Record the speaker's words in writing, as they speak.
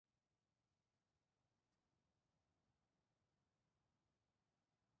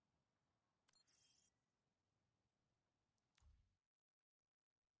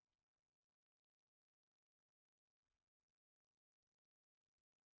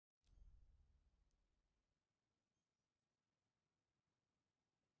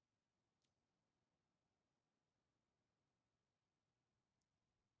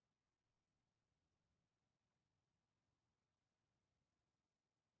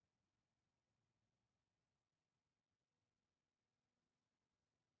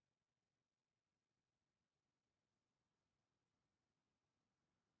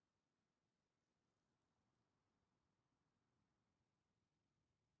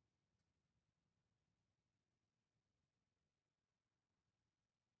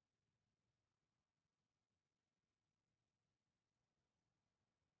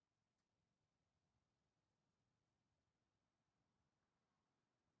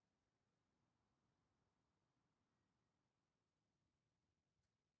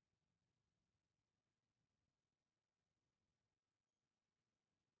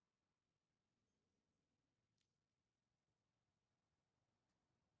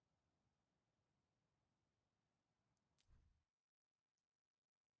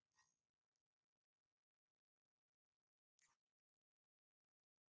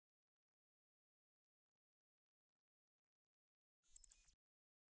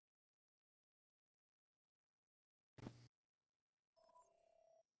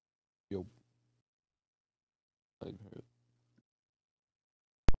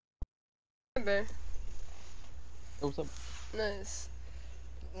Bear. Hey, what's up? Nice.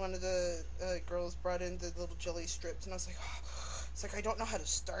 One of the girls brought in the little jelly strips, and I was like, oh. It's like, I don't know how to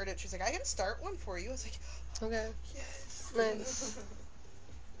start it. She's like, I can start one for you. I was like, Okay. yes. Nice.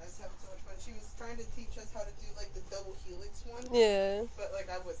 I was having so much fun. She was trying to teach us how to do like the double helix one. Yeah. But like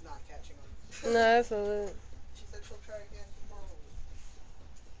I was not catching on. No, I feel it. She said she'll try again tomorrow.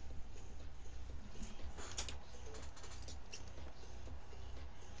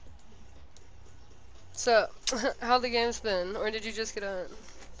 So, how the game's been? Or did you just get on?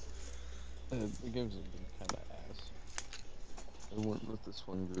 The games have been kind of ass. I went with this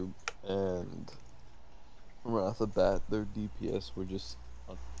one group, and right off the bat, their DPS were just.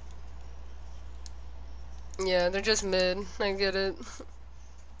 Yeah, they're just mid. I get it.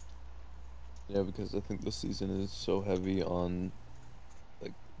 Yeah, because I think the season is so heavy on,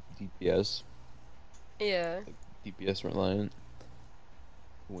 like, DPS. Yeah. Like, DPS reliant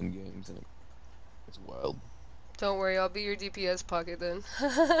to win games, and it's wild. Don't worry, I'll be your DPS pocket then.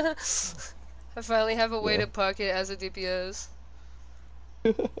 I finally have a way Yeah. to pocket as a DPS.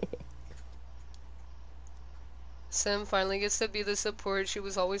 Sim finally gets to be the support she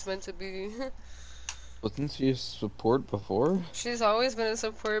was always meant to be. Wasn't she a support before? She's always been a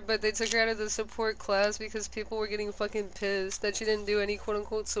support, but they took her out of the support class because people were getting fucking pissed that she didn't do any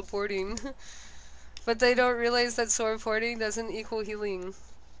quote-unquote supporting. But they don't realize that supporting doesn't equal healing.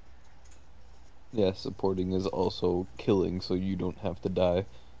 Yeah, supporting is also killing, so you don't have to die.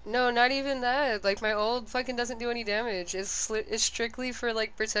 No, not even that. Like, my ult fucking doesn't do any damage. It's strictly for,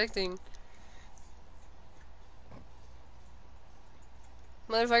 like, protecting.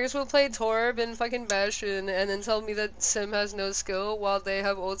 Motherfuckers will play Torb and fucking Bastion and then tell me that Sim has no skill while they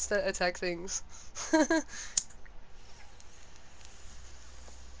have ults that attack things.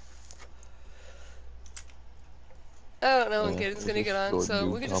 I don't know when Yeah, Caden's it's gonna a get on, short so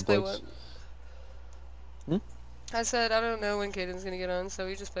we noob can just play complex. one. Hmm? I said I don't know when Caden's gonna get on, so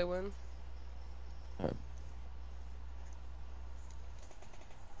we just play one. Alright.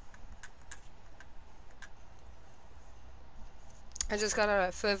 I just got out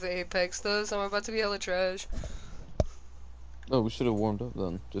of 5 Apex though, so I'm about to be hella trash. No, we should have warmed up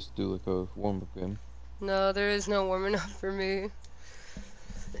then. Just do like a warm-up game. No, there is no warming up for me.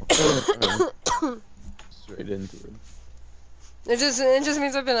 Alright. Straight into it. It just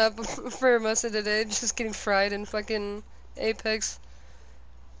means I've been up for most of the day, just getting fried in fucking Apex.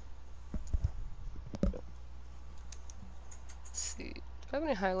 Let's see. Do I have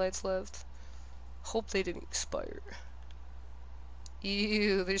any highlights left? Hope they didn't expire.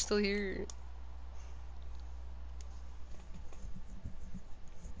 Ew, they're still here.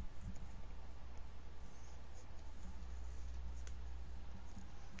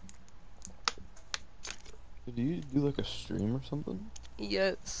 Did you do like a stream or something?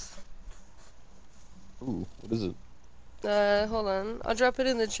 Yes. Ooh, what is it? Hold on. I'll drop it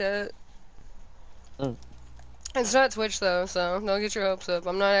in the chat. Oh, It's not Twitch though, so don't get your hopes up.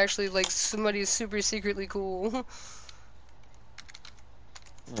 I'm not actually like somebody super secretly cool. no,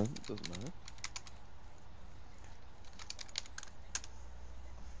 it doesn't matter.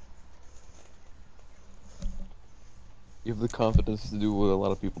 You have the confidence to do what a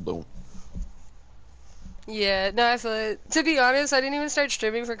lot of people don't. Yeah, no, I feel it. To be honest, I didn't even start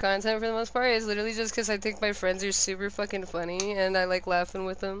streaming for content for the most part. It's literally just because I think my friends are super fucking funny and I like laughing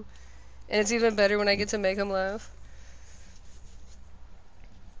with them. And it's even better when I Hmm. get to make them laugh.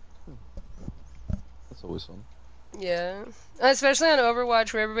 That's always fun. Yeah. Especially on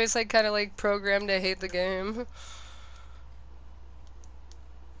Overwatch where everybody's like kind of like programmed to hate the game.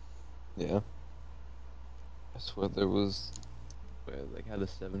 Yeah. I swear there was where like had a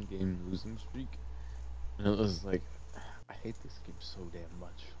 7-game losing streak, and it was like, I hate this game so damn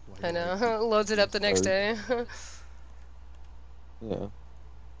much. Why I do I know. keep Loads it up the next restart? day. Yeah.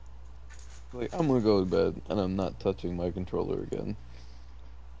 Like I'm gonna go to bed and I'm not touching my controller again.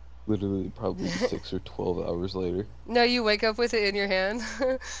 Literally, probably 6 or 12 hours later. No, you wake up with it in your hand.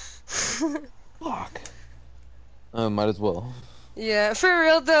 Fuck. Might as well. Yeah, for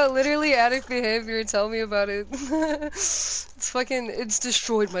real though, literally addict behavior, tell me about it. It's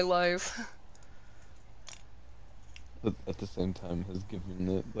destroyed my life. But at the same time, has given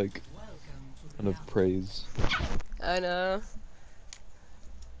it like kind of praise. I know.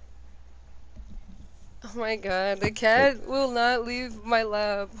 Oh my god, the cat will not leave my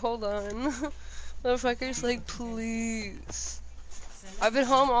lap. Hold on. Motherfucker's like, please. I've been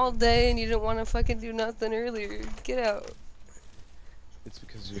home all day and you didn't want to fucking do nothing earlier. Get out. It's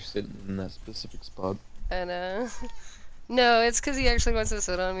because you're sitting in that specific spot. I know. No, it's because he actually wants to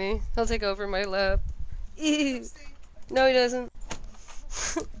sit on me. He'll take over my lap. Ew. No, he doesn't.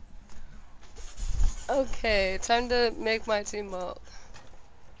 Okay, time to make my team up.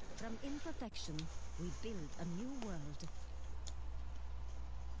 From imperfection, we build a new world.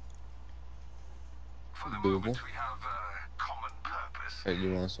 For the Doable. moment, we have a common purpose. Hey,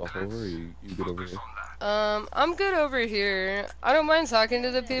 you want to swap over, or you get over Focus here? on that. I'm good over here. I don't mind talking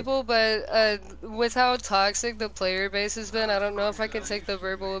to the people, but with how toxic the player base has been, I don't know if I can take the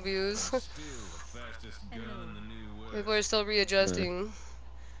verbal abuse. Still the fastest gun in the new west. People are still readjusting.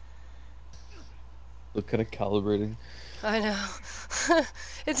 Look, kind of calibrating. I know.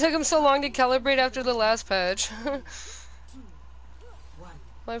 It took him so long to calibrate after the last patch.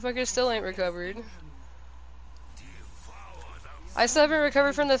 Motherfucker still ain't recovered. I still haven't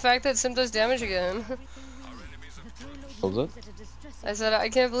recovered from the fact that Sim does damage again. What was I said, I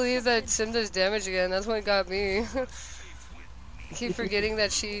can't believe that Sim does damage again. That's what got me. I keep forgetting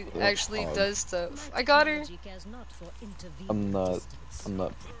that she actually does stuff. I got her! I'm not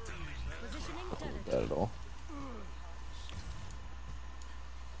with that at all.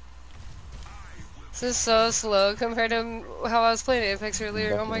 This is so slow compared to how I was playing Apex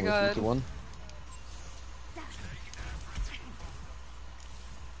earlier. Oh my god. One.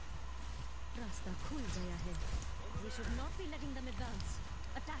 We should not be letting them advance.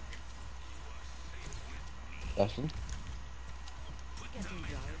 Attack. Ashton.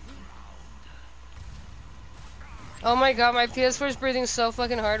 Oh my god, my PS4 is breathing so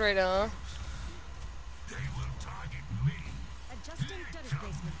fucking hard right now. Adjusting turret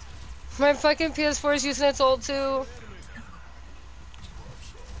placement. My fucking PS4 is using its ult too.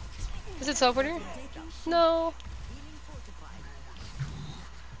 Is it teleporter? No.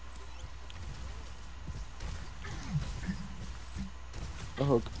 A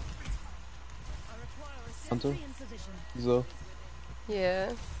hook. Hunter. Zo.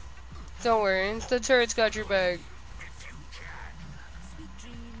 Yeah. Don't worry, the turret's got your back.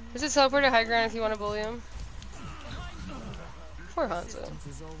 Is it teleporter high ground if you want to bully him? Poor Hanzo.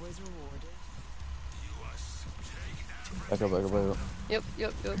 Back up, back up, back up. Yep.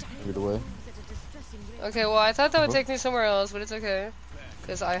 Get away. Okay, well I thought that would take me somewhere else, but it's okay.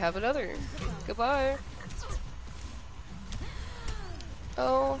 Because I have another. Goodbye.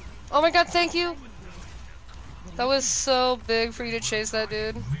 Oh. Oh my god, thank you! That was so big for you to chase that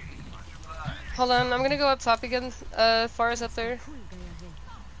dude. Hold on, I'm gonna go up top again. Far's up there.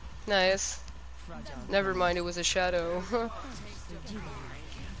 Nice. Never mind, it was a shadow.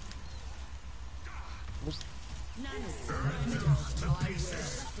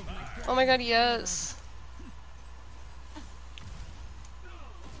 Oh my god, yes.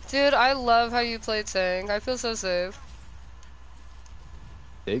 Dude, I love how you play tank. I feel so safe.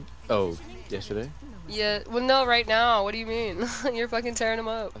 Big? Oh, yesterday? Yeah, well no, right now. What do you mean? You're fucking tearing him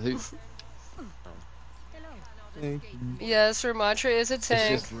up. I think. Yes, Ramatra is a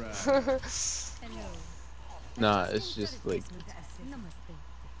tank. Nah, it's just like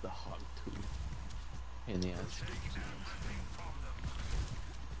the hog too. In the ass.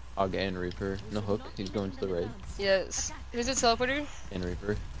 Hog and Reaper. No hook. He's going to the right. Yes. Here's a teleporter. And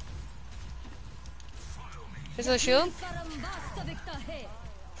Reaper. Here's a shield.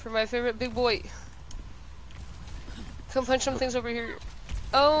 For my favorite big boy. Come punch some things over here.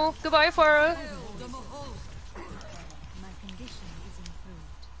 Oh, goodbye, Farah.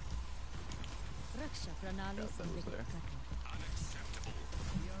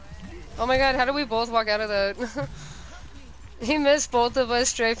 Oh my god, how do we both walk out of that? He missed both of us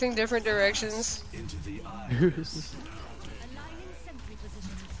strafing different directions.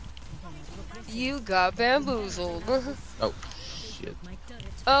 You got bamboozled. Oh, shit.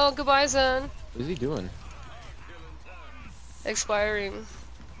 Oh, goodbye, Zen. What is he doing? Expiring.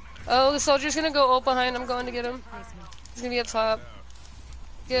 Oh, the soldier's gonna go ult behind. I'm going to get him. He's gonna be up top.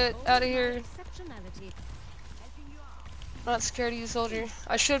 Get out of here. I'm not scared of you, soldier.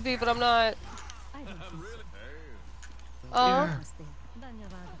 I should be, but I'm not. Oh.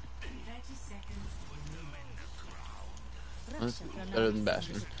 That's better than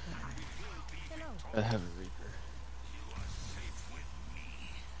Bastion. I have a Reaper.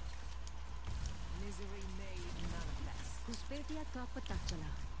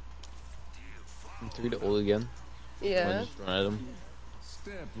 I'm 3 to ult again. Yeah. Just run at him.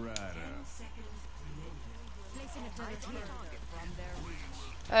 Step right up.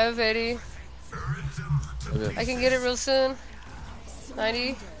 I have 80. Okay. I can get it real soon.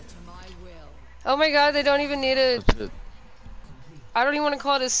 90. Oh my god, they don't even need it. That's it. I don't even want to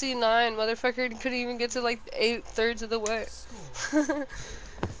call it a C9. Motherfucker couldn't even get to like 8/3 of the way. I'm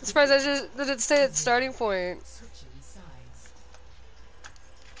surprised I just did it stay at starting point.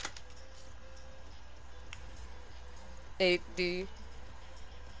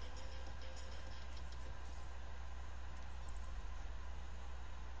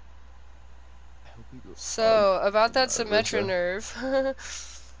 So, about that Symmetra Versa. nerf.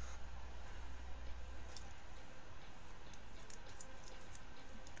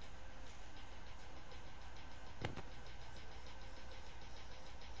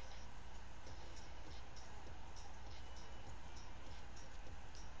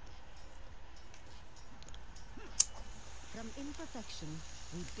 From imperfection,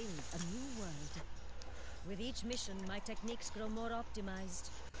 we build a new world. With each mission, my techniques grow more optimized.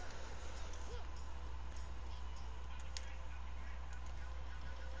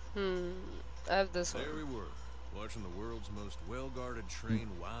 I have this one. There we were, watching the world's most well-guarded train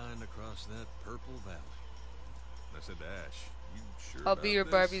wind across that purple valley. And I said to Ash, "You sure I'll about be your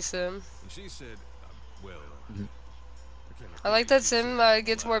this?" Barbie sim. And she said, "Well, I can't I like repeat that what she sim said,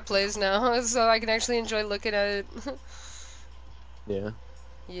 gets but more plays now, so I can actually enjoy looking at it. Yeah.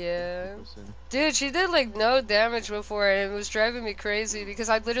 Yeah. Listen. Dude, she did like no damage before and it was driving me crazy because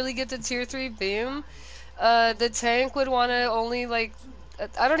I'd literally get the tier 3 beam. The tank would want to only like...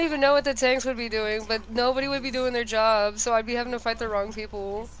 I don't even know what the tanks would be doing, but nobody would be doing their job, so I'd be having to fight the wrong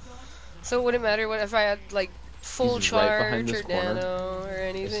people. So it wouldn't matter what if I had like full He's right behind charge this or corner. nano or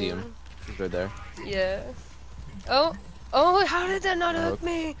I see him. anything. He's right there. Yeah. Oh! Oh, how did that not On a hook hook.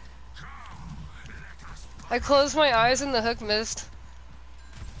 me? I closed my eyes and the hook missed.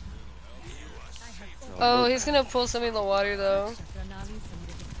 No Oh, hook. he's gonna pull something in the water though.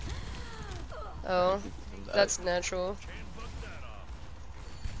 Oh, From that. that's natural.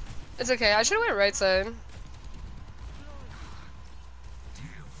 It's okay, I should've went right side.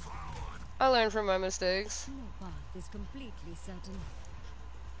 I learned from my mistakes. No path is completely certain.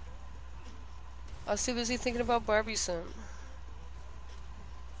 I was too busy thinking about Barbie sim.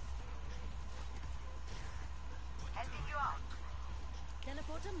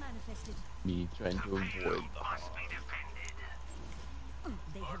 Teleporter manifested. Me trying to avoid.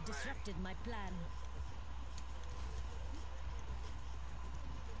 They have disrupted my plan.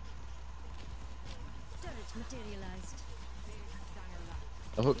 Turret materialized.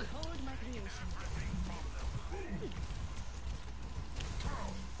 A hook. Behold my creation.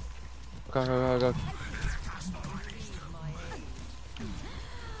 Go.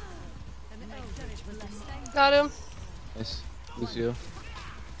 Turret released. Got him. Nice. Lucio.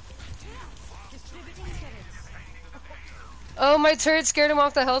 Distributing turrets. Oh, my turret scared him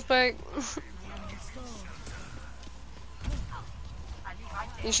off the health bike.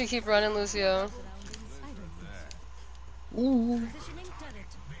 You should keep running, Lucio. Ooh. Positioning turret.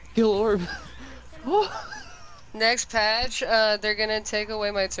 Kill orb. Next patch, they're gonna take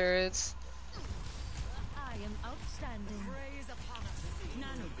away my turrets. I am outstanding.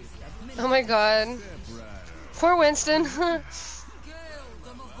 Oh my god. Poor Winston.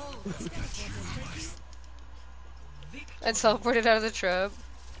 I teleported out of the trap.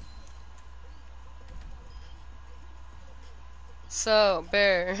 So,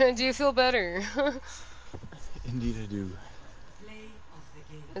 Bear, do you feel better? Indeed I do.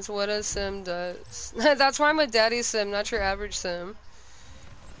 It's what a sim does. That's why I'm a daddy sim, not your average sim.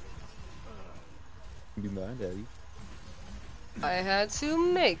 Be my daddy. I had to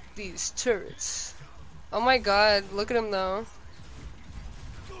make these turrets. Oh my god, look at him though.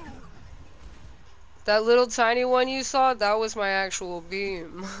 That little tiny one you saw, that was my actual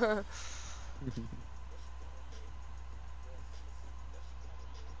beam.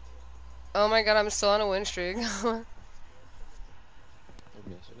 Oh my god, I'm still on a win streak. From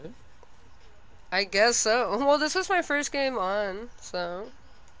yesterday? I guess so. Well, this was my first game on, so...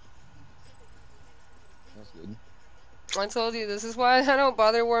 That's good. I told you, this is why I don't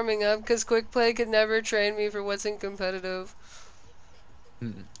bother warming up, because quick play could never train me for what's in competitive.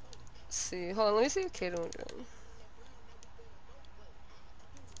 Mm. Let's see, hold on, let me see if Kato will join.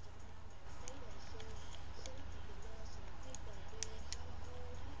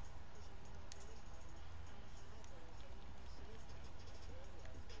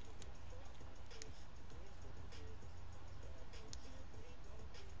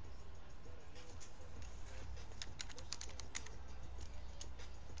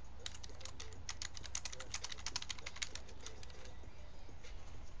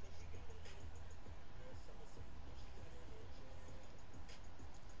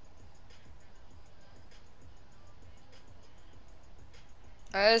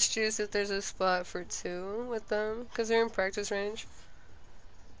 I asked Juice if there's a spot for 2 with them, because they're in practice range.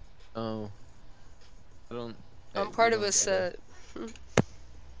 Oh. I don't... I'm we part of don't a gotta- set.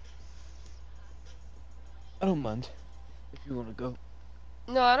 I don't mind. If you wanna go.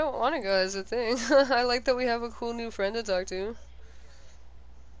 No, I don't want to go as a thing. I like that we have a cool new friend to talk to.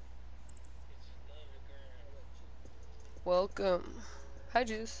 Welcome. Hi,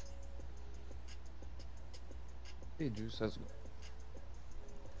 Juice. Hey, Juice, how's it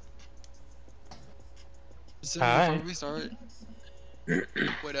So Hi. before we start,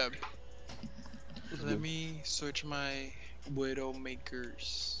 what up? going? Let Good. me switch my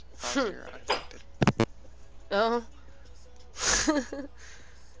Widowmaker's crosshair. I fucked it. Oh.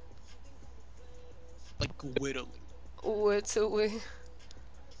 Like widow. What's a way?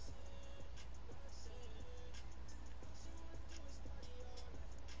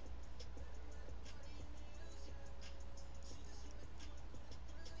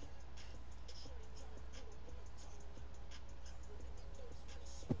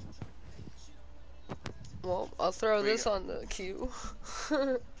 Well, I'll throw Wait, this on the queue.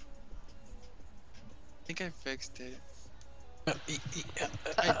 I think I fixed it. I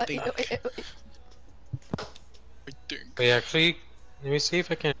think. I think. Wait, actually, let me see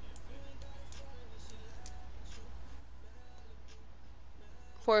if I can.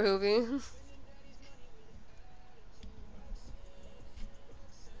 Poor Hoovy.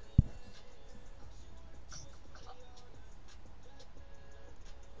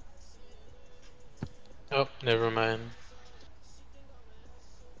 Oh, never mind.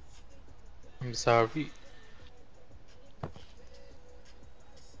 I'm sorry.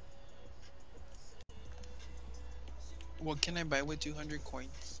 What can I buy with 200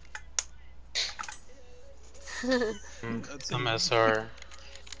 coins? That's Some it. SR.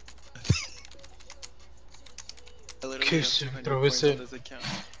 I literally have Kiss 200 throw coins on it. this account.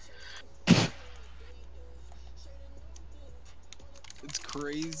 It's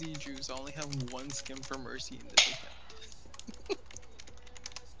crazy, Juice. I only have one skin for Mercy in this account.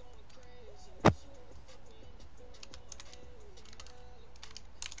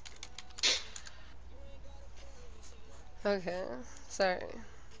 Okay, sorry.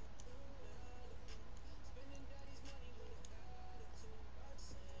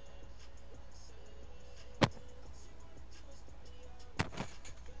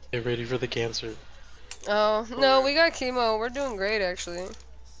 Get ready for the cancer. Oh, no, we got chemo. We're doing great, actually.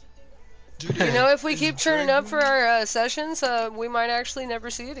 Dude, You know, if we is keep turning up for Dragoon... our sessions, we might actually never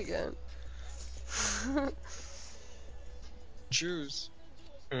see it again. Juice.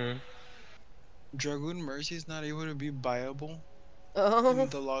 Hmm. Dragoon Mercy is not able to be buyable Oh, in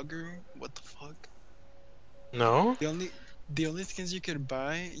the logger. What the fuck? No? The only skins you could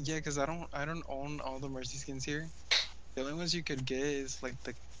buy, yeah, because I don't own all the Mercy skins here. The only ones you could get is like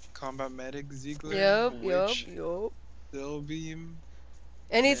the Combat Medic Ziegler, yup, yup, Witch, yup. Stillbeam, and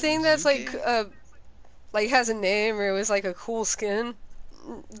Anything that's Zuke. like has a name or it was like a cool skin,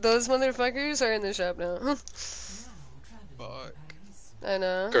 those motherfuckers are in the shop now. Fuck. I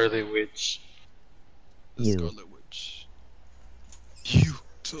know. Girly witch. The Scarlet Witch. You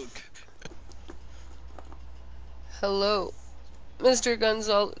took. Hello, Mr.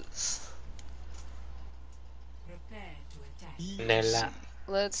 Gonzalez. Nella.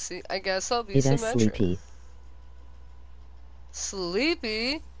 Let's see. I guess I'll be It is symmetric. sleepy.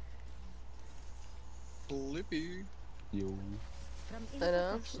 Sleepy? Flippy. Yo. I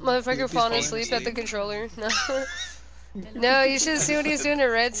know. Motherfucker Sleepy's falling falling asleep at the asleep. controller. No. No, you should see what he's doing to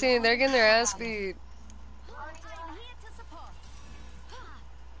red team. They're getting their ass beat.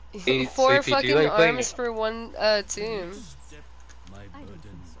 Hey, 4 Sleepy, do you fucking like playing? arms for one team.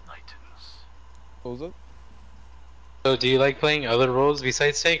 What was up? So, do you like playing other roles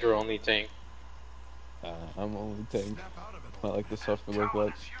besides tank or only tank? I'm only tank. I like to suffer like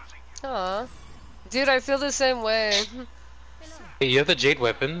that. Aw. Dude, I feel the same way. Hey, you have the Jade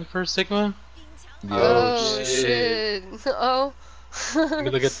weapon for Sigma? Yeah. Oh, shit. Oh. Let me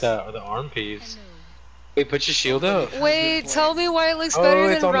look at the arm piece. Wait, put your shield up. Wait, tell me why it looks Oh,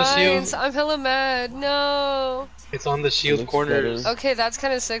 better it's than on the shield. Ryan's. I'm hella mad. No. It's on the It shield looks corners. better. Okay, that's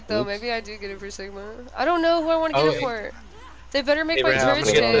kind of sick though. Looks- Maybe I do get it for Sigma. I don't know who I want to Oh, get it for. They better make my Abraham, I'm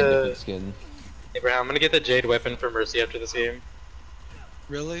turrets gonna get Jade. the skin. Abraham. I'm gonna get the Jade weapon for Mercy after this game.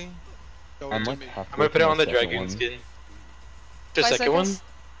 Really? Go I'm to like me. I'm gonna put it on the second Dragoon one. skin. The 5 second one? seconds?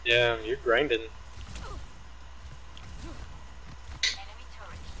 Yeah, you're grinding.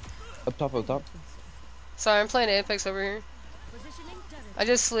 Up top, up top. Sorry, I'm playing Apex over here. I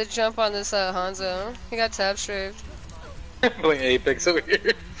just slid jump on this Hanzo. He got tab strafed. Playing Apex over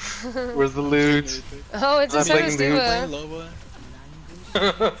here. Where's the loot? Oh, it's I'm inside playing his loot. diva.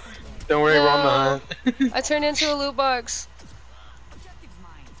 Loba. Don't worry, we're on the No. hunt. I turned into a loot box.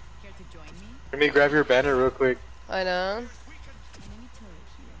 Let me grab your banner real quick. I know.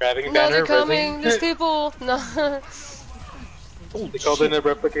 Grabbing a No, banner, they're coming. rezzing. There's people. No. They called in a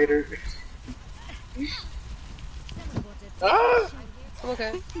replicator. Ah! I'm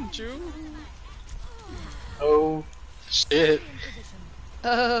okay. Oh, shit.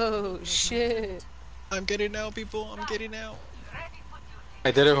 Oh, shit. I'm getting out, people. I'm getting out.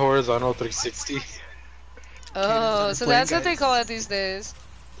 I did a horizontal 360. Oh, started so playing, that's what they guys. call it these days.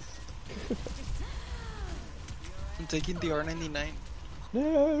 I'm taking the R99.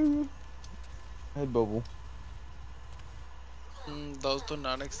 No. Head bubble. Those do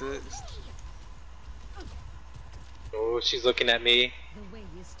not exist. Oh, she's looking at me. The way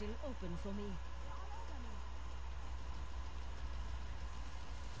is still open for me.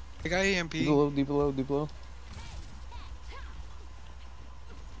 I got EMP. Deep below, deep below, deep below.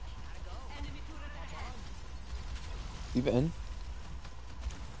 Deep in.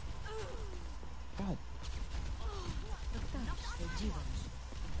 God.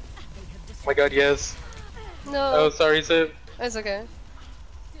 Oh my god, yes. No, Oh, sorry, Sid. it's okay.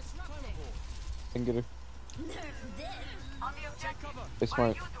 I can get her. Stay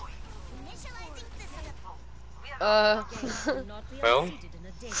smart. Well,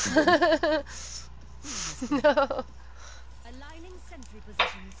 No. Aligning sentry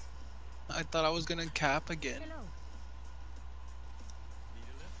positions. I thought I was gonna cap again. Hello.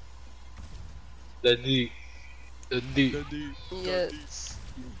 the D. The D. Yes.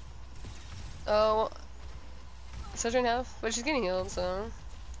 Oh. Surgeon half? But she's getting healed, so.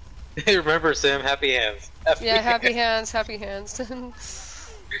 Remember, Sam, happy hands. Yeah, happy hands, happy hands.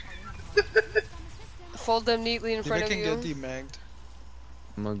 Fold them neatly in If front I of can you. get demagged.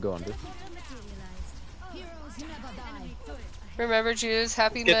 I'm gonna go under. Heroes never die. Remember, Jews,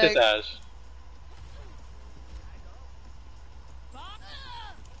 happy Get this, Meg. Ash.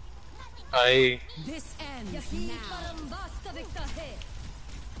 This ends now.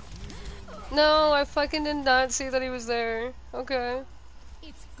 No, I fucking did not see that he was there. Okay.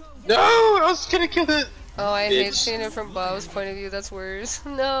 No, I was gonna kill it. Oh, I hate Bitch. seeing it from Bob's point of view. That's worse.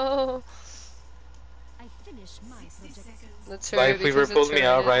 No. I finish my project. Let's hurt Life Weaver because pulled it's me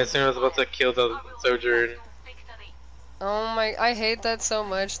out hurting. right as soon as I was about to kill the Sojourn. Oh my, I hate that so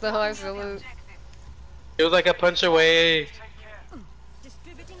much though. I feel it. It was like a punch away.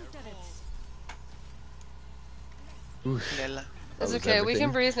 Distributing turrets. Nella. It's was okay, we can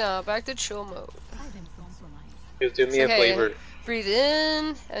everything. breathe now. Back to chill mode. He was doing me It's a okay. flavor. Breathe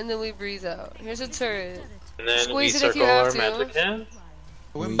in, and then we breathe out. Here's a turret. And then Squeeze we it if you circle have our to. magic hand.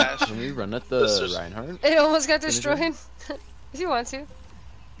 Can we, Bash. can we run at the This is- Reinhardt? It almost got Finish destroyed. If you want to.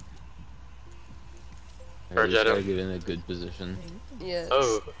 I Charge just at gotta him. get in a good position. Yes.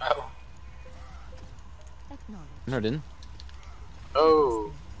 Oh, ow. I'm not in.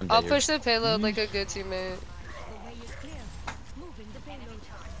 Oh. I'm I'll dead push the payload like a good teammate. The way is clear. Moving the payload.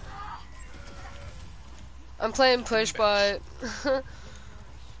 I'm playing push bot.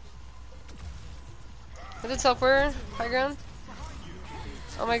 Is it topper? High ground?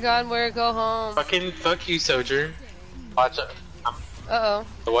 Oh my god, where go home? Fucking fuck you, Sojourn. Watch out. Uh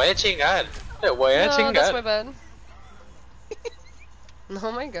oh. Why chingar? Why No, that's my chingar? bad.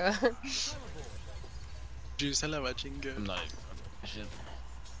 Oh my god. Juice, I love watching good. I'm not even.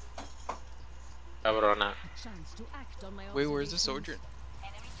 Cabrona. Chance to act on my Wait, where's the observations. soldier?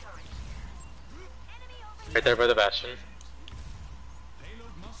 Right there by the bastion.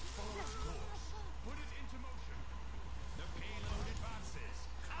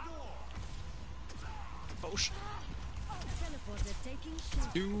 Oh shit. Teleporter taking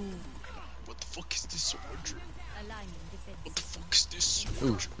shape. Dude. What the fuck is this soldier? Aligning What the defense. fuck is this Ooh,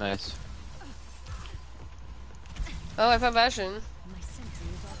 soldier? nice. Oh, I found Bastion. My sentry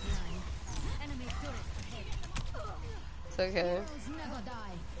is offline. Enemy turret ahead. It's okay. Heroes never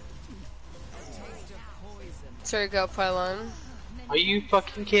die. Turret got pylon. Are you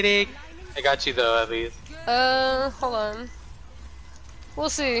fucking kidding? I got you though, at least. Hold on. We'll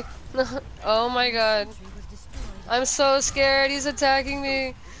see. Oh my god. Sentry was destroyed. I'm so scared. He's attacking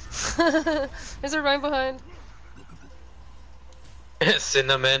me. Is there right behind?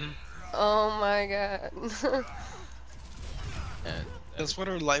 Cinnamon. Oh my god. And That's what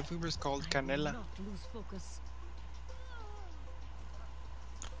our life weavers called Canela. Not lose focus.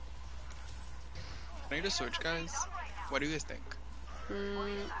 Can I just switch, guys? What do you guys think?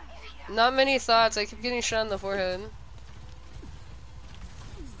 Not many thoughts. I keep getting shot in the forehead.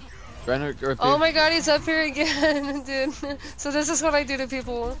 Reinhardt, right Oh there. my god, he's up here again, dude. So this is what I do to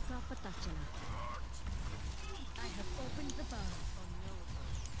people. I have opened the bar.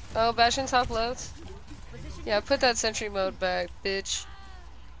 Oh, Bastion top left. Yeah, put that sentry mode back, bitch.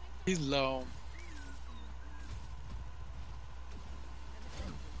 He's low.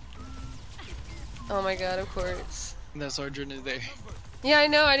 Oh my god, of course. And that sergeant is there. Yeah, I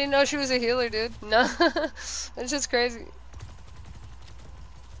know. I didn't know she was a healer, dude. No, it's just crazy.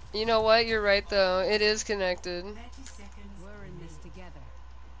 You know what? You're right, though. It is connected. We're in this together.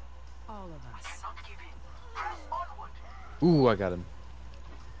 all of us. Not give in. Press onward. Ooh, I got him.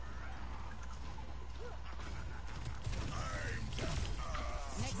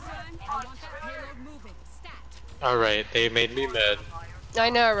 Next time, I want that payload moving. Stat. Alright, they made me mad. I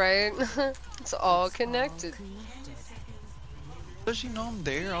know, right? It's all connected. Does she know I'm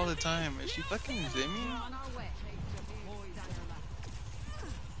there all the time? Is she fucking Zimmy? On our way.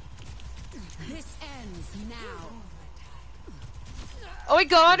 This ends now. Oh, I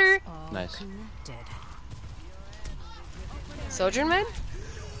got her! All Nice. connected. Sojourn man?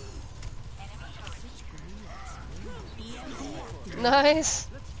 Nice.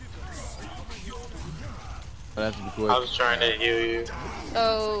 But I have to be quick. I was trying to heal you.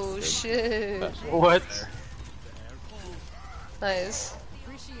 Oh, shit. What? Nice.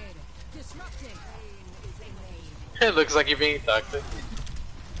 Appreciate it. Disrupting. It looks like you're being toxic.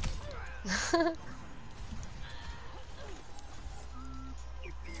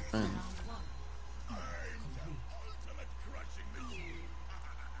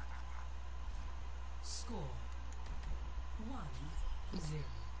 Score 1-0.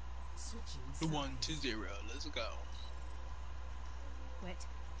 Switching 1-0. Let's go. Wait,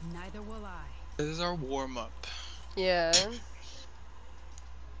 neither will I. This is our warm up. Yeah.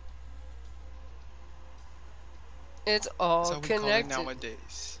 It's all That's how we call it connected.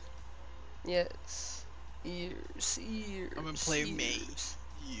 nowadays. Yes. Years, years. I'm gonna play years.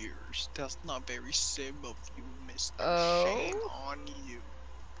 May. Years. That's not very sim of you, Mr. Oh. Shame on you.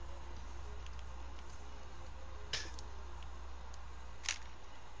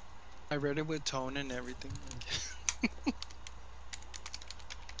 I read it with tone and everything.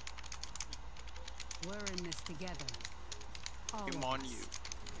 We're in this together. All Shame of on us.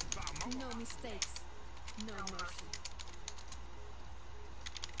 you. No mistakes. No mercy.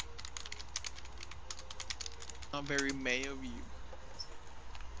 Not very May of you.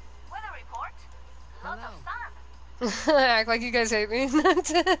 Weather report. Lots Hello. of sun. Act like you guys hate me.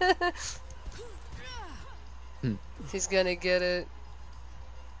 He's gonna get it.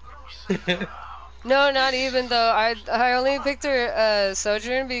 No, not even though. I only picked her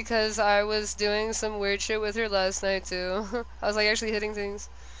Sojourn because I was doing some weird shit with her last night too. I was like actually hitting things.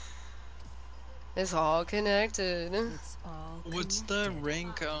 It's all connected. It's all What's the connected.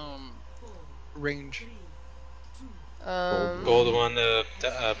 rank range? Gold 1 to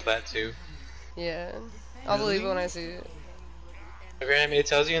plat 2. Yeah. I'll believe it when Really? I see it. It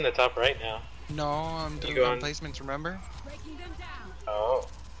tells you in the top right now. No, I'm doing go on. placements, remember? Breaking them down. Oh.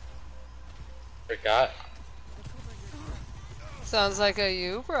 Forgot. Sounds like a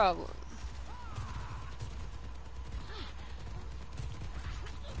you problem.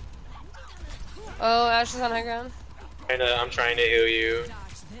 Oh, Ash is on high ground. I'm trying to heal you.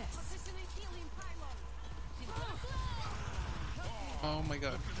 Dodge this. Oh my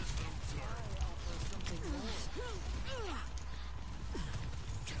god.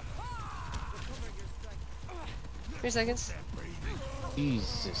 3 seconds.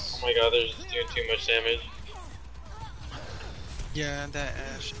 Jesus. Oh my god, they're just doing too much damage. Yeah, that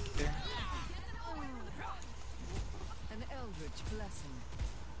Ash there. An eldritch blessing.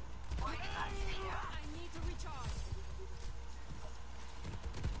 I need to recharge.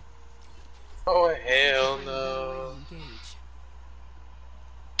 Oh hell no. Engage.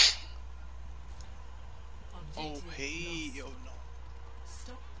 Oh hey, oh no.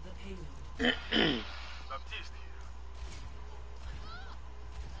 Stop the payload. Baptiste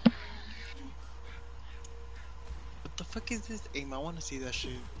here. What the fuck is this aim? I wanna see that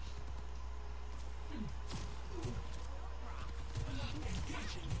shit.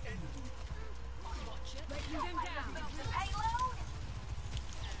 Breaking them down. The payload.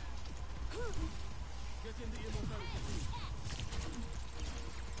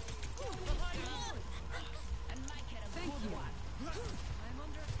 Thank you. I'm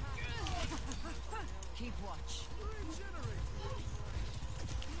under attack. Keep watch.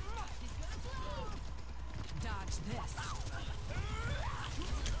 Dodge this.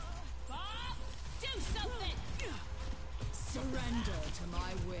 Do something. Surrender to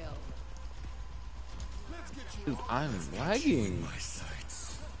my will. Dude, I'm lagging.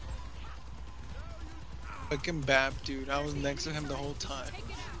 Fucking Bab, dude. I was next to him the whole time. Take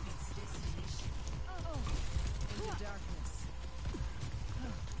it out. In the darkness.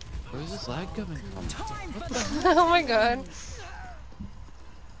 Where's this lag coming from? Time for the Oh my god.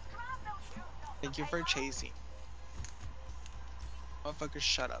 Thank you for chasing. Motherfucker,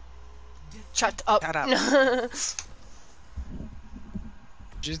 shut up. Shut up. Shut up.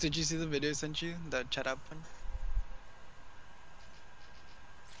 Did you see the video I sent you? The shut up one?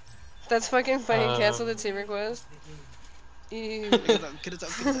 That's fucking funny. Cancel the Um, team request. Ew. Get it out, get it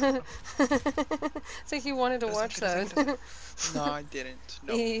out, get it out. It's like you wanted to Get it out, watch get it out, that. get it out. No, I didn't.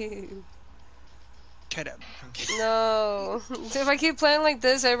 No. Ew. Get out. Okay. No. If I keep playing like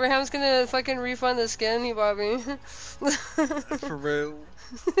this, Abraham's gonna fucking refund the skin he bought me. For real.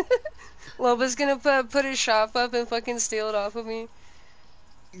 Loba's gonna put his shop up and fucking steal it off of me.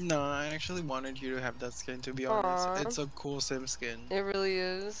 No, I actually wanted you to have that skin, to be honest. Aww. It's a cool sim skin. It really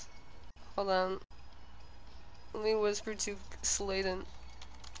is. Hold on. Let me whisper to Sladen.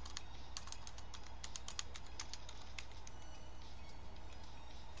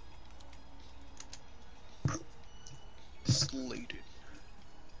 Slated.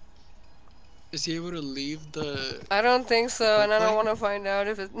 Is he able to leave the... I don't think so, and I don't play? want to find out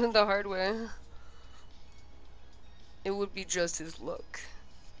if it's the hard way. It would be just his luck.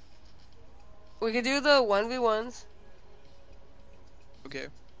 We could do the 1v1s. Okay.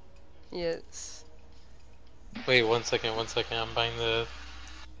 Yes. Wait, 1 second, 1 second. I'm buying the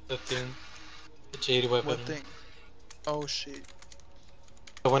thing, the jade weapon. What thing? Oh shit.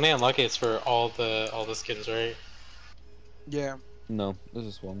 But when they unlock it, it's for all the skins, right? Yeah. No, there's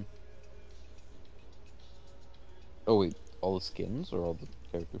just one. Oh wait, all the skins or all the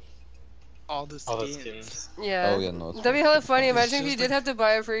characters? All the skins. All the skins. Yeah. Oh yeah, no. It's That'd be fine. hella funny. It's Imagine if you just did like- have to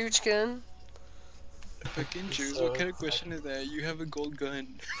buy it for each skin. Fucking Juice, So what kind of question is that? You have a gold gun.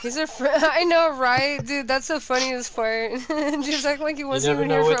 He's a I know, right? Dude, that's the funniest part. Just act like he You wasn't never even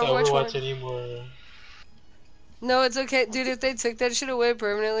know here with for Overwatch Overwatch 1. anymore. No, it's okay. Dude, if they took that shit away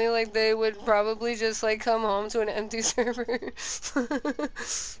permanently, like, they would probably just, like, come home to an empty server. I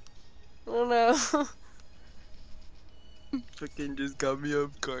don't know. Fucking just got me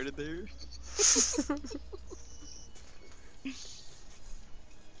off guard there.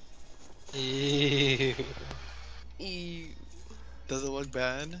 Ew. Ew. Does it look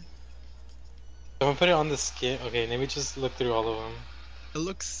bad? Someone put it on the skin. Okay, let me just look through all of them. It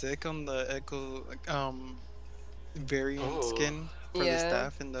looks sick on the Echo, variant Oh. skin for the Yeah.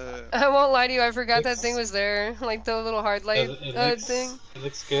 staff and the... I won't lie to you, I forgot that Looks- thing was there. Like, the little hard light thing. It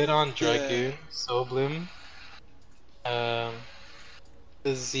looks good on Dragoon, Yeah. Soul Bloom. The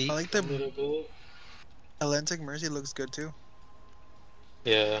Zeke I like the- a little bit. Atlantic Mercy looks good too.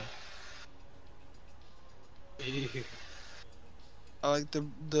 Yeah. Ew. I like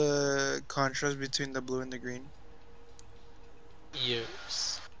the contrast between the blue and the green.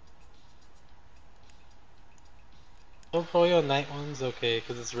 Yes. Oh, probably on night one's okay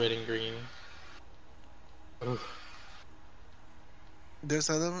because it's red and green. Oof. There's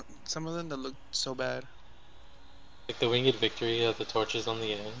some of them that look so bad. Like the Winged Victory has the torches on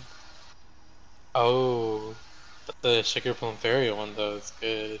the end. Oh, the Sugar Plum Fairy one though, it's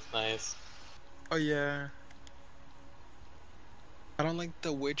good, it's nice. Oh yeah. I don't like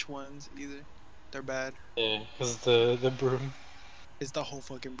the witch ones either. They're bad. Yeah, because the broom. It's the whole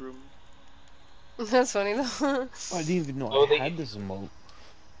fucking broom. That's funny, though. Oh, I didn't even know Oh, I they- had this emote.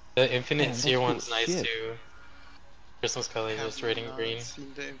 The Infinite Damn, Seer that's cool one's as nice shit. too. Christmas color, Have just red and not green.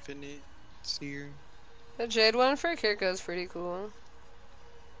 seen the Infinite Seer. The Jade one for Kirko is pretty cool.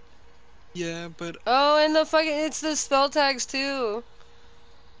 Yeah, but Oh, and the fucking, it's the spell tags, too.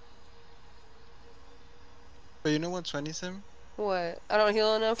 you know what's funny, Sim? What? I don't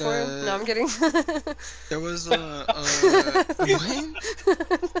heal enough for him? No, I'm kidding. There was what?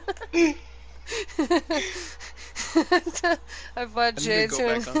 I bought need to Jade go to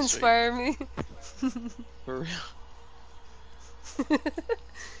back on stream. inspire me. For real.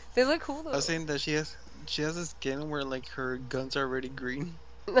 They look cool I though. was saying that she has a skin where like her guns are already green.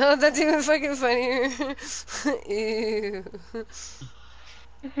 No, that's even fucking funnier. Ew.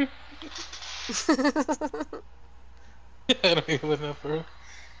 I don't even live that for.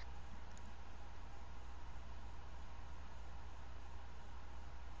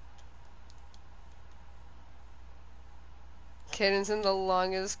 Caden's in the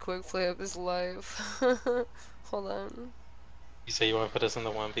longest quick play of his life. Hold on. You say you want to put us in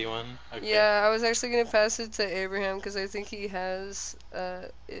the 1v1? Okay. Yeah, I was actually gonna pass it to Abraham because I think he has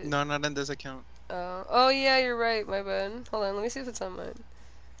it. No, not in this account. Oh yeah, you're right. My bad. Hold on, let me see if it's on mine.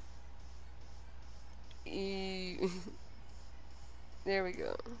 There we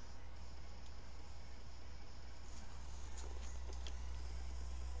go.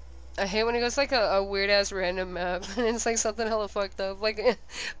 I hate when it goes like a weird ass random map and it's like something hella fucked up, like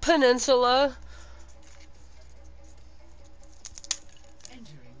Peninsula.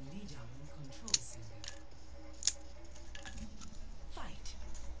 Entering Lijiang Control Center. Fight.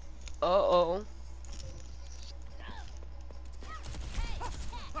 Uh-oh.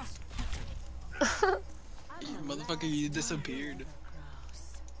 Motherfucker, you disappeared.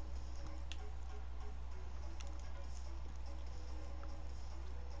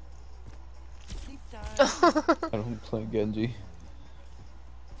 I don't play Genji.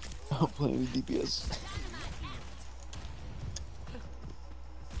 I don't play any DPS.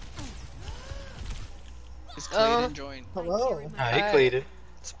 Is Clayton joined? Hello. Hi, Clayton.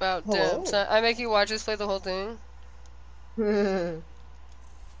 It's about Hello. damn. So I make you watch us play the whole thing.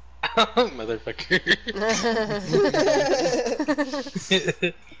 Motherfucker.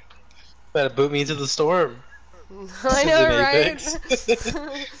 Better boot me into the storm. I know, This right? is an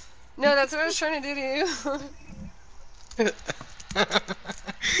No, that's what I was trying to do to you. Apex.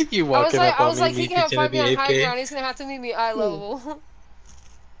 You I was walking like, up on me, he me can't pretending fight to me on be high AFK. ground. He's gonna have to meet me eye level.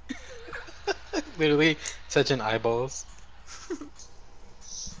 Literally, touching eyeballs.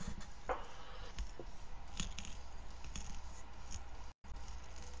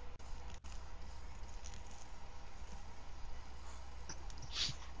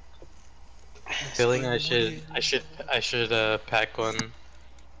 Feeling I should pack one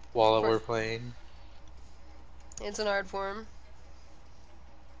while we're playing. It's an art form.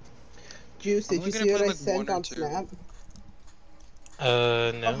 Juice, I'm did you only gonna see what play I like sent one or on two. Snap?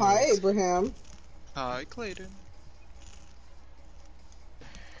 No. Oh, hi, Abraham. Hi, Clayton.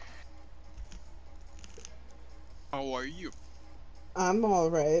 How are you? I'm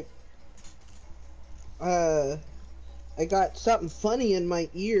alright. I got something funny in my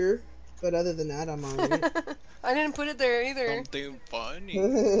ear, but other than that, I'm alright. I didn't put it there either. Something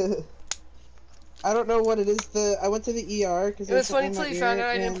funny. I don't know what it is. I went to the ER because It was funny in till my you ear, found out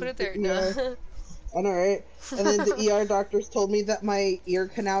I didn't and put it the there. ER, No. I know, right? And then the ER doctors told me that my ear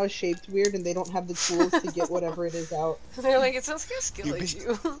canal is shaped weird, and they don't have the tools to get whatever it is out. They're like, it sounds like a skill You've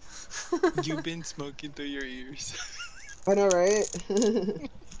issue. You've been smoking through your ears. I know, right?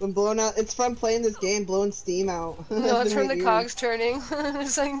 Been blowing out. It's fun playing this game, blowing steam out. No, it's in from my the ears. cogs turning.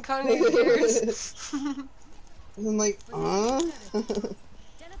 It's like Connie's ears. And I'm like, Teleporter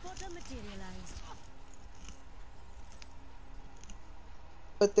materialized.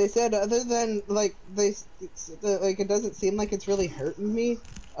 But they said other than like like it doesn't seem like it's really hurting me,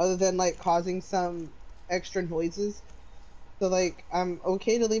 other than like causing some extra noises. So like I'm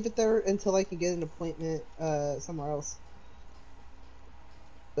okay to leave it there until I can get an appointment somewhere else.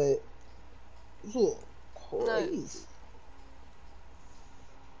 But it's a little crazy. Nice.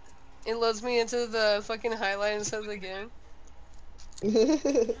 It loads me into the fucking highlight and says again.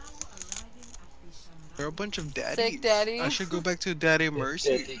 They're a bunch of daddies. Fake daddy. I should go back to Daddy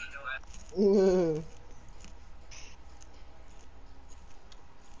Mercy. Who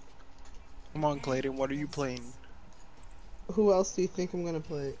Come on, Clayton. What are you playing? else do you think I'm gonna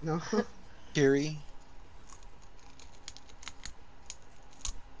play? No. Carrie.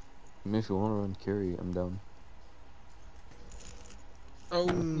 I mean, if you want to run carry, I'm down. Oh,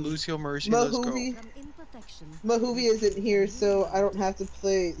 Lucio Mercy. Let's go. Mahuvi. From imperfection. Mahuvi isn't here, so I don't have to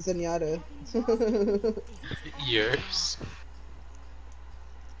play Zenyatta. Yours.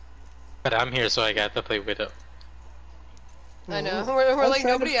 But I'm here, so I got to play Widow. I know. I We're was like,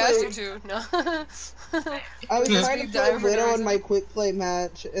 trying to nobody asked play- you to. No. I was Just trying be to dying play for no Widow in reason. my quick play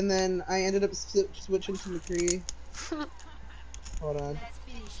match, and then I ended up switching to McCree. Hold on.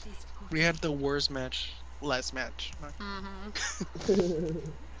 We had the worst match last match.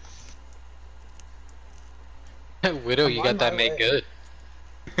 Widow, you I'm got on that my made way.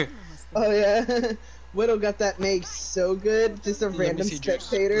 good. Oh yeah, Widow got that make so good. Just a Let me random see juice.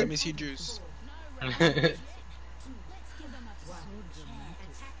 spectator. Let me see juice.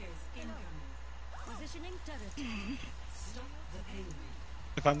 Positioning turret.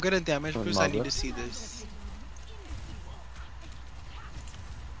 If I'm gonna damage Oh, boost, I Naga. need to see this.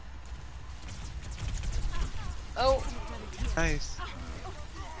 Oh, Nice.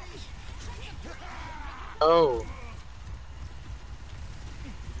 Oh.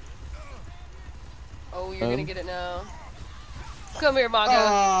 oh, you're gonna get it now. Come here, Maga.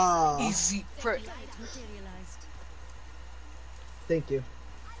 Aww. Easy. Prick. Materialized. Thank you.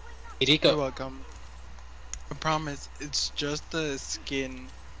 You're Iriko. welcome. I promise, it's just the skin.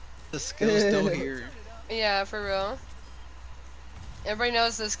 The skill's still here. Yeah, for real. Everybody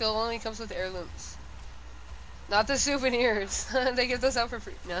knows the skill only comes with heirlooms. Not the souvenirs. They give those out for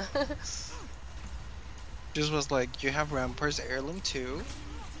free. No. Just was like, you have Rampart's heirloom too?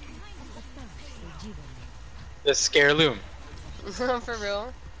 The scare loom. For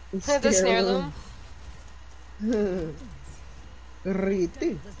real. The snare loom.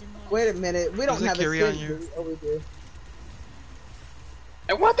 Riti. Wait a minute, we don't There's a have a carry on skin. you. do we? Oh, we do.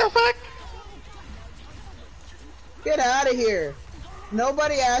 And what the fuck? Get out of here.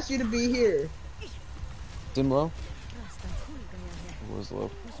 Nobody asked you to be here. Is him low? It was low.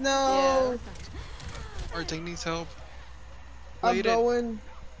 No, Our team needs help. I'm Played it. going.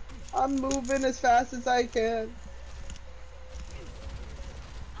 I'm moving as fast as I can.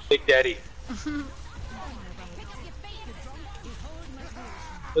 Big Daddy.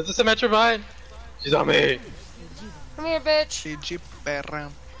 There's a Symmetra behind. She's on me. Come here, bitch. GG,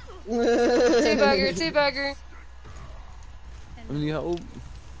 perra. Teabagger, teabagger. I need help.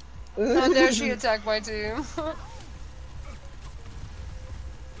 How dare she attack my team?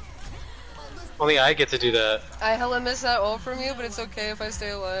 Only I get to do that. I hella missed that ult from you, but it's okay if I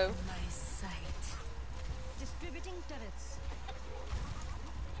stay alive. My sight. Distributing turrets.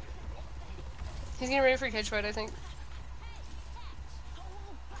 He's getting ready for cage fight, I think.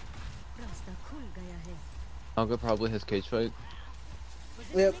 Rasta khul gaya hai. Alga probably has cage fight.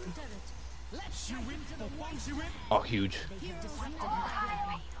 Yep. Oh, huge.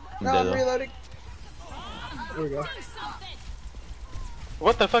 I'm No, dead I'm though. reloading. There we go.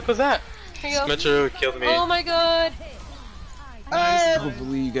 What the fuck was that? Here you go. Symmetra killed me. Oh my god.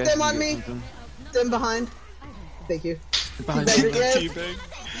 Hopefully you guys Them can on get me. something. Them behind. Thank you. Behind Better you. yet. Teabag.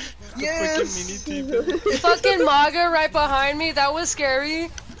 Yes. Fucking mini teabag. Fucking Maga right behind me. That was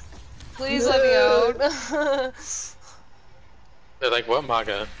scary. Please let me out. They're like, what,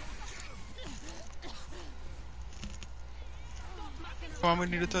 Maga? Come on, we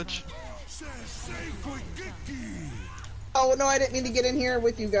need a touch. Oh no, I didn't mean to get in here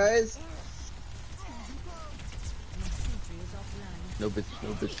with you guys. No bitch, no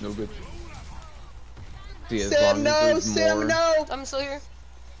bitch, no bitch. See, as Sam, long no, as there's Sam, more... no. I'm still here.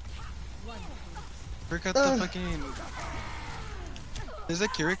 Break out the fucking. Is that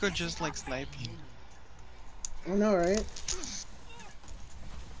Kiriko just like sniping? I know, right?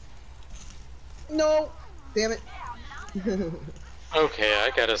 No. Damn it. Okay,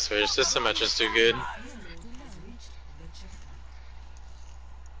 I gotta switch. This Symmetra's too good.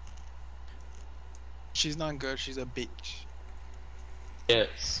 She's not good, she's a bitch.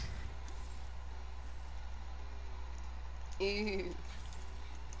 Yes. Ew.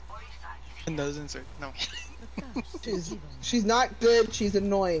 And doesn't say no. She's not good. She's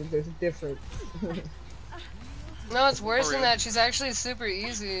annoying. There's a difference. No, it's worse For than real? that. She's actually super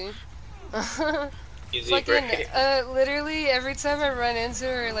easy. Easy Fucking, break. literally every time I run into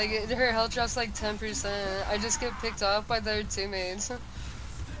her, like, her health drops like 10%. I just get picked off by their teammates.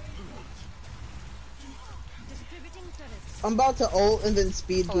 Distributing turrets. I'm about to ult and then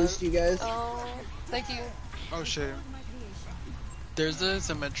speed Hello. boost you guys. Oh, thank you. Oh shit. There's a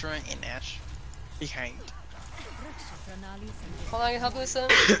Symmetra in Ash. Behind. Raksha pranali sandhi. Hold on, I can help with some. I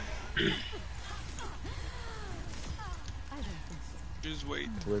don't think so. Just wait.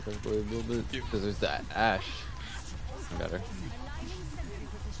 Wait a little bit. Because there's that Ash. Got her. Aligning sentry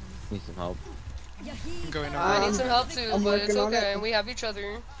positions. Need some help. I'm going I over. need some help too, I'm but it's working on okay. it. We have each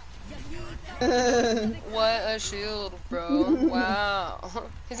other. What a shield, bro. Wow.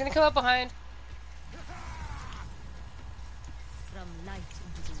 He's gonna come up behind. From light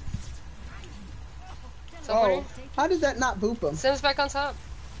into the Somebody. How did that not boop him? Sim's back on top.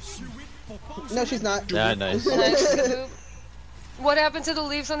 No, she's not. Yeah, nice. Nice. Good move. What happened to the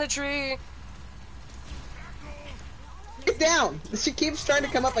leaves on the tree? Get down! She keeps trying to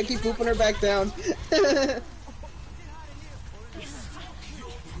come up. I keep booping her back down.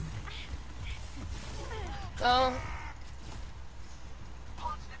 Oh,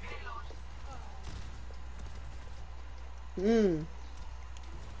 Hmm.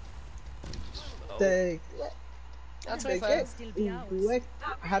 Take. that's Take 25. it. Still be ours. Quick.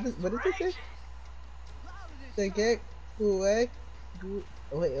 How does? What does it say? Take it. Quick. Oh,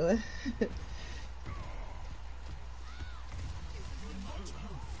 wait, what?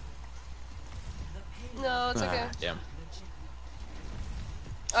 No, it's okay. Damn.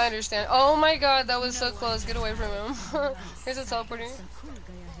 I understand. Oh my god, that was so close. Get away from him. Here's a teleporter. Khul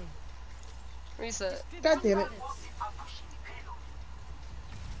gaya hai. Reset. God damn it.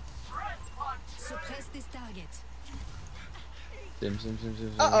 Suppress this target. Sim.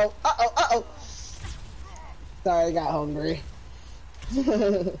 Uh-oh. Sorry, I got hungry.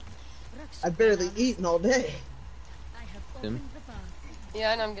 I've barely eaten all day. I have Sim. opened the path.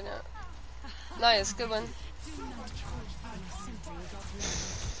 Yeah, and I'm gonna. Nice, good one. Sentry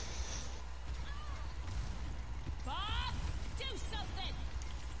is offline.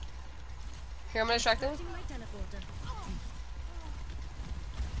 Here, I'm gonna distract him. Charging my teleporter.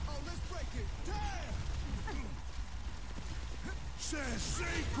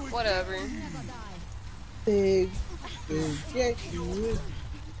 Whatever. Big Geku.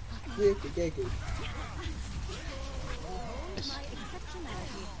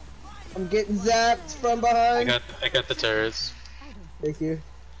 I'm getting zapped from I behind. got the turrets. I don't think Thank you.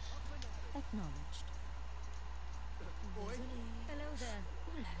 acknowledged. Hello there.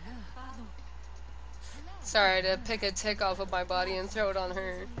 Ooh la la. Sorry to pick a tick off of my body and throw it on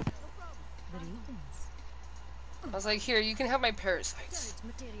her. Greetings. I was like, here, you can have my parasites.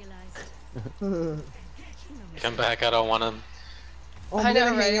 Materialized. oh Come back, I don't want him. I I'm know,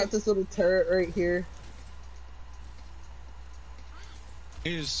 gonna hang right? out this little turret right here.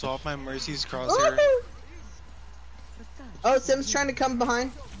 You just swap my Mercy's crosshair. Oh, Sim's trying to come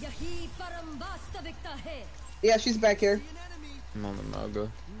behind. Yeah, she's back here. I'm on the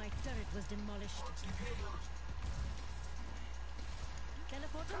Naga. My turret was demolished.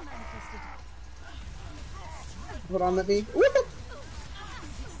 Teleporter manifested. Hold on, let me. Whoop!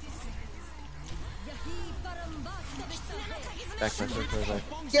 Back.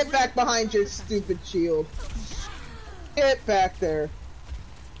 Get back behind your stupid shield. Get back there.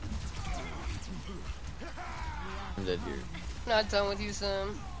 I'm dead here. Not done with you,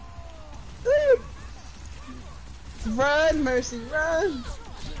 Sim. Run, Mercy, run!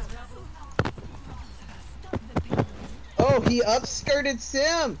 Oh, he upskirted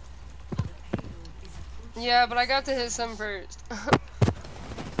Sim! Yeah, but I got to hit Sim first. The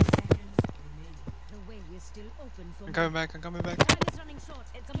way is still open for I'm coming back, I'm coming back. Time is running short.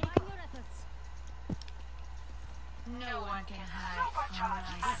 Combine your efforts. No one can hide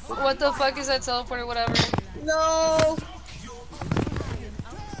from my What the fuck is that teleporter, whatever? No!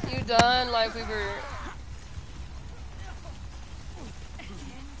 You done, Life Weaver.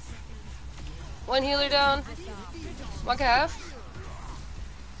 One healer down. Maga half?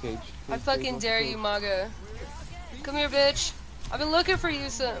 Cage. I fucking dare you, Maga. Come here, bitch. I've been looking for you,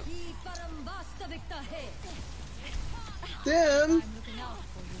 Sim. Sim!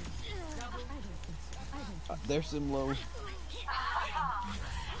 There's Sim low.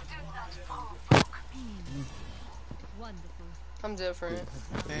 Wonderful. I'm different.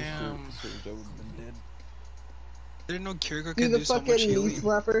 Damn. Joe would've been dead. Didn't know Kiriko You can the do so much fucking knee healing.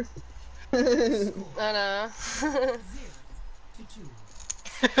 slapper. I know.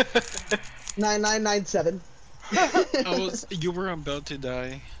 9997. You were about to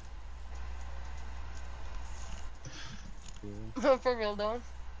die. For real, though.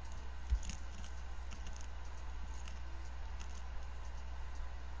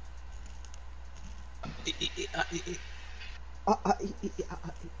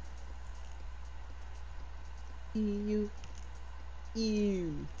 Ew.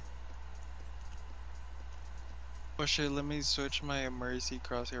 Ew. Oh shit, let me switch my Mercy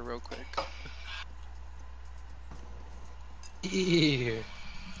crosshair real quick. Ew.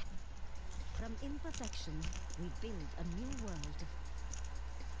 From imperfection, we build a new world.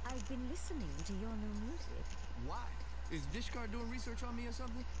 I've been listening to your new music. Why? Is Vishkar doing research on me or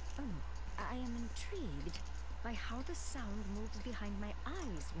something? Oh, I am intrigued by how the sound moves behind my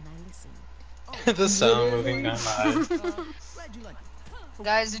eyes when I listen. The sound moving down my eyes. Glad you like it.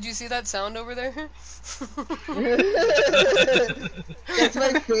 Guys, did you see that sound over there? That's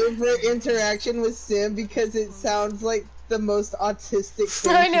my favorite interaction with Sim because it sounds like the most autistic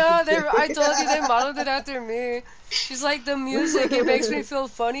thing. I she know, could I say. told you they modeled it after me. She's like, the music, it makes me feel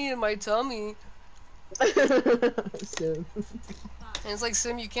funny in my tummy. Sim. And it's like,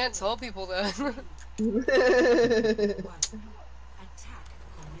 Sim, you can't tell people that.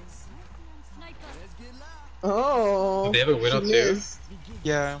 Oh. They have a widow she too? missed.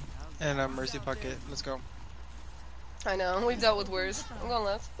 Yeah, and a Mercy pocket. Let's go. I know, we've dealt with worse. I'm going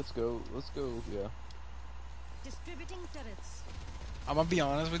left. Let's go, yeah. Distributing turrets. I'm gonna be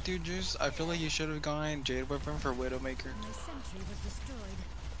honest with you, Juice. I feel like you should have gone Jade Weapon for Widowmaker. My sentry was destroyed.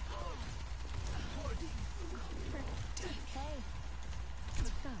 Hey.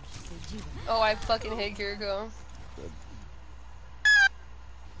 Gosh, did you? Oh, I fucking hate Kiriko.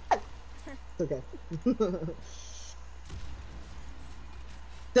 Okay.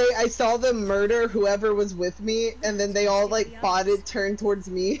 I saw them murder whoever was with me, and then they all like botted turned towards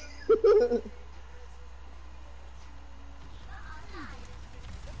me.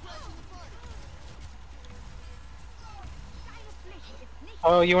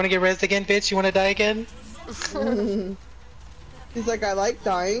 Oh, you wanna get rezzed again, bitch? You wanna die again? He's like, I like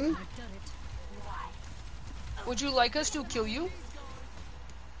dying. Would you like us to kill you?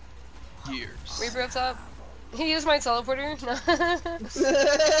 Years. Reaper up top. He is my teleporter. That's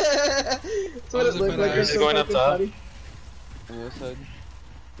what it looked like. Where's It's he so going up fucking top? funny. On the other side.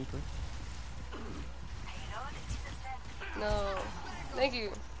 Reaper. No. Thank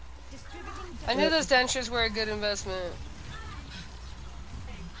you. I knew those dentures were a good investment.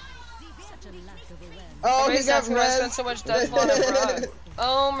 Oh, he Somebody's got asking why I spent res. so much death on a frog.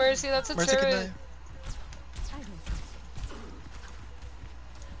 Oh, Mercy, that's a Mercy, turret. can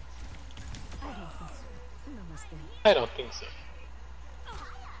I don't think so.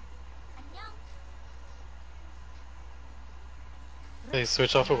 They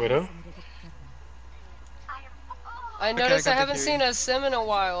switch off a widow? I Okay, I noticed I got the haven't carry. seen a sim in a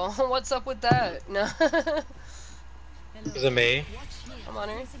while. What's up with that? No. Is it May? I'm on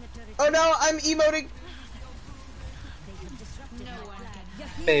her. Oh no, I'm emoting.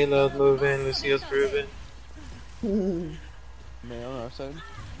 Payload moving, Lucio's grooving. Man, on our side.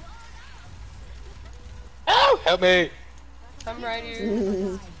 Ow! Help me! I'm right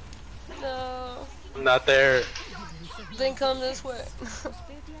here. No. I'm not there. Then come this way.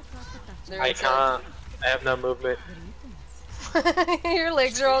 There I it's can't. I have no movement. at. Your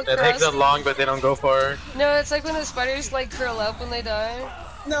legs are all The legs are crossed. long, but they don't go far. No, it's like when the spiders like curl up when they die.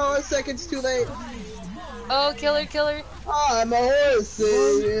 No, a second's too late. Oh, killer, killer. I'm a horsey.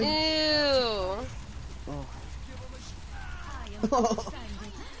 Ew. Oh.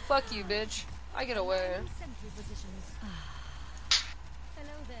 Fuck you, bitch. I get away.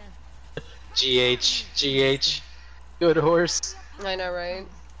 GH, GH. Good horse. I know, right?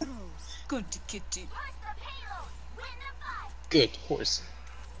 Good kitty. Good horse.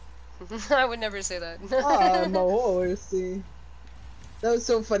 I would never say that. I'm a horsey. That was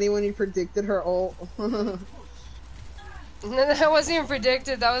so funny when you predicted her ult. That wasn't even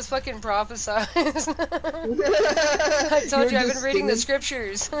predicted, that was fucking prophesized. I told you, I've been reading the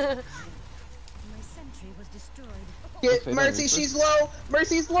scriptures. Get Mercy, she's low!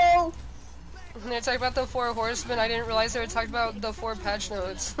 Mercy's low! When they talked about the 4 horsemen, I didn't realize they were talking about the 4 patch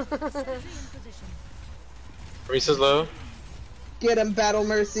notes. Reese's low. Get him, Battle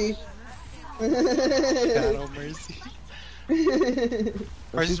Mercy. Battle Mercy.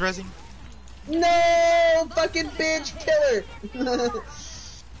 Mercy's resing. No! Fucking bitch! Kill her!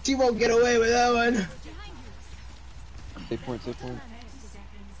 She won't get away with that one. Save point, save point.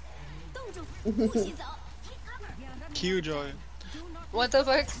 Q joy. What the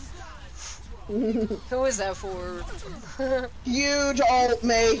fuck? Who is that for? Huge ult,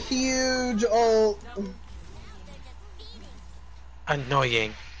 May. Huge ult.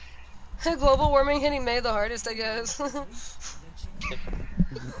 Annoying. Global warming hitting May the hardest, I guess.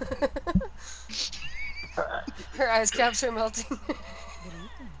 Her ice caps are melting.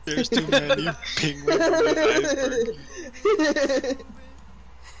 There's too many penguins on the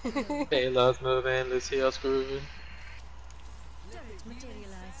iceberg. Payload's moving, Lucio's grooving.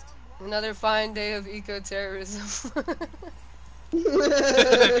 Another fine day of eco-terrorism.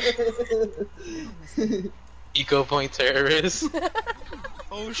 Eco point terrorist.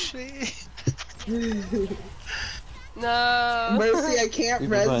 Oh shit. No. Mercy, I can't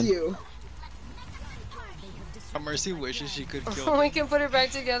res you. Mercy wishes she could kill We can put her back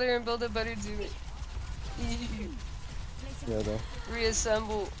together and build a better team. Yeah, though.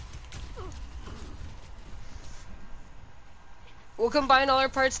 Reassemble. We'll combine all our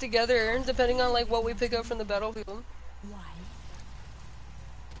parts together, depending on like what we pick up from the battlefield.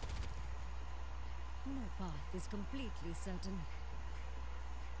 No path is completely certain.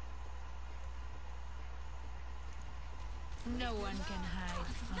 No one can hide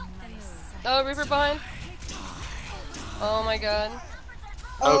from my sight. Oh, Reaper behind. Oh my god.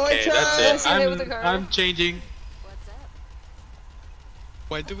 Oh, Okay, that's hit it. with the car. I'm changing.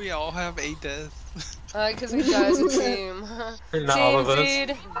 Why do we all have 8 deaths? Cause we die as a team. Not all of us.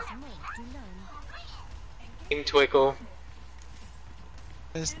 Feed. Team Twinkle.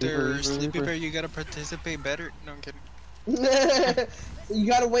 Mr. Sleepy Bear, you gotta participate better. No, I'm kidding. You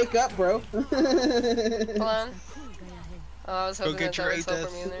gotta wake up, bro. Hold on. Oh, I was Go hoping get that your that 8 was helping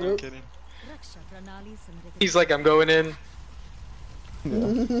deaths. me in No, there. I'm kidding. He's like, I'm going in.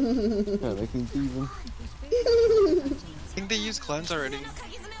 Yeah, they can even. I think they used cleanse already.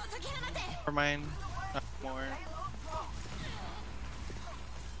 For mine, not more.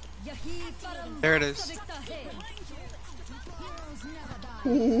 There it is.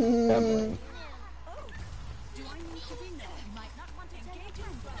 Yeah, boy.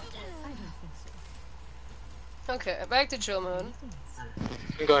 Okay, back to chill mode.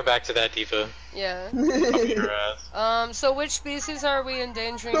 I'm going back to that diva. Yeah. I'll beat her ass. So which species are we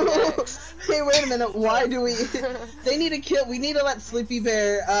endangering next? Hey, wait a minute. Why do we? They need to kill. We need to let Sleepy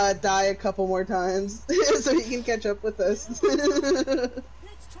Bear die a couple more times so he can catch up with us.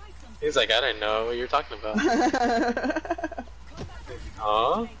 He's like, I didn't know what you're talking about.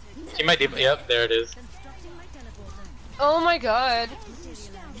 Aww. He might diva. Yep, there it is. Oh my god.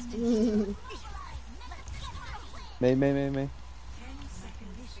 May.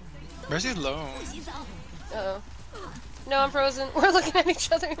 Mercy's low. Uh oh. No, I'm frozen. We're looking at each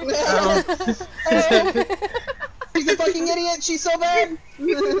other. She's a fucking idiot. She's so bad.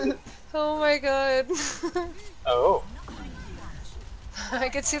 Oh my god. Oh. I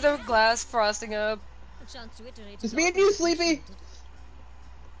could see the glass frosting up. Just me and you, Sleepy.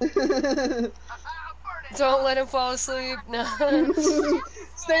 Don't let him fall asleep. No.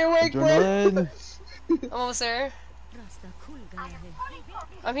 Stay awake, boy. Adrenaline. I'm almost there. रास्ता खुल गया है.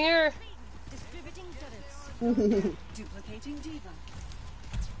 I'm here. Distributing turrets. Duplicating diva.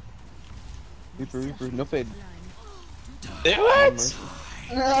 Reaper, no fade. Do Oh, it! mercy.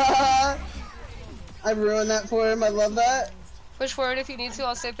 I ruined that for him. I love that. Push forward if you need to.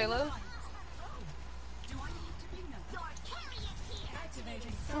 I'll stay payload.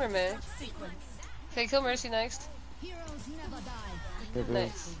 Come here, man. Okay, kill Mercy next. Heroes never die. Here, bro.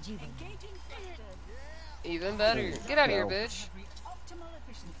 Nice. Even better. Get out of here, bitch.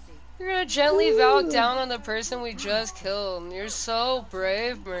 You're gonna gently valve down on the person we just killed. You're so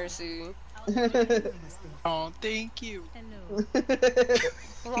brave, Mercy. Oh, thank you.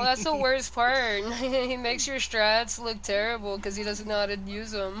 Well, that's the worst part. He makes your strats look terrible because he doesn't know how to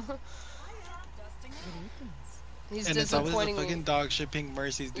use them. He's And it's always the disappointing fucking me. dog shipping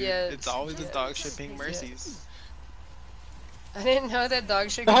mercies, dude. Yeah, It's always the yes, dog shipping yes. mercies. I didn't know that dog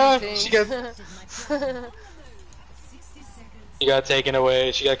shit Ah, could be she pink. She got taken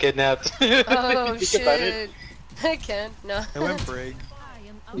away. She got kidnapped. Oh Think about it. shit. I can't. No. I went brig.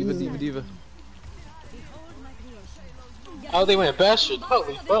 Diva. Oh, they went Bastion.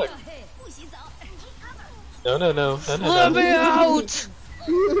 Holy fuck. No. Let me out!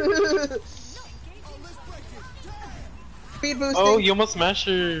 Speed boosting. Oh, you almost smashed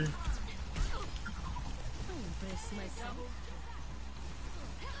her.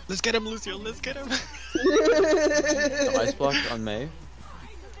 Let's get him, Lucio. Let's get him. The ice block on May.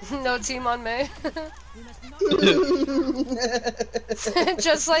 No team on May.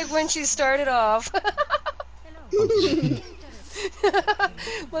 Just like when she started off.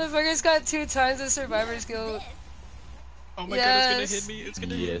 Motherfucker's got 2 times the survivor's guild. Oh my Yes. god, it's gonna hit me. It's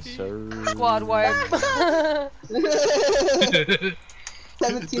gonna Yes, hit me. sir. Squad wipe.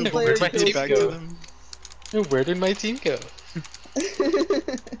 17 The players my momentum team back go? to them. Where did my team go?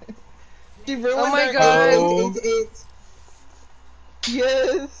 She ruined Oh my our god. Oh. 8-8.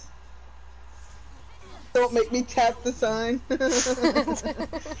 Yes. Don't make me tap the sign.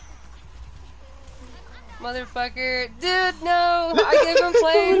 Motherfucker. Dude, no! I gave him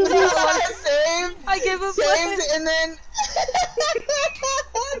planes! Saved. I gave him Saved, planes! and then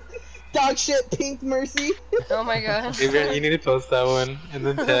dog shit pink mercy. Oh my god. Adrian, you need to post that one and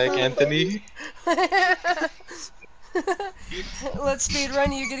then tag Anthony. Let's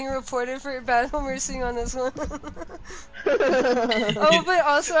speedrun you getting reported for battle mercy on this one. Oh, but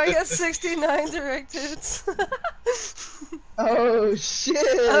also I got 69 direct hits. Oh shit.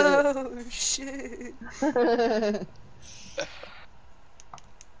 Oh shit.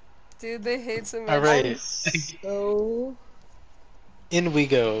 Dude, they hate some Alright. So In we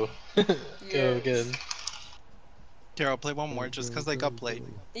go. Go Yeah. again. Here, I'll play one more just cause I got played.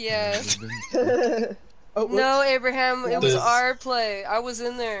 Yeah. oh, No, Abraham, it was This- our play. I was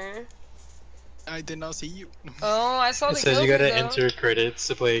in there. I did not see you. Oh, I saw It the says kill you gotta feed, though. enter credits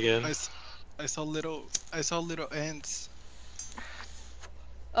to play again. I saw little ants.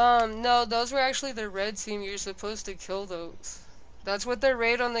 No, those were actually the red team. You're supposed to kill those. That's what the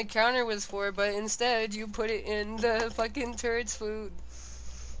raid on the counter was for, but instead you put it in the fucking turret's food.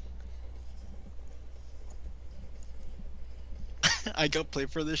 I got played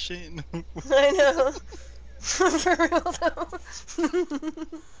for this shit. I know. For real though.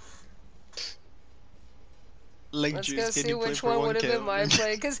 Like Let's Juice, go can see you play which for one one would have kill? been my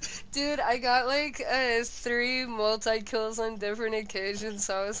play. Cause, dude, I got like 3 multi-kills on different occasions,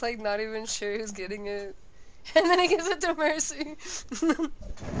 so I was like not even sure who's getting it. And then he gives it to Mercy.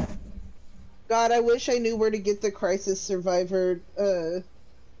 God, I wish I knew where to get the Crisis Survivor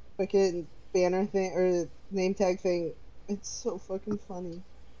fucking banner thing or name tag thing. It's so fucking funny.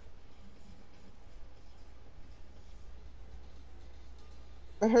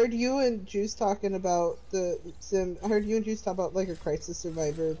 I heard you and Juice talking about the sim. I heard you and Juice talk about like a Crisis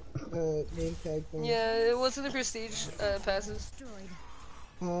Survivor name tag thing. Yeah, it wasn't the prestige passes. Destroyed.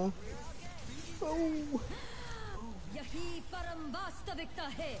 Huh? Oh. यही परम वास्तविकता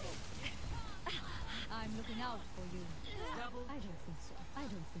है. I'm looking out for you. I don't think so. I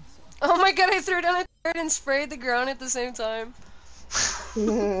don't think so. Oh my god, I threw down a turret and sprayed the ground at the same time.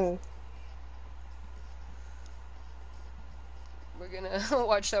 We're gonna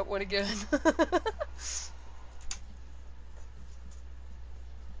watch that one again.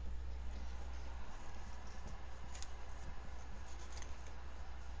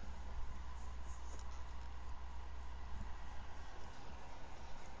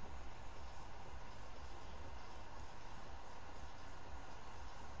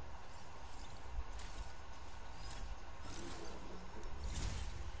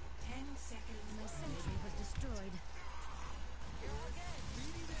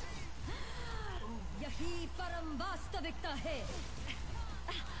 वास्तविकता है.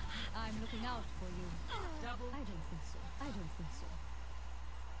 I'm looking out for you. I don't think so. I don't think so.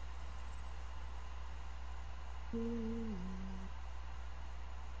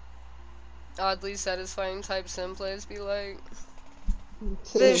 Oddly satisfying type sim plays be like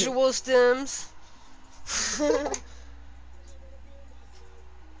visual stems.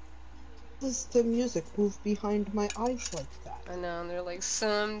 Does the music move behind my eyes like that? I know, and they're like,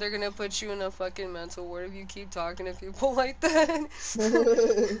 sim, they're gonna put you in a fucking mental ward if you keep talking to people like that.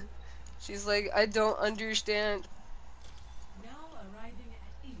 She's like, I don't understand.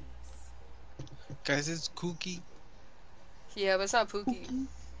 Guys, it's Cookie. Yeah, but it's not Pookie.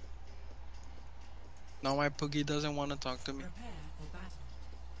 No, my Pookie doesn't want to talk to me.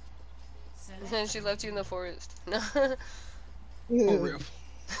 And she left you in the forest. No. For real.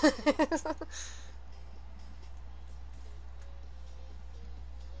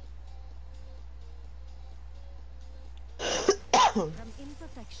 From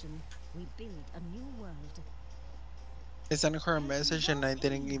imperfection, we build a new world. I sent her a message and I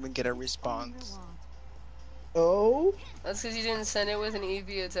didn't even get a response. Oh? That's because you didn't send it with an EV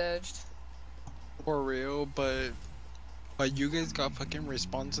attached. For real, but you guys got fucking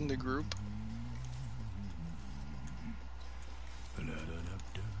response in the group.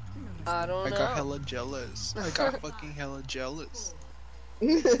 I don't know. I got hella jealous. I got fucking hella jealous.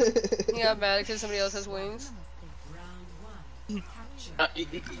 You got mad because somebody else has wings?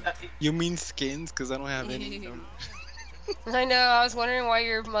 You mean skins? Cause I don't have any of them. I know, I was wondering why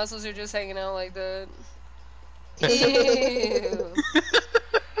your muscles are just hanging out like that. Ew.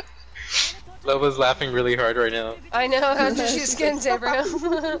 Lova's laughing really hard right now. I know, after she skins Abraham.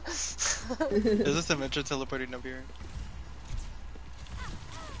 There's a Symmetra teleporting up here.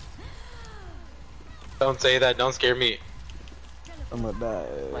 Don't say that, don't scare me. I'm gonna die.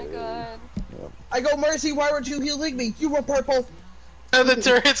 Oh my god. Yep. I go, Mercy, why weren't you healing me? You were purple. Oh, the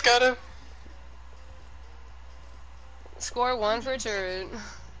turret's got him. Score 1 for turret.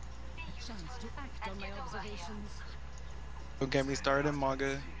 Chance to act on my observations. Don't get me started,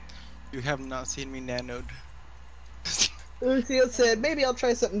 Maga. You have not seen me nanoed. Lucio said, maybe I'll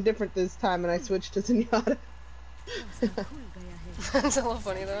try something different this time, and I switched to Zenyatta. That's a little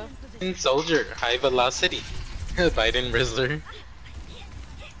funny though. In Soldier, high velocity. Biden Rizzler.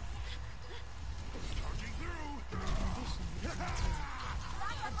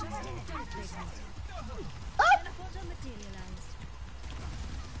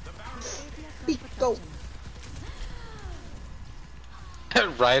 Go.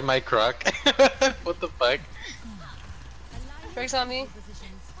 Ride my croc. What the fuck? Breaks on me.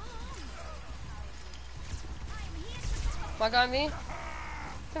 Walk on me.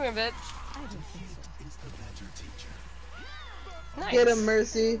 Come here, bitch. Nice. Get him,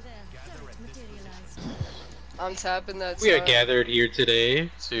 Mercy. I'm tapping that. We are song. gathered here today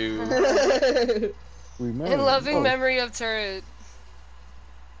to... We met. In loving memory of turret.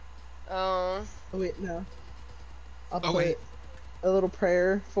 Oh. Oh, wait, no. I'll Oh, put wait. a little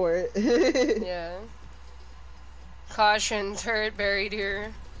prayer for it. Yeah. Caution, turret buried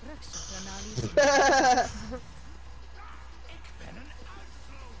here.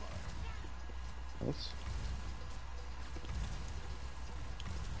 Nice.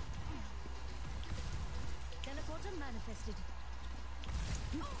 Teleporter manifested.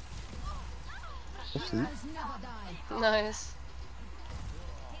 Asleep. Nice.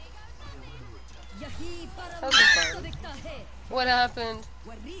 यही That was fun. वास्तविकता है. What happened?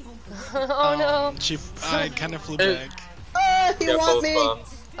 Oh no. I kind of flew back. Ah, he Got want both me.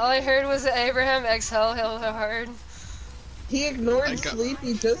 bombs. All I heard was Abraham exhale hella hard. He ignored I got-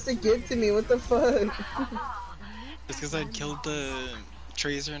 Sleepy just to get to me. What the fuck? It's because I killed the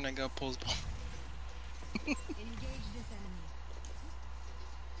Tracer and I got pulse bomb. Engage this enemy.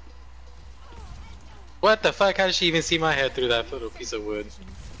 What the fuck? How did she even see my head through that little piece of wood?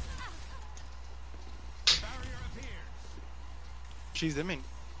 She's zimming.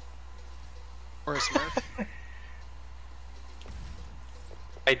 Or a smurf.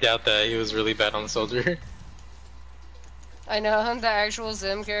 I doubt that he was really bad on Soldier. I know, I'm the actual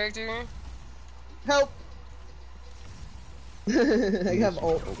Zim character. Help! I have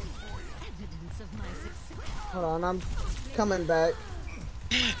ult. Evidence of my success. Hold on, I'm coming back.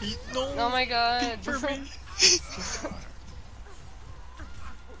 No! Oh my god. For me.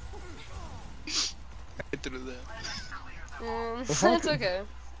 I threw that. It's okay.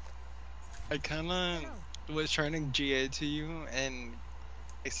 I kinda was trying to GA to you and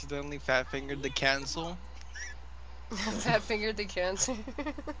accidentally fat fingered the cancel. Fat fingered the cancer.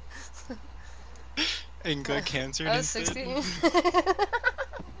 And got cancer I was instead. 16.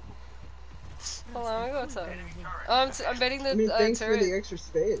 Hold on, I'm gonna go top. I'm betting the I mean, thanks for turret. the extra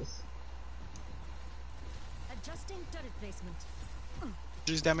space. Adjusting turret placement.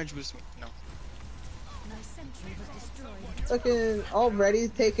 Just damage boost me. No. My sentry was destroyed. Fucking already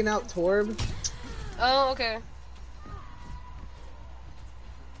taking out Torb. Oh, okay.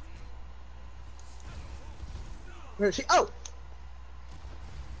 Where is she? Oh!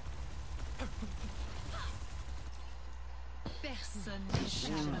 Personne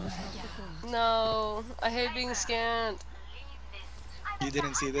n'échappe. No, I hate being scanned. You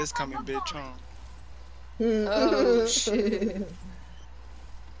didn't see this coming, bitch, huh? Oh shit.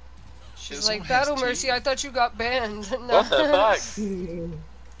 She's This like, one has Battle two. Mercy, I thought you got banned. No. What the fuck? Aligning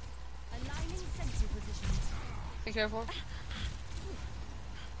sentry positions. Be careful.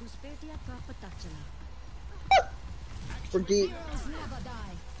 Kuspetia ka patachala. Forget. Heroes never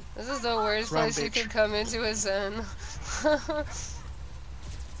die. This is the worst Run, place you bitch. could come into a Zen.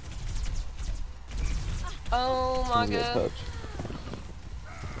 Oh my I'm gonna god. touch.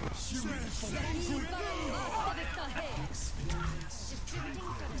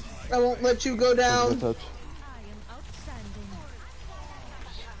 I won't let you go I'm down. gonna touch. I am outstanding.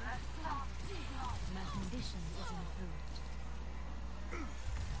 My condition is improved.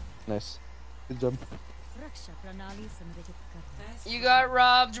 Nice. Good jump. Raksha pranali samvedit karta. You got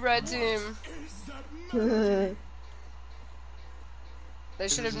robbed, red team. They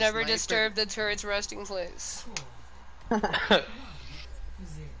should have is a never sniper. disturbed the turret's resting place.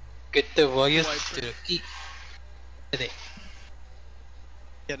 Good voice Wiper. to eat.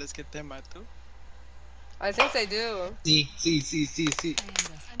 Yeah, let's get them out too. I think they do. See. The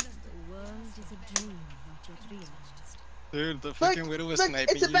world is a dream not yet realized. Dude, the Look, freaking widow was look,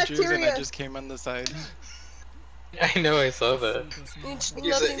 sniping it's a you, Juice, and I bacteria. just came on the side. I know, I saw that. It's He's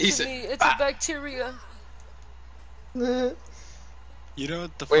nothing he's to me. It's a bacteria. You know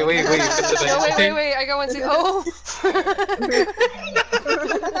what the Wait, fuck? wait, wait. Is it No, anything? wait. I got one too. Oh!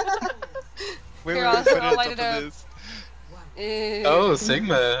 Wait, Here, wait, I'll put it on light top it of up. this. Ew. Oh,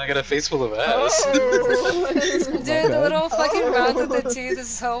 Sigma. I got a face full of ass. Dude, the little fucking Oh. mouth with the teeth is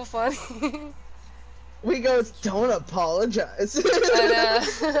so funny. We go, don't apologize.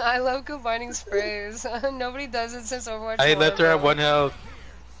 And I love combining sprays. Nobody does it since Overwatch 1. I left her at bro. 1 health.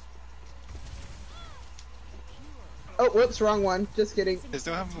 Oh, whoops, wrong one. Just kidding. They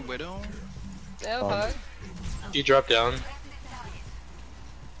still have a widow? Yeah, fuck. She dropped down.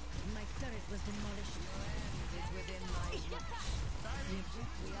 My turret was demolished.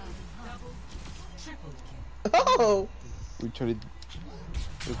 Oh! We tried to.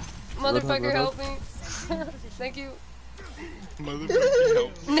 Motherfucker, help me. Thank you. Motherfucking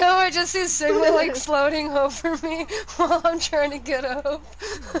help. No, I just see Sigma like floating over me while I'm trying to get up.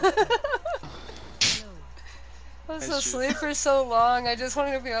 I was That's asleep for so long, I just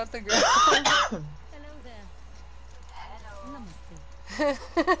wanted to be off the ground. Hello there.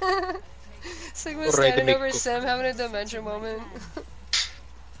 Namaste. Sigma's standing over Sim having a dementia moment.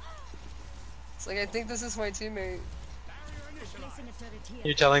 It's like, I think this is my teammate. Placing a turret here.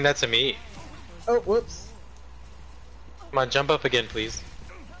 You're telling that to me. Oh, whoops. Come on, jump up again, please.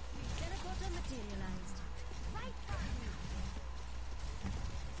 Teleporter materialized.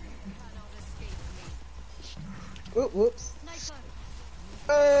 Oh, whoops. Sniper.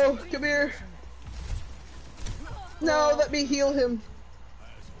 Oh, come here. No, let me heal him.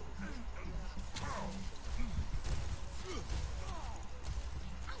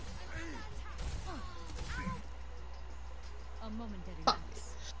 A momentary lapse.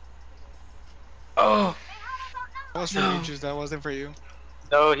 Oh! That was for you, Juice. That wasn't for you.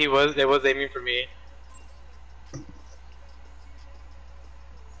 No, it was aiming for me.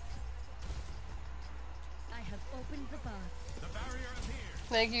 I have opened the path.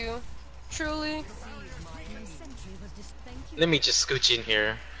 Thank you. Truly. My sentry was thank you. Let me just scooch in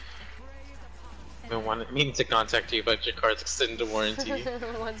here. I've been meaning to contact you about your car's extended warranty.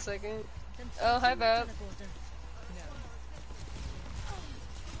 1 second. Oh, hi, Bab. Teleporter.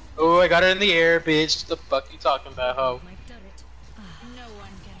 Oh, I got her in the air, bitch. The fuck you talking about, ho? My turret. No one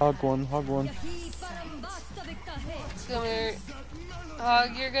can Hog one, hog one. Yahi param vastavika hai. Come here.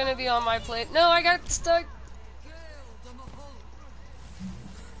 Hog, you're gonna be on my plate. No, I got stuck.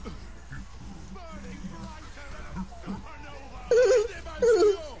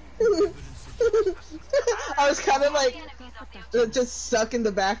 I was kind of like just stuck in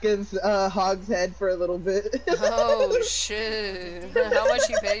the back of Hog's head for a little bit. Oh shit. How much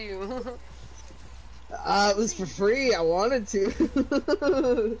he pay you? It was for free. I wanted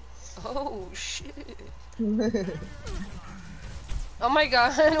to. Oh shit. Oh my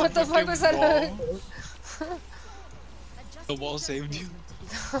god, what the fuck was that hook? The wall saved you.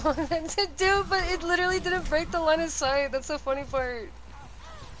 Dude, but it literally didn't break the line of sight. That's the funny part.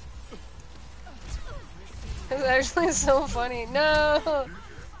 It's actually so funny. No!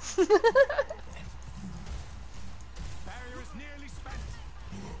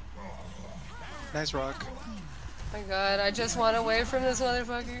 Nice rock. My god, I just want away from this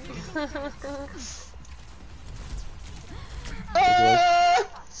motherfucker. Ah!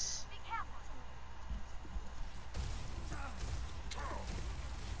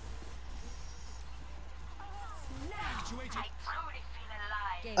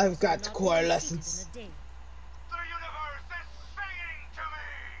 I've got core lessons.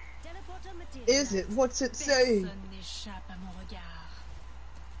 Is it? What's it saying? Personne n'échappe à mon regard.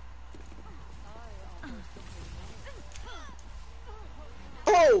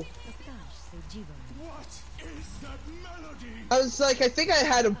 Oh! I was like, I think I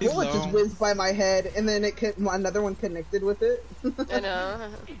had a He's bullet just low. whizzed by my head, and then another one connected with it. I know.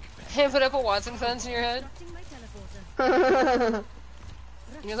 Hey, put up a Watson fence in your head.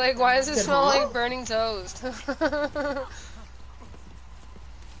 You're like, why does it smell like burning toast?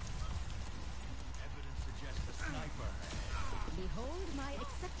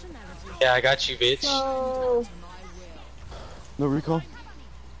 Yeah, I got you, bitch. No. No recall.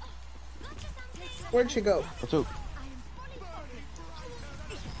 Where'd she go? What's up?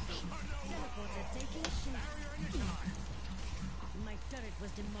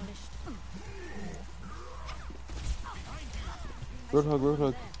 Roadhog,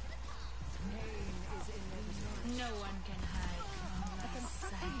 roadhog. No one can hide from my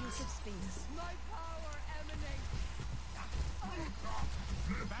sight.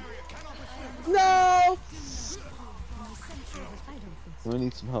 No! We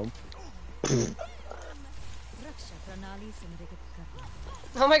need some help.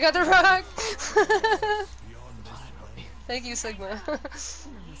 Oh my god, the rock! Thank you, Sigma.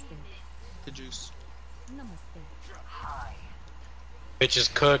 The juice. Bitch is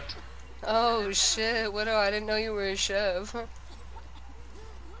cooked. Oh shit, Widow, I didn't know you were a chef.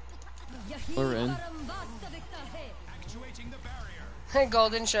 We're in. Hey,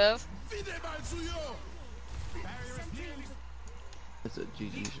 Golden Chef. It's a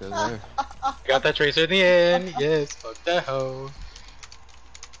GG show there. Got that tracer in the end. Yes, fuck that hoe.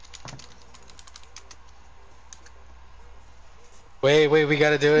 Wait, we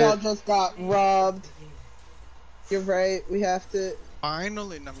gotta do Y'all it. just got robbed. You're right, we have to.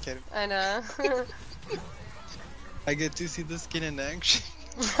 Finally, no, I'm kidding. I know. I get to see the skin in action.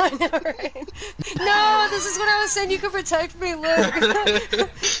 I know, right? No, this is what I was saying. You can protect me. Look.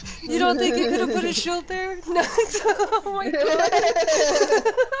 You don't think you could have put a shield there? No. Oh my god.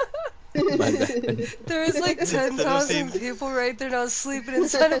 My bad. There was like 10,000 people right there now sleeping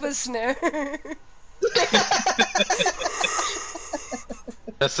inside of a snare.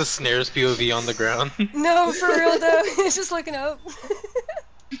 That's the snares POV on the ground. No, for real though. He's just looking up.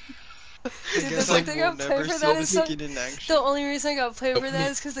 Dude, the guess fact like I we'll got played never for see that the is so... skin in action. The only reason I got played for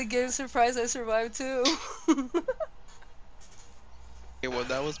that is because the game surprised I survived too. Okay, well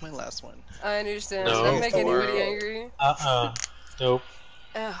that was my last one. I understand. No. Doesn't make anybody World. angry. Nope.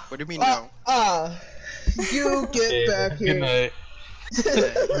 Ugh. What do you mean no? You get Okay, back good here. night.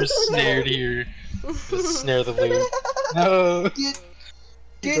 We're snared here. Just snare the loot. No.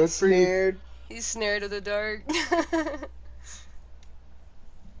 Get snared. He's snared in the dark.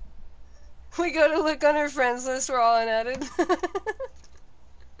 We go to look on our friends list, we're all unadded.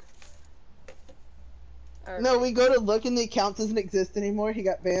 No, we go to look and the account doesn't exist anymore. He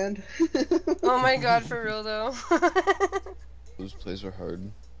got banned. Oh my god, for real though. Those plays are hard.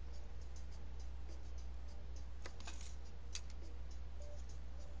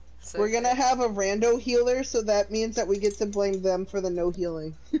 We're gonna have a rando healer, so that means that we get to blame them for the no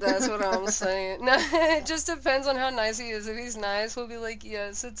healing. That's what I'm saying. No, it just depends on how nice he is. If he's nice, we'll be like,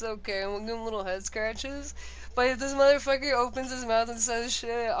 yes, it's okay, and we'll give him little head scratches. But if this motherfucker opens his mouth and says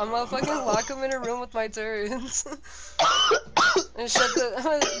shit, I'm gonna fucking lock him in a room with my turrets. And I'm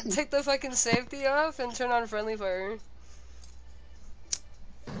gonna take the fucking safety off and turn on friendly fire.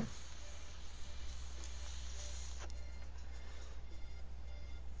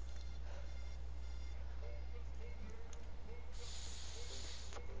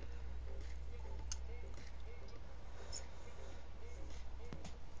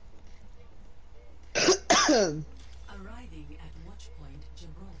 Arriving at Watchpoint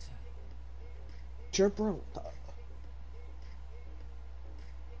Gibraltar. Gibraltar.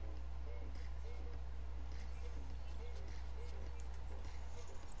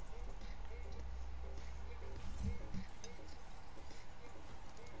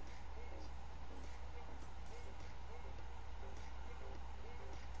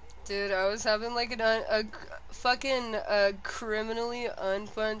 Dude, I was having like fucking criminally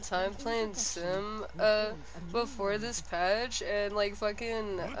unfun time playing Sim before this patch, and like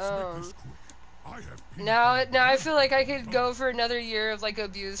fucking now I feel like I could go for another year of like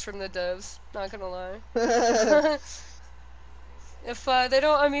abuse from the devs. Not gonna lie. If they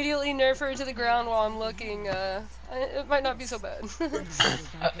don't immediately nerf her to the ground while I'm looking, it might not be so bad.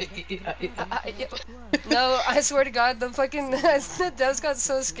 No, I swear to God, the fucking the devs got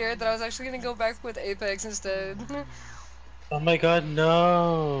so scared that I was actually gonna go back with Apex instead. Oh my god,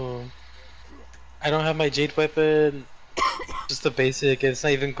 no! I don't have my Jade weapon. Just the basic, it's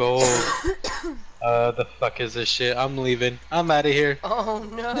not even gold. The fuck is this shit? I'm leaving. I'm out of here. Oh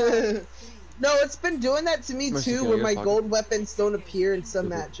no. No, it's been doing that to me too, where my gold weapons don't appear in some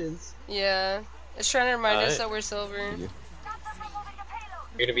matches. Yeah, it's trying to remind us that we're silver. You're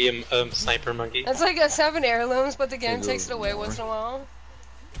gonna be a sniper monkey. It's like us having heirlooms, but the game takes it away once in a while.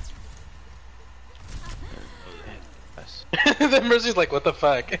 Then Mercy's like, what the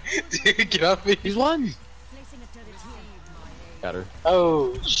fuck? Dude, get off me. He's won! Got her.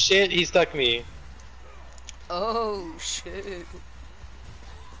 Oh, shit, he stuck me. Oh, shit.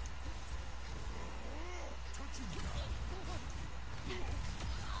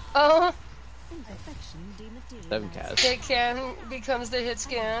 Oh! 7 cast. Hit can becomes the hit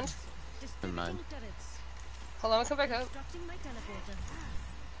scanned. Never mind. Hold on, come back up.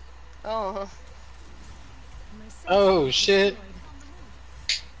 Oh. Oh, shit.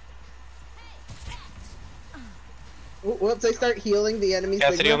 Once I start healing the enemies.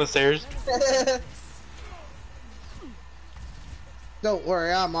 Cassidy on the stairs. Don't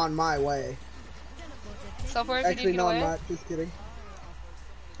worry, I'm on my way. Self-worth, Actually, no, away. I'm not. Just kidding.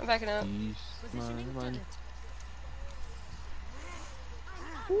 I'm backing up. Come on.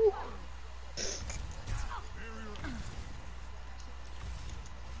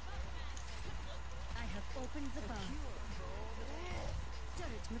 I have opened the bar.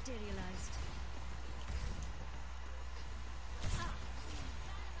 Turret materialized.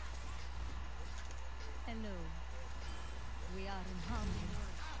 Hello. We are in harmony.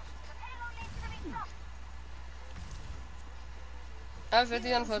 I have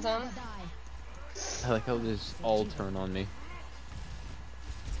 50 on photon. I like how they just all turn on me.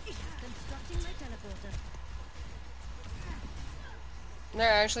 Constructing my teleporter.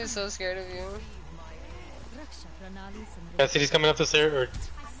 They're actually so scared of you. Cassidy's coming up the stairs, or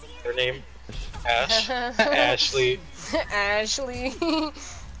her name? Ash? Ashley. Ashley.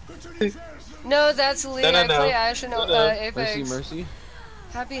 No, that's Lee. I play Ash in Apex. Mercy.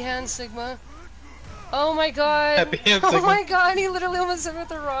 Happy hand, Sigma. Oh my god. Happy hand, Sigma. Oh my god, he literally almost hit me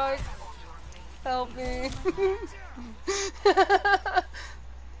with a rock. Help me.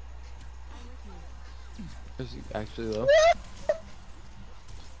 Mercy actually though.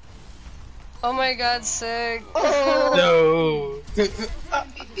 Oh my god, sick. No.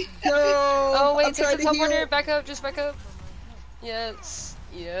 Oh wait, I'm take trying the to teleporter. heal. Back up, just back up. Yes.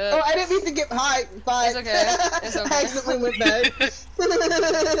 Yeah. Oh, I didn't mean to get high. Bye. It's okay. It's okay. I accidentally went back.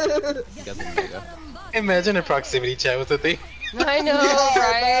 Got the mega. Imagine a proximity chat with the thing. I know,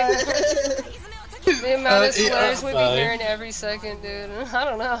 right? The amount of slurs we'd be hearing every second, dude. I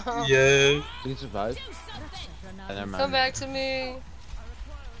don't know. Yeah. You survive. Never mind. Come back to me.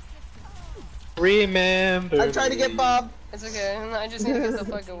 Remember. I'm trying to get Bob. It's okay. I just need to get the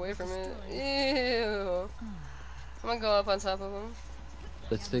fuck away from it. Ew. I'm gonna go up on top of him.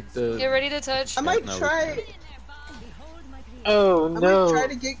 Let's take the. Get ready to touch. I might No, we try. Oh I no. might try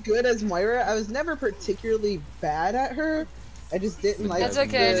to get good as Moira. I was never particularly bad at her. I just didn't like. It's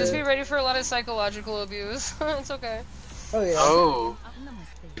okay. the- Just be ready for a lot of psychological abuse. It's okay. Oh yeah. Oh.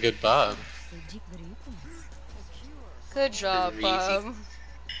 Good Bob. Good job, Bob.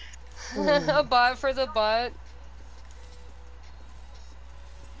 A bot for the bot.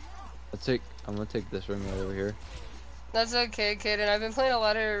 I'm gonna take this ring right over here. That's okay, kid. And I've been playing a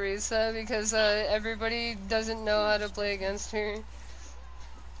lot of Arisa because everybody doesn't know how to play against her.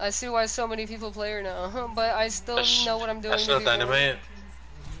 I see why so many people play her now, but I still know what I'm doing. National Dynamite.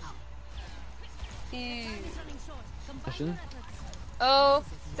 Bastion? Oh,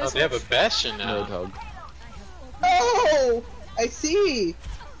 Oh, they have a Bastion now. Roadhog. Oh, I see.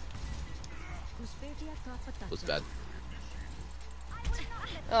 Was bad.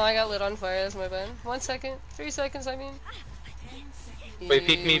 Oh, I got lit on fire. That's my bad. 1 second. 3 seconds, I mean. Wait,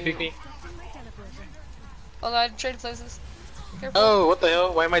 peek me, peek me. Hold on, trade places. Careful. Oh, what the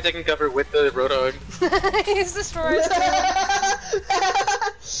hell? Why am I taking cover with the Roadhog? He's destroyed.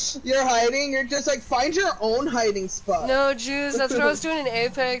 You're hiding. You're just like find your own hiding spot. No, Jews. That's what I was doing in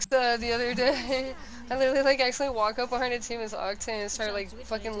Apex the other day. I literally like actually walk up behind a team as Octane and start like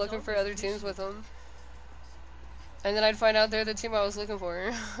fucking looking for other teams with them. And then I'd find out they're the team I was looking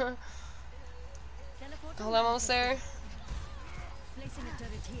for. Hold on, I'm almost there.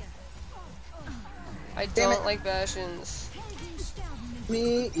 I Damn it. don't like Bastions.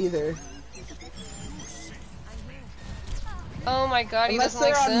 Me either. Oh my god, he Unless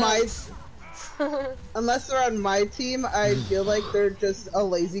doesn't like they're on Sims. Unless they're on my team, I feel like they're just a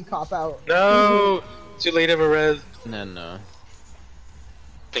lazy cop out. No! Too late of a res. No. I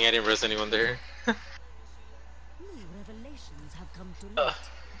think I didn't res anyone there.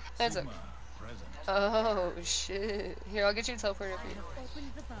 That's okay. Oh shit. Here, I'll get you a teleport up here.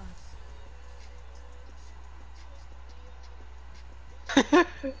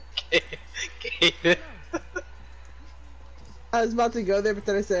 I was about to go there, but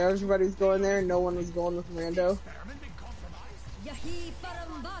then I said everybody's going there and no one was going with Rando.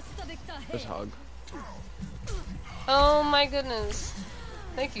 Just hog. Oh my goodness.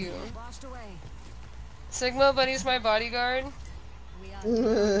 Thank you. Sigma, but he's my bodyguard.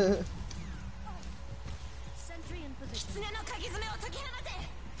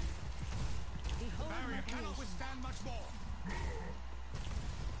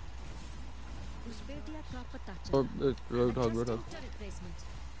 Oh, Roadhog.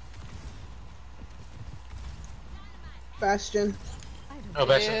 Bastion. Oh,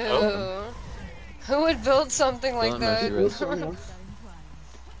 Bastion. Ew. Oh. Who would build something like Don't let that? me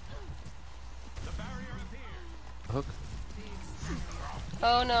Hook.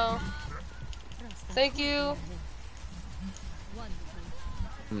 Oh no. Thank you.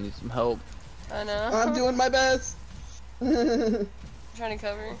 I need some help. I know. I'm doing my best. Trying to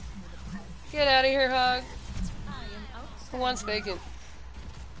cover. Get out of here, Hog. Who wants bacon?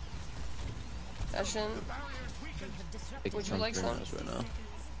 Bastion. Would you like some? Right now.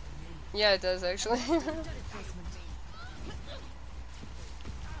 Yeah, it does actually.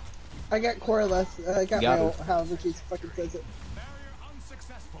 I got core less. I got Got my it. however she fucking says it.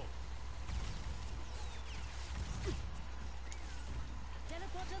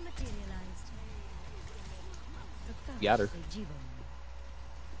 Got her.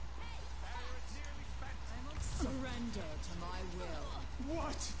 Surrender to my will.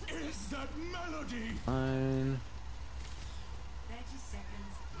 What is that melody? Fine. 30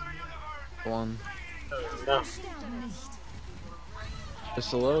 seconds. One. No.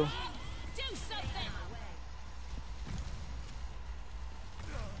 Just low.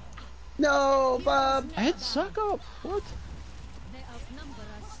 No, Bob. Head suck up. What?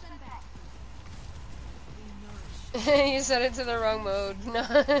 You set it to the wrong mode. No.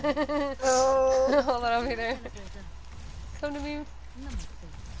 Oh. Hold on, I'll be there. Come to me.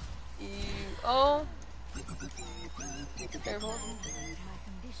 Oh. Careful.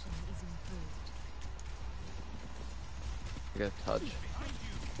 I got touch.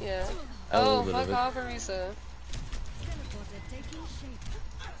 Yeah. A little Oh, bit fuck of it. off, Arisa.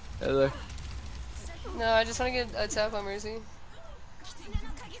 Hey there. No, I just want to get a tap on Mercy.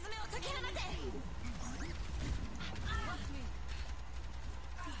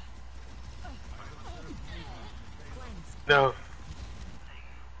 No.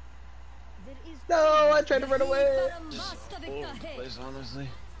 No, I tried to run away. Place honestly.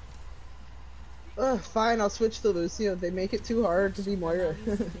 Ugh, fine, I'll switch to Lucio. They make it too hard to be Moira.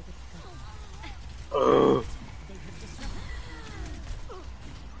 Oh.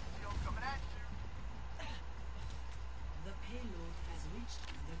 The payload has reached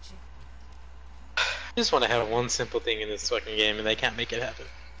the checkpoint. I just want to have one simple thing in this fucking game and they can't make it happen.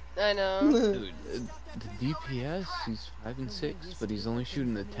 I know. Dude, the DPS, he's 5 and 6, but he's only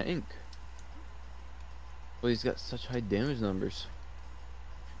shooting the tank. But he's got such high damage numbers.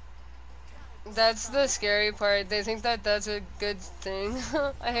 That's the scary part. They think that that's a good thing.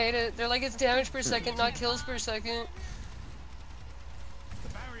 I hate it. They're like, it's damage per second, not kills per second.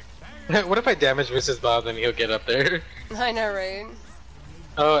 What if I damage versus Bob and he'll get up there? I know, right?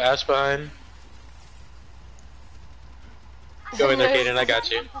 Oh, Ash behind. Go in there, Kaden, I got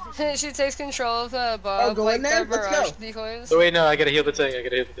you. She takes control of Bob, go like in there? the Let's Mirage go. decoys. Oh wait, no, I gotta heal the tank,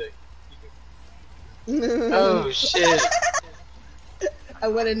 Oh shit. I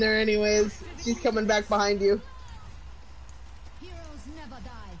went in there anyways. She's coming back behind you. Heroes never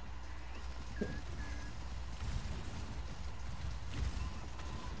die.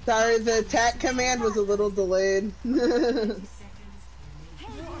 Sorry, the attack command was a little delayed.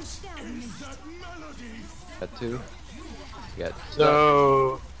 Got 2. Got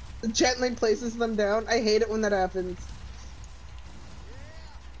No. Gently places them down. I hate it when that happens.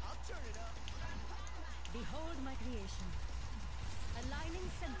 Behold my creation. Aligning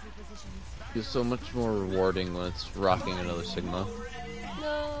sentry positions. It's so much more rewarding when it's rocking another Sigma.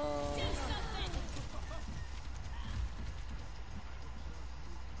 No.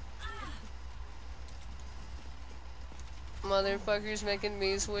 Motherfucker's making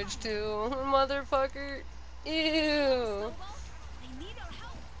me switch too. Motherfucker. Ew.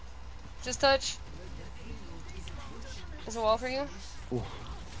 Just touch. There's a wall for you. Ooh.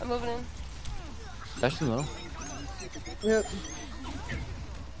 I'm moving in. Dash him low. Yep.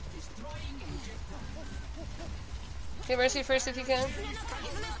 Get Mercy first if you can.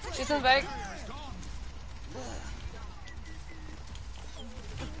 She's in the back.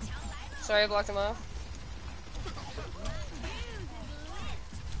 Sorry, I blocked him off.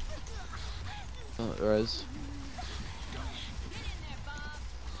 Oh, res.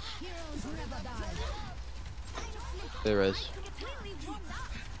 They res.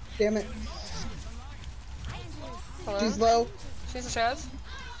 Damn it. Hello? She's low. She's a Chaz.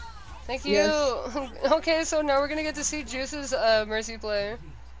 Thank you. Yes. Okay, so now we're gonna get to see Juice's Mercy play.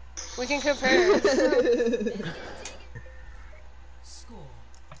 We can compare. Score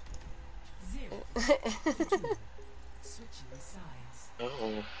 0-2. Switching sides.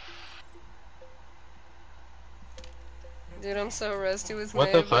 Uh-oh. Dude, I'm so rusty with What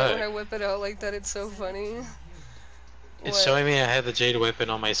May, the but when fuck? I whip it out like that, it's so funny. It's What? showing me I had the Jade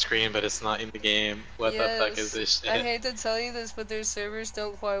weapon on my screen, but it's not in the game. What the fuck is this shit? I hate to tell you this, but their servers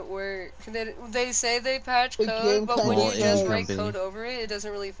don't quite work. They say they patch The code, game but when Small you just indie write company. code over it, it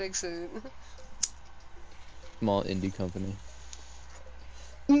doesn't really fix it. Small indie company.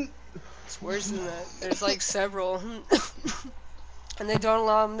 It's worse than that. There's like several. And they don't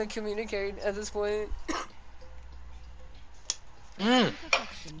allow them to communicate at this point.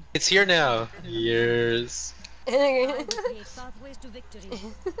 It's here now. Years. You Pathways to victory.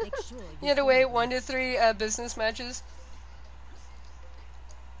 Make sure had to wait 1 to 3 business matches.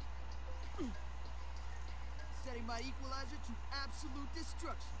 Setting my equalizer to absolute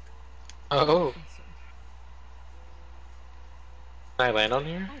destruction. Oh. Can I land on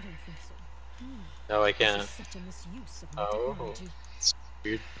here? I don't think so. No, I This can't. is such a misuse of my Oh. technology. It's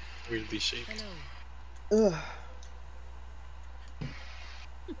weird. Weirdly shaped. Hello. Ugh.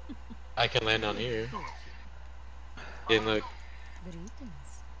 I can land on here. And look. Greetings.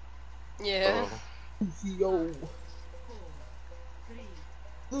 Yeah. Oh. Yo.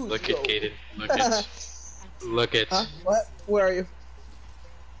 Look at Kaden. Look at. Look at. Huh? What? Where are you?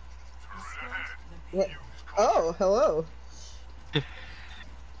 What? Oh, hello.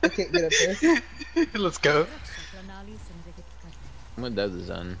 I can't get up there. Let's go. I'm gonna dive the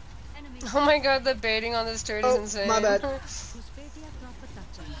Zen. Oh my god, the baiting on this turret is insane. My bad.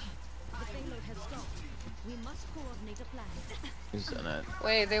 Who's Zen at?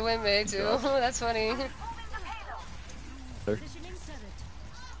 Wait, they went May too? That's funny. There.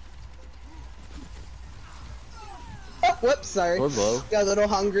 Oh, whoops, sorry. Or blow. Got a little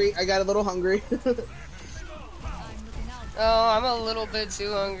hungry. I got a little hungry. Oh, I'm a little bit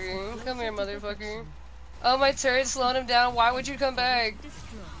too hungry. Come here, motherfucker. Oh, my turret's slowing him down. Why would you come back?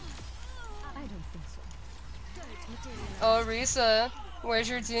 Oh, Risa, where's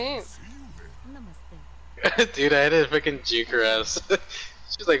your team? Dude, I had to freaking juke her ass.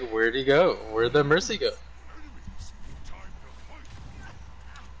 She's like, where'd he go? Where'd the Mercy go?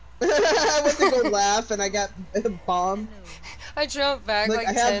 I went to go laugh and I got bombed. I jumped back Look, like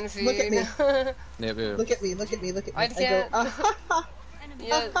I have- 10 feet. look at me. Yep, yep. Look at me, look at me, look at me. I can't. go, ah,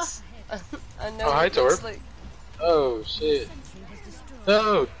 Yes. I know. Oh, hi, it's Torb. like- Oh, shit.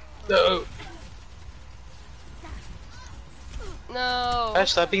 No! No! No.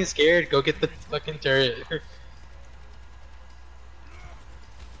 Ash, stop being scared. Go get the fucking turret.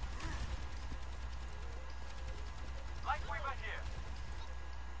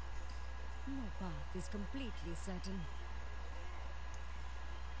 No path is completely certain.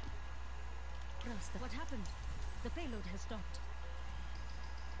 Trust. What happened? The payload has stopped.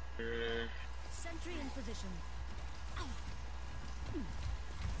 Sentry in position.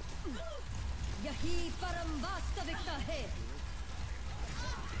 Yahi param vastavikta hai.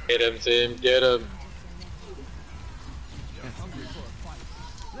 Get him, Tim. Get him.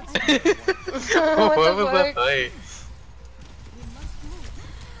 What What the was that fuck? fight?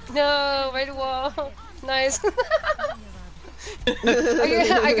 No, right wall. Nice.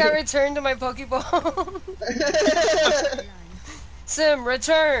 I got returned to my Pokeball. Sim,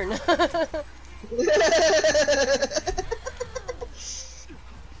 return.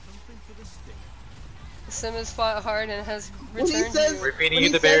 Sim has fought hard and has returned says- you. We're feeding When you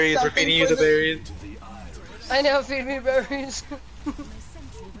he the says berries. We're something feeding you for the berries. I know, feed me berries.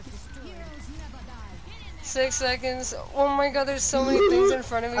 6 seconds. Oh my god, there's so many things in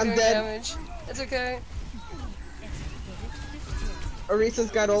front of me I'm doing dead. damage. It's okay.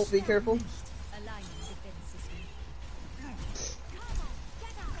 Orisa's got ult, be careful.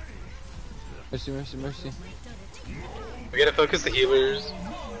 Mercy, mercy, mercy. We gotta focus the healers.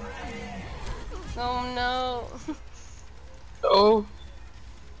 Oh no. Oh.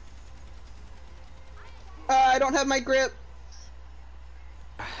 I don't have my grip.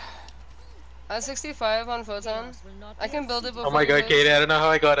 I have 65 on Photon. I can build it before. Oh my god, you Katie, I don't know how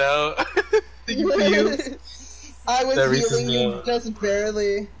I got out. Thank you for you. I was That healing reason, you just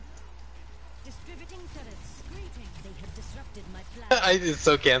barely. It's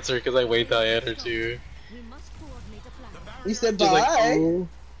so cancer because I wait Diana too. You said She's bye. like, ooh.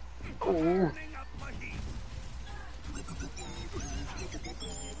 Ooh.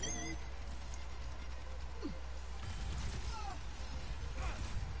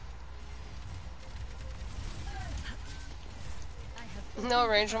 No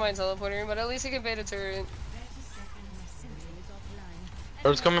range on my teleporter, but at least he can bait a turret.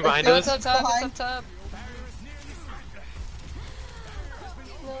 Orb's coming behind No, us. it's up top, it's up top.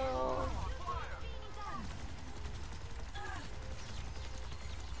 No.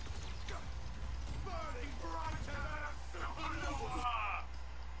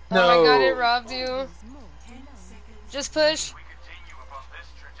 No. Oh my god, it robbed you. Just push.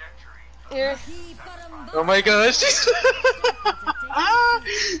 Here. Oh my gosh.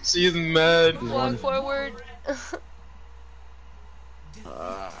 She's mad. Walk forward.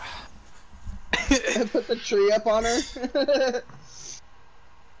 I put the tree up on her.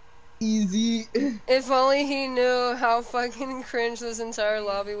 Easy. If only he knew how fucking cringe this entire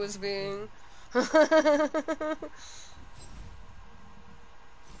lobby was being.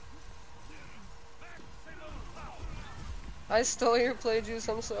 I stole your play juice,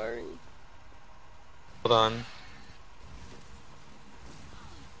 I'm sorry. Hold on.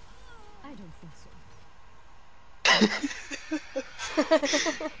 I don't think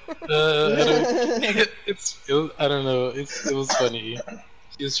so. I don't know. It was funny.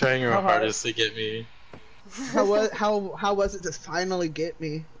 She was trying her hardest to get me. How was it to finally get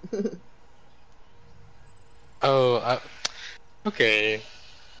me? Okay.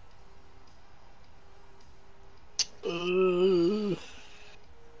 I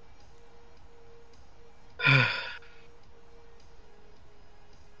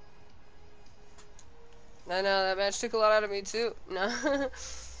know, that match took a lot out of me too. No.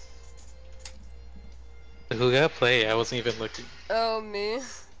 Who got play? I wasn't even looking. Oh, me.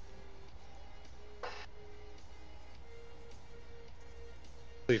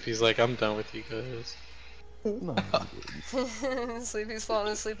 Sleepy's like, I'm done with you guys. No, Sleepy's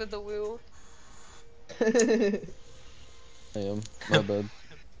falling asleep at the wheel. I am. My bad.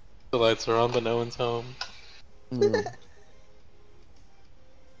 The lights are on, but no one's home. No.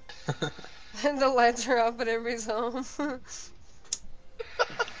 The lights are up, but everybody's home.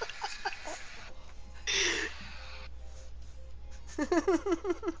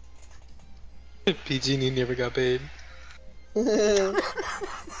 PG&E never got paid. It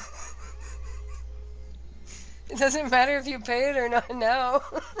doesn't matter if you pay it or not now.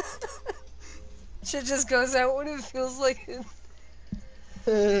 Shit just goes out when it feels like it.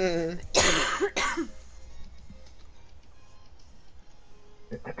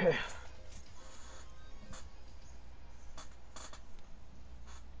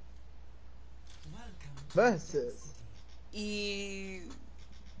 Versus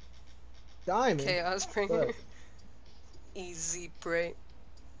Diamond. Chaos Bringer. Easy prey.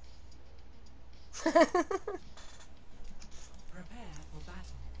 Prepare for battle.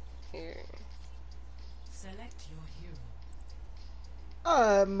 Here. Select your hero.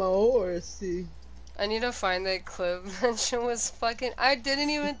 I'm a horsey. I need to find that clip. That shit was fucking. I didn't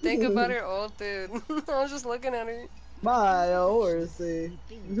even think about her ult, dude. I was just looking at her. My horsey.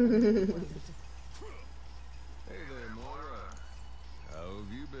 Hey there, Moira. How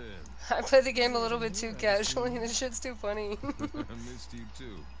have you been? I played the game a little bit too casually. This shit's too funny. I missed you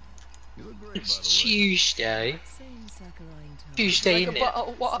too. You look great, by It's the way. Tuesday. Same saccharine tone. Tuesday, Like a innit? bottle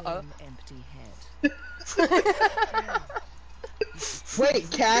of water. Same empty head.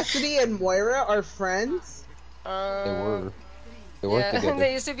 Wait, Cassidy and Moira are friends? They were. They worked Yeah, together.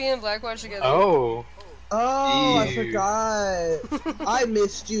 they used to be in Blackwatch together. Oh. Oh, I Ew. forgot. I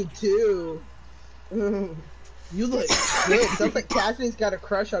missed you too. You look good. Sounds like Cassidy's got a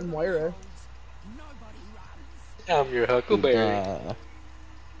crush on Moira. I'm your Huckleberry.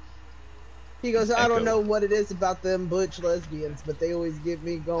 He goes, I don't Echo. know what it is about them butch lesbians, but they always get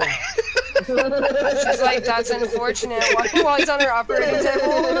me going. She's like, that's unfortunate. While he's on her operating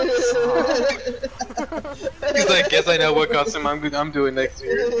table. He's like, guess I know what costume I'm doing next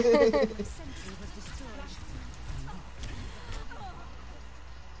year.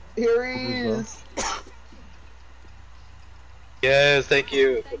 Here he is. Yes, thank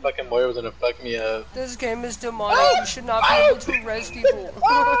you. The fucking Moira was gonna fuck me up. This game is demonic. You should not be able to res people.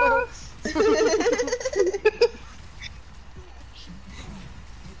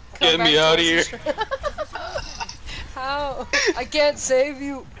 Get me out of here. How? I can't save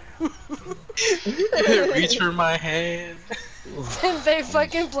you. Reach for my hand. And they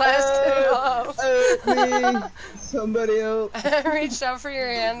fucking blasted it off. Me. Somebody else. I reached out for your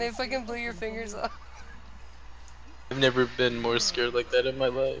hand, they fucking blew your fingers off. I've never been more scared like that in my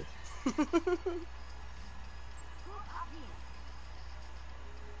life.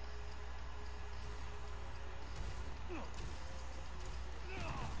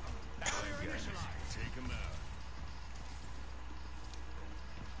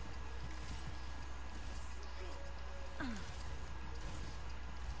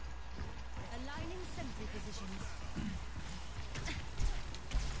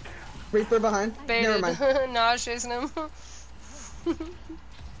 Reaper behind. Never mind. No, I was chasing him.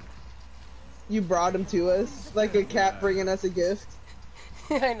 You brought him to us like a cat bringing us a gift.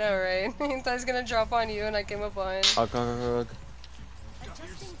 I know, right? He thought he was gonna drop on you, and I came up behind. Hug.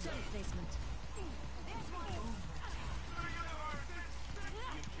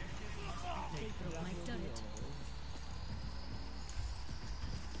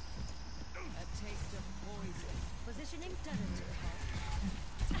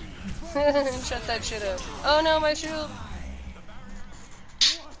 Shut that shit up. Oh no, my shield!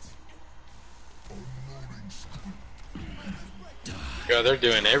 God, they're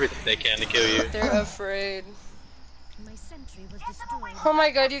doing everything they can to kill you. They're afraid. Oh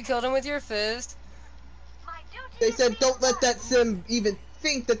my god, you killed him with your fist? They said don't let that sim even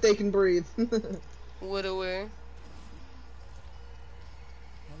think that they can breathe. What away.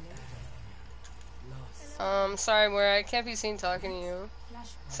 Sorry, Moira, I can't be seen talking to you.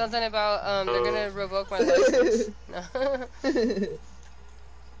 Something about, they're gonna revoke my license. No.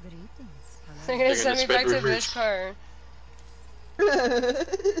 They're gonna send me back to Vishkar.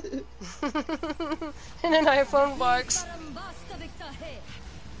 In an iPhone box.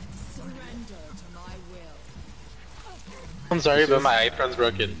 I'm sorry, but my iPhone's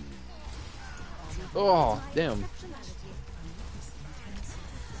broken. Oh, damn.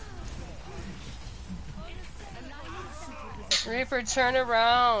 Reaper, turn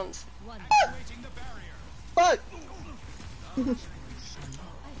around. Fuck!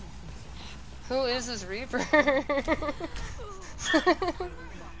 Who is this Reaper? His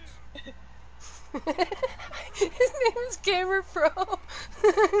name is Gamer Pro.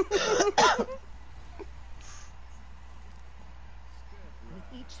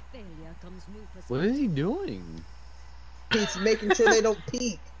 What is he doing? He's making sure they don't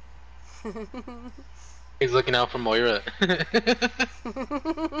peek. He's looking out for Moira.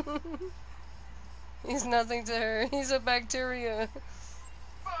 He's nothing to her. He's a bacteria.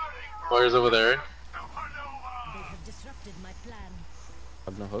 Moira's over there.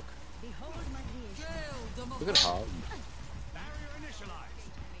 Have no hook. Look at Hog.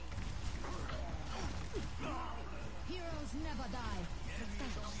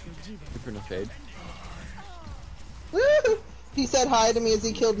 Super no fade. He said hi to me as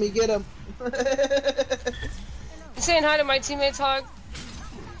he killed me. Get him. You saying hi to my teammates, Hog?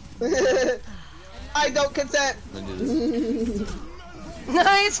 I don't consent.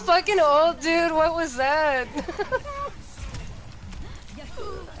 Nice fucking ult, dude. What was that?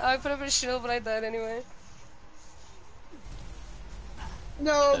 I put up a shield, but I died anyway.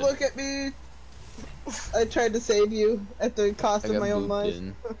 No, look at me. I tried to save you at the cost of my own life.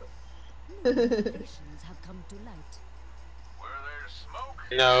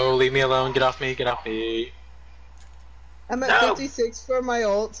 No, leave me alone. Get off me. Get off me. I'm at 56 for my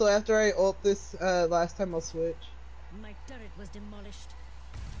ult, so after I ult this last time I'll switch. My turret was demolished.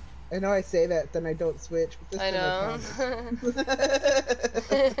 I know I say that, then I don't switch. But this I know.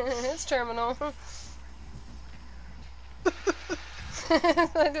 It's terminal.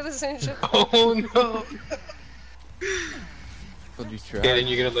 I did the same shit. Oh no. Told you try. And then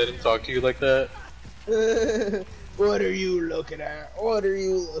you're gonna let him talk to you like that? What are you looking at? What are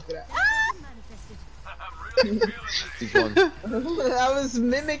you looking at? He's one. I was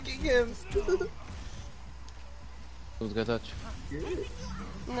mimicking him. Who's got touch?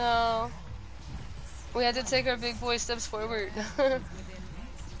 No. We had to take our big boy steps forward.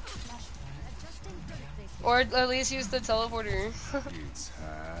 Or at least use the teleporter.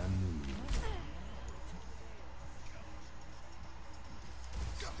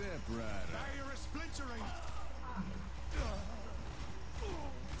 Step right up. Barrier is splintering.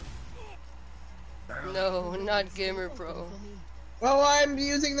 No, not gamer pro. Oh, I'm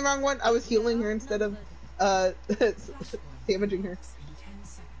using the wrong one. I was healing her instead of damaging her. In 10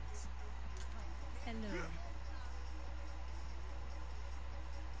 seconds. Hello.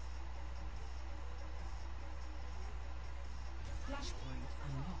 Flashpoint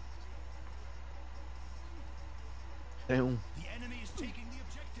unlocked. Damn. The enemy is taking the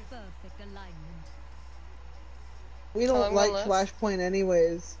objective. Perfect alignment. We Tell don't him like what left. Flashpoint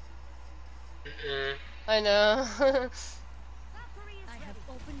anyways. I know. I have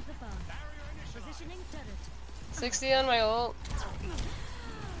opened the bomb. Positioning turret. 60 on my ult.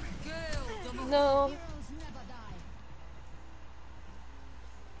 No. Heroes never die.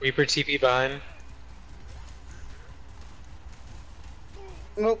 Reaper TP behind.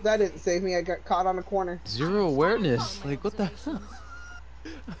 Nope, that didn't save me. I got caught on a corner. Zero awareness. Like, what the hell?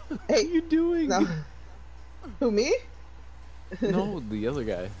 Hey, What are you doing? no. Who, me? No, the other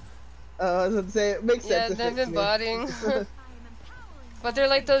guy. I was gonna say, it makes Yeah, sense. they've been botting. But they're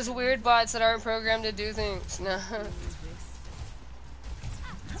like those weird bots that aren't programmed to do things. No.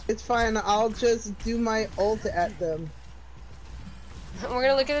 It's fine, I'll just do my ult at them. We're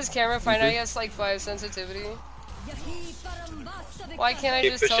gonna look at his camera, find out he has like 5 sensitivity. Why can't I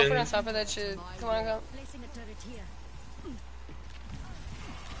Keep just teleport pushing. on top of that shit? Come on, go. Placing a turret here.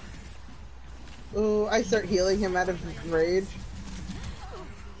 Ooh, I start healing him out of rage.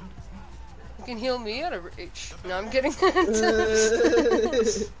 You can heal me out of rage. No, I'm kidding.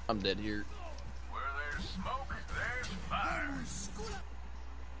 I'm dead here. Where there's smoke, there's fire.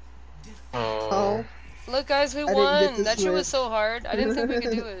 Oh. Look, guys, we I didn't get won. to That shit was switch. so hard. I didn't think we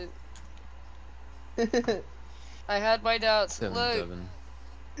could do it. I had my doubts. 7-7.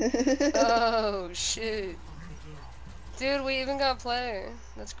 Look. Oh shit. Dude, we even got play.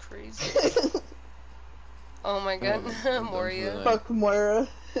 That's crazy. Oh my god, I'm done for Moria. that. Fuck Moira.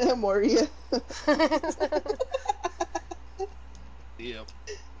 Moria. Yep.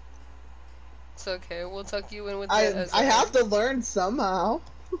 It's okay, we'll tuck you in with I the have to learn somehow.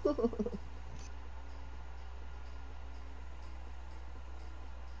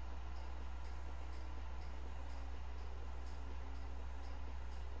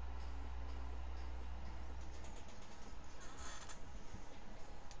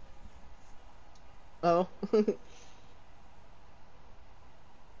 Oh.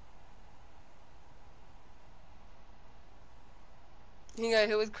 He got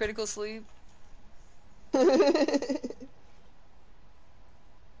hit with critical sleep. Hey,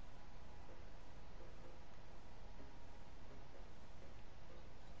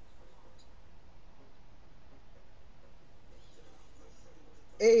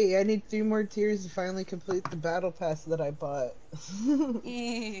 I need 3 more tiers to finally complete the battle pass that I bought.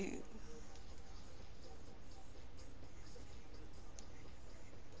 Eee.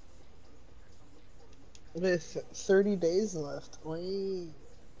 With 30 days left. Wait.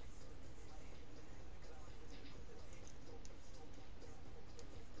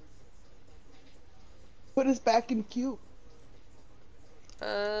 Put us back in queue.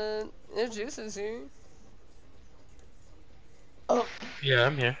 If Juice is here. Oh. Yeah,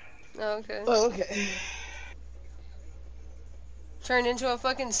 I'm here. Oh, okay. Oh, okay. Turned into a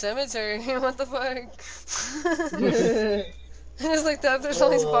fucking cemetery. What the fuck? It's like that. There's all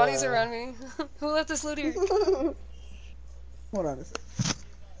these bodies around me. Who left this loot here? Hold on a sec.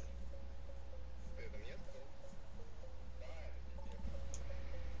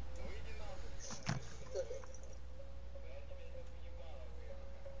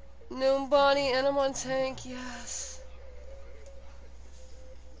 New body and I'm on tank. Yes.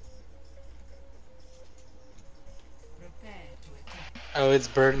 Prepare to attack. Oh, it's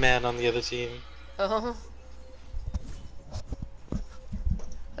Birdman on the other team. Oh.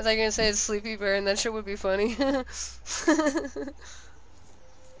 I thought you were gonna say it's Sleepy Bear, and that shit would be funny. Man,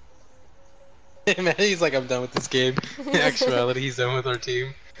 he's like, I'm done with this game. In actuality, he's done with our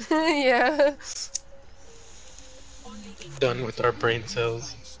team. Yeah. Done with our brain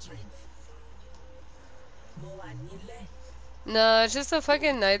cells. No, it's just the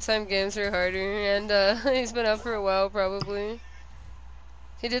fucking nighttime games are harder, and he's been up for a while probably.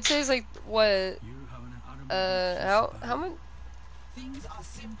 He did say he's like what? How much?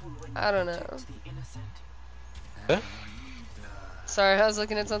 I don't know. Huh? Sorry, I was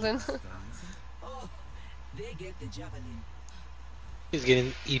looking at something. They get the javelin. He's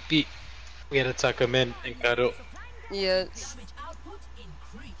getting EP. We gotta tuck him in and cuddle. Yes. Damage output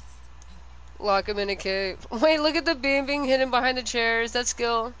increased. Lock him in a cave. Wait, look at the beam being hidden behind the chairs. That's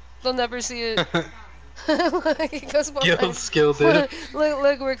skill. They'll never see it. Look, he goes behind. Skill, dude.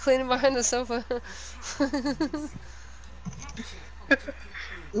 Look, we're cleaning behind the sofa.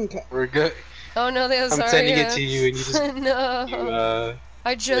 Okay. We're good. Oh no, they have I'm sorry. sending it to you, and you just No.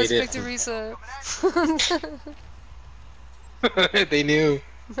 I just played picked a Risa. it. They knew.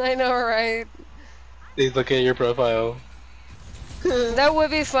 I know, right? They look at your profile. That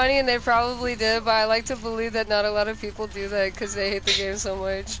would be funny, and they probably did, but I like to believe that not a lot of people do that because they hate the game so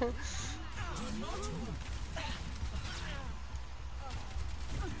much.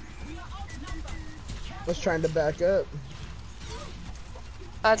 I was trying to back up.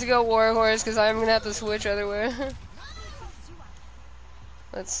 I have to go Warhorse because I'm gonna have to switch otherwise.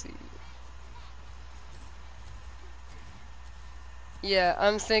 Let's see. Yeah,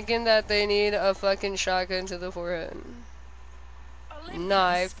 I'm thinking that they need a fucking shotgun to the forehead.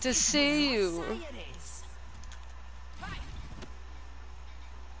 Knife to see you.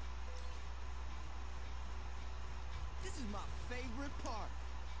 This is my favorite part.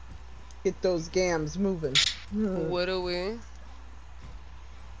 Get those gams moving. What are we?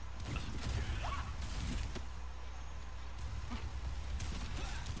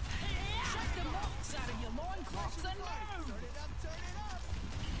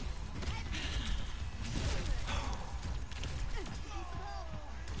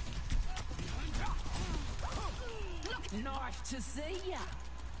 Nice to see ya.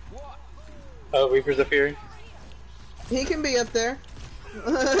 What? Oh, Reaper's up here. He can be up there.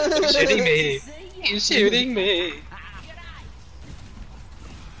 He's shooting me. He's shooting me.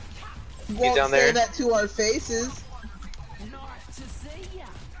 Won't down say there. that to our faces. Nice to see ya.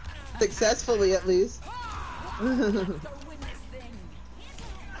 Successfully, at least.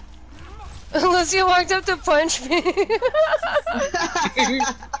 Lucio walked up to punch me. Nice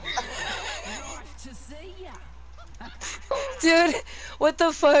to see ya. Dude, what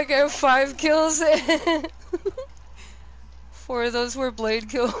the fuck? I have 5 kills. 4 of those were blade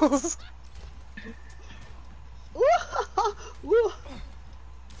kills.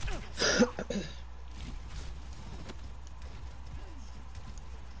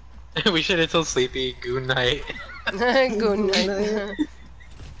 We should have told Sleepy good night. Good night.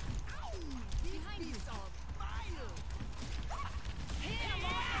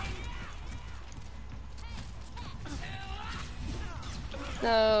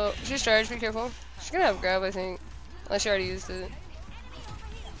 No, she's charged, be careful. She's gonna have grab, I think. Unless she already used it.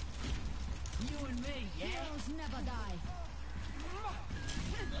 You and me, yeah? Heroes never die.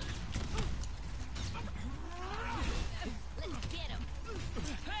 Let's get him.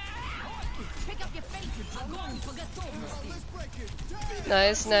 Pick up your faces. Огонь по готовности.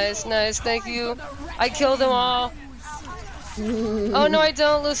 Nice, nice, nice, thank you. I killed them all. Oh no, I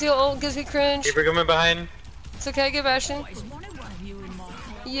don't. Lucio ult gives me cringe. Reaper coming behind. It's okay, I get Bastion.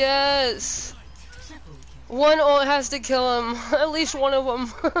 Yes. One ult has to kill him. At least one of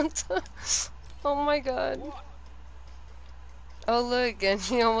them. Oh my god. Oh look,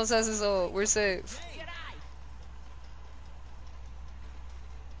 Genji almost has his ult. We're safe.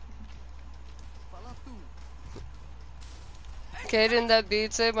 Kaden, that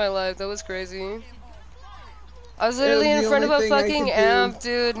beat saved my life. That was crazy. I was literally in front of a fucking amp,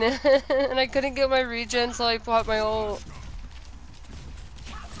 dude, and I couldn't get my regen, so I popped my ult.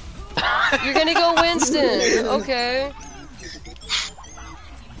 You're gonna go Winston, okay? If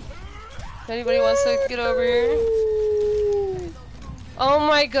anybody wants to get over here. Oh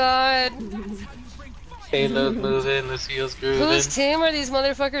my god. Halo's moving, Lucio's grooving. Whose team are these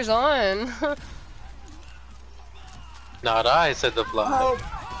motherfuckers on? Not I, said the fly.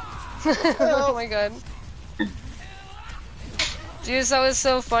 Oh my god. Jeez, that was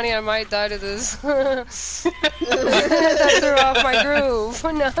so funny, I might die to this. That threw off my groove.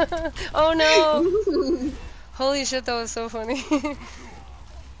 No. Oh no! Holy shit, that was so funny.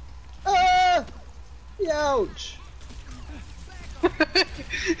 Ouch!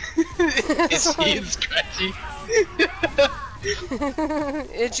 Itchy and scratchy.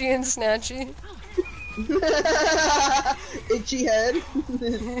 Itchy and snatchy. Itchy head.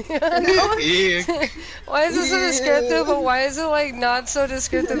 Why is it so descriptive, but why is it like not so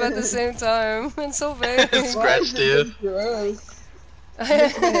descriptive at the same time? It's so vague. Scratch, dude. Gross.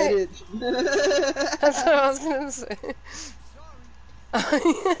 That's what I was gonna say.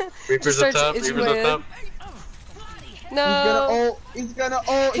 Reaper's up top, Reaper's up top. No. He's gonna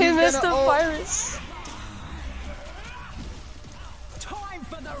ult. He missed the virus. Time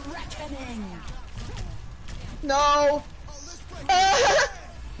for the reckoning. No.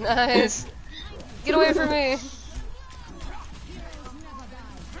 Nice. Get away from me.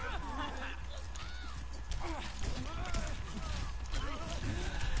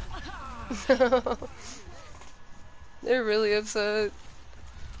 They're really upset.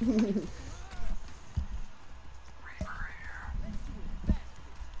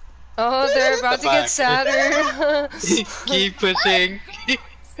 Oh, they're about to get sadder. Keep pushing.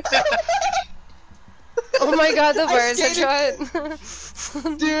 Oh my god, the I birds skated-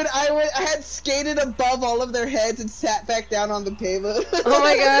 headshot. Dude, I had skated above all of their heads and sat back down on the pavement. Oh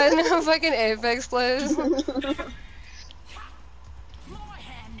my god, fucking Apex plays.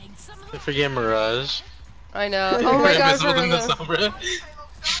 I forget Mirage. I know. Oh my god, for Invisible in real the though.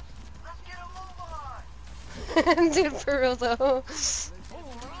 sombra. Dude, for real though.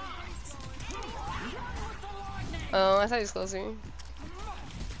 Oh, I thought he was closer.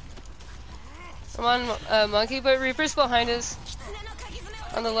 Come on, Monkey, but Reaper's behind us.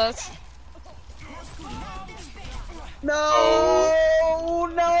 On the left. No,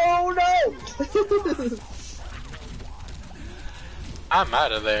 no, no! I'm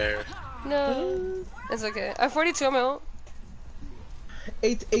out of there. No. It's okay. I have 42 on my ult.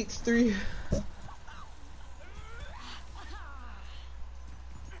 883.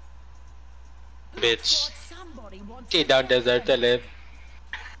 Bitch. She don't deserve to live.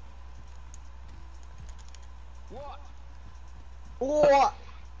 What?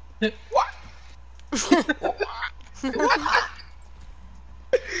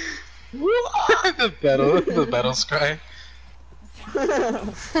 the battle's cry.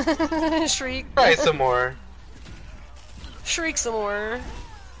 Shriek. Try some more. Shriek some more.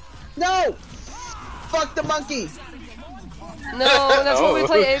 No! Fuck the monkey! No, that's what we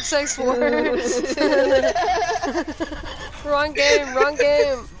play Ape Sex for. Wrong game, wrong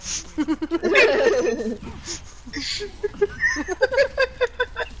game.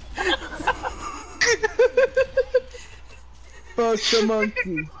 Fuck the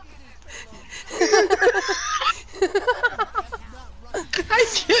monkey. I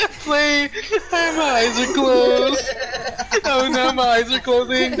can't play. My eyes are closed. Oh no, my eyes are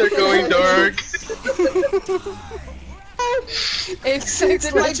closing. They're going dark. Ape Sex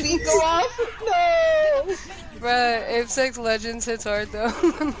Did my Legends. beat go off? No! Bruh, Ape Sex Legends hits hard though.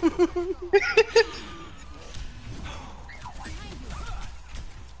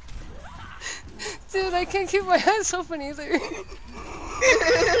 Dude, I can't keep my eyes open either.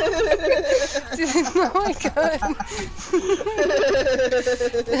 Dude, oh my god.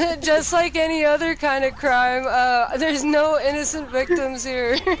 Just like any other kind of crime, there's no innocent victims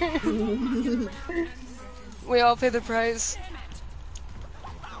here. We all pay the price.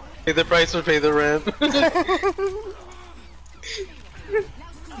 Pay the price or pay the rent.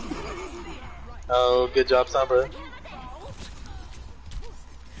 Oh, good job, Sombra.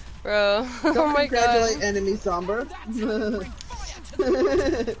 Bro, Don't oh my congratulate god. enemy Somber.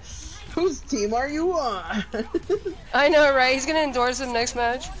 Whose team are you on? I know, right? He's gonna endorse him next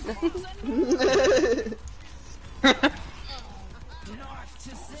match.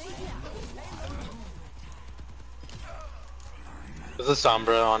 There's a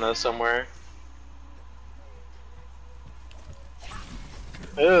Sombra on us somewhere.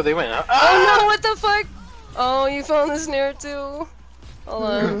 Oh, they went out. Oh no, what the fuck? Oh, you fell in the snare too. Hold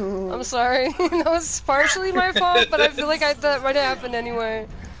on. I'm sorry. No, it's partially my fault, but I feel like that might have happened anyway.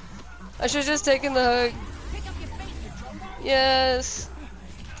 I should have just taken the hook. Yes.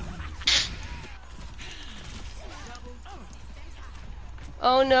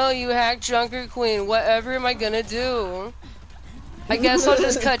 Oh no, you hacked Junker Queen. Whatever am I gonna do? I guess I'll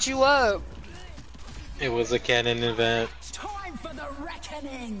just cut you up. It was a canon event. Time for the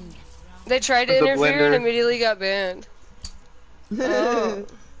reckoning. They tried to The interfere and blender. immediately got banned. Oh.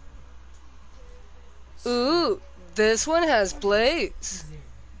 Ooh, this one has blades.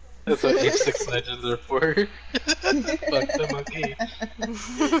 That's what Ape6 Legends are for. Fuck the monkey.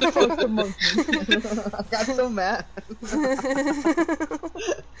 Fuck the monkey. I got so mad.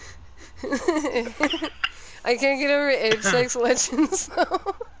 I can't get over Ape Sex Legends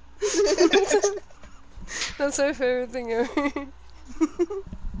though. That's my favorite thing ever.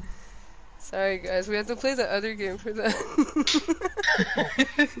 Sorry guys, we have to play the other game for that.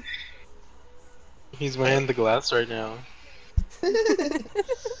 He's wearing the glass right now.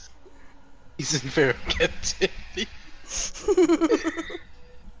 He's in feral captivity.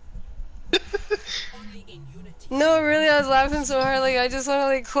 No, really, I was laughing so hard, like I just want to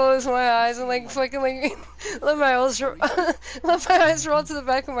like close my eyes and like fucking like let my eyes roll to the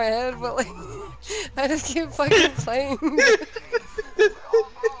back of my head, but like I just keep fucking playing.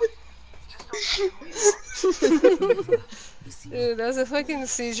 Dude, that was a fucking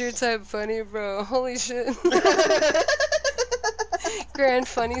seizure type funny, bro. Holy shit. Grand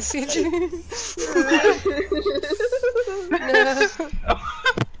funny seizure. No.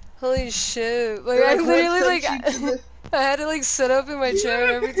 Holy shit. Like, I literally, like, I had to like sit up in my chair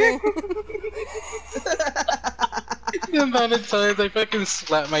and everything. The amount of times I fucking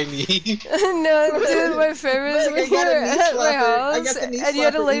slap my knee. No, dude, my favorite is Look, when I got a you're knee at my slapper. I house got the knee and you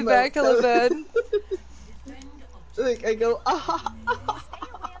had to slapper lay back hella emote. bad. Like I go, ah.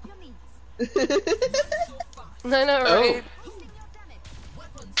 I know, Oh. right?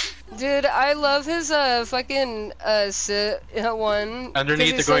 Dude, I love his fucking sit one. 'cause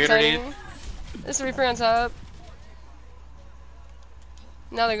Underneath, he's they're going tiny. underneath. There's a Reaper on top.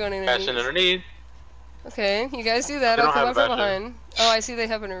 Now they're going Bastion underneath. underneath. Okay, you guys do that. They I'll don't come have up a from Bastion. behind. Oh, I see they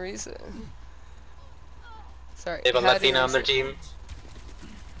have an Orisa. Sorry. They have a had Latina an on their Orisa. team.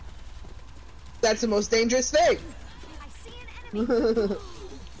 That's the most dangerous thing.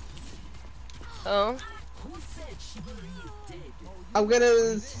 Oh. I'm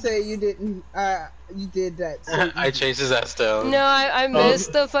gonna say you didn't. You did that. So I chased his ass down. No, I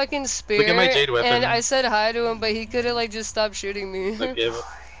missed the fucking spear. Look at my jade weapon. And I said hi to him, but he could have like just stopped shooting me. Look, I had to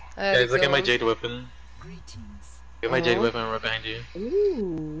guys, look kill at my him. jade weapon. Look at my jade weapon right behind you.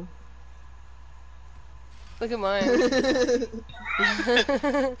 Ooh. Look at mine.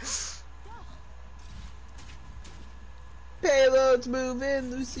 Payload's moving.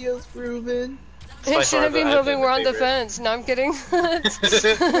 Lucio's grooving. It shouldn't be moving. We're on defense. No, I'm kidding.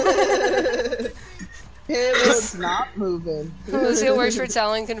 Payload's not moving. Lucio works for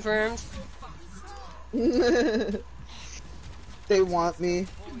Talon, confirmed. They want me.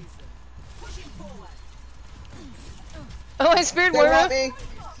 Oh, I speared They Moira. want me.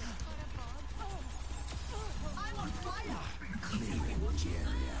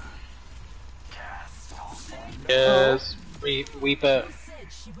 Yes, Reaper.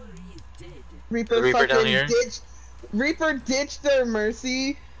 Reaper Reaper down fucking here. ditched. Reaper ditched their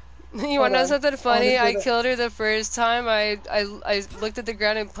mercy. You wanna know something funny? I Honestly, killed her the first time. I looked at the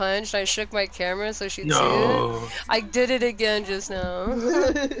ground and punched. I shook my camera so she'd see No. it. I did it again just now.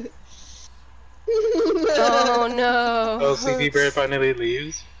 Oh no. Oh, Sleepy Bird finally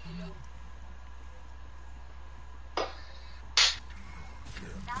leaves.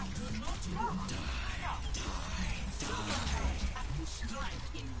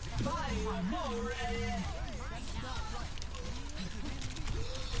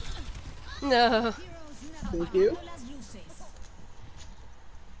 No. Thank you.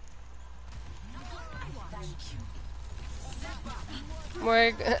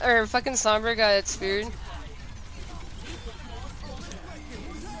 More or fucking Sombra got speared.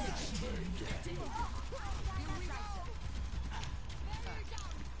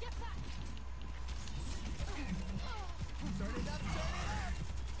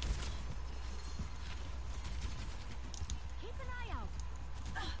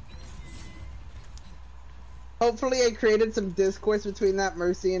 Hopefully, I created some discourse between that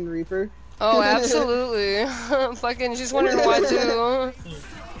Mercy and Reaper. Oh, absolutely. Fucking, she's wondering why too.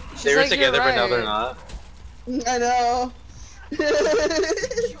 She's They were like, together, "You're but now they're right." not. I know.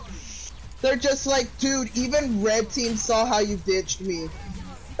 They're just like, dude, even red team saw how you ditched me.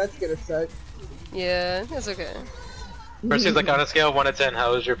 That's gonna suck. Yeah, it's okay. Mercy's like, on a scale of 1 to 10,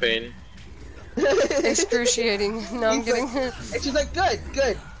 how is your pain? Excruciating. No, I'm He's kidding. like- and she's like, good,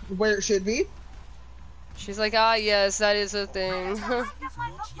 good. Where it should be. She's like, ah, yes, that is a thing.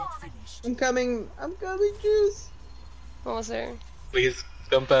 I'm coming, Juice. Almost there. Please,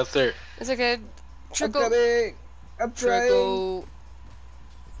 come faster. It's okay. Trickle. I'm coming. I'm trying. Trickle.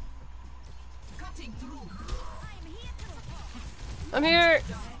 I'm here.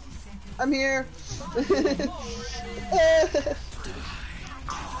 I'm here.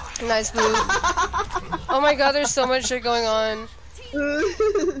 Nice move. Oh my god, there's so much shit going on.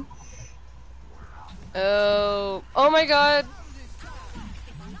 Oh. Oh my god.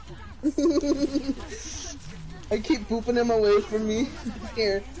 I keep booping him away from me.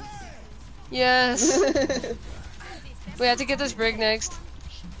 Here. Yes. We have to get this brig next.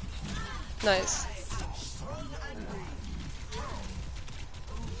 Nice.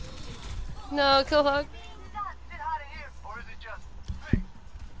 No, kill Hawk.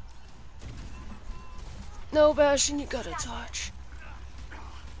 No, Bastion, you gotta touch.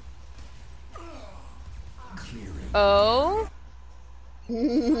 Oh?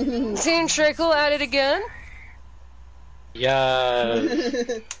 Team Trickle at it again? Yeah.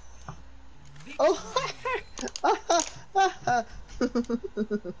 Oh.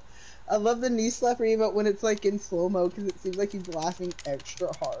 I love the knee slapper emote when it's like in slow-mo because it seems like he's laughing extra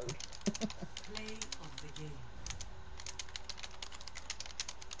hard.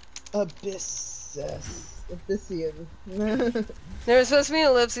 Abyssian. There was supposed to be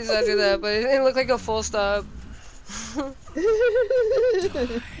ellipses after that, but it looked like a full stop.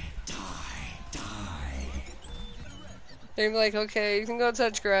 They're like, okay, you can go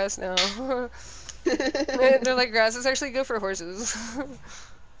touch grass now. They're like, grass is actually good for horses. Oh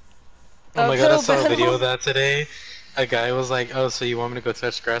my god, I Uphill saw a video battle. of that today. A guy was like, oh, so you want me to go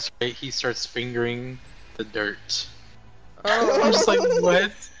touch grass, right? He starts fingering the dirt. Oh. I'm just like,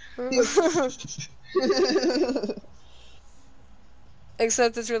 what?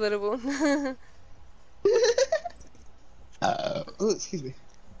 Except it's relatable. Oh, excuse me.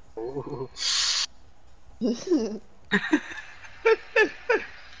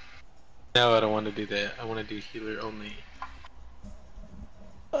 No, I don't want to do that. I want to do healer only.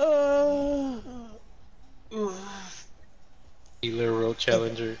 Healer world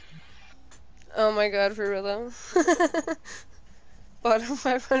challenger. Oh my god, for real though. Bottom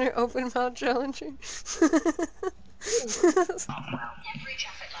 500 open mouth challenging.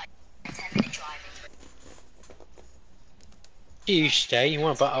 Tuesday, you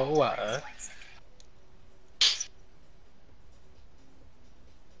want a bottle of water?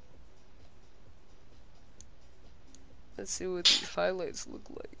 Let's see what these highlights look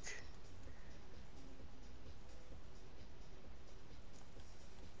like.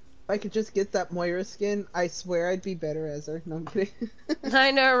 If I could just get that Moira skin, I swear I'd be better as her. No, I'm kidding.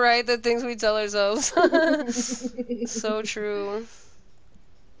 I know, right? The things we tell ourselves. So true.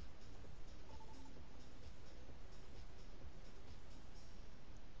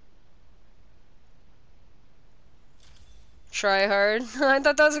 Try hard. I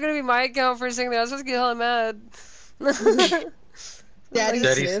thought that was gonna be my account for a second. I was supposed to get hella mad.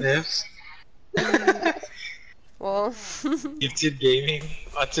 Daddy Sniffs? Well. Gifted gaming?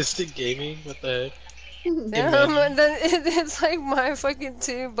 Autistic gaming? What the heck? Damn, and then it's like my fucking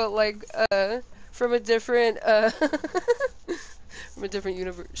team, but like, from a different, from a different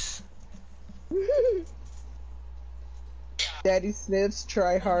universe. Daddy Sniffs,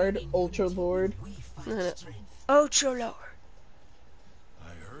 Try Hard, Ultra Lord. Ultra Lord.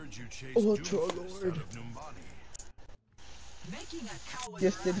 Ultra Lord.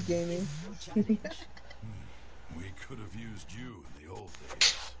 Gifted gaming. We could have used you in the old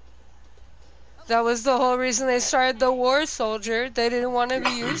days. That was the whole reason they started the war soldier. They didn't want to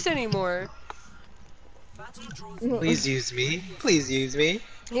be used anymore. Please use me. Please use me.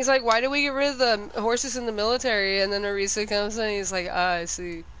 He's like, why do we get rid of the horses in the military? And then Arisa comes in and he's like, ah, I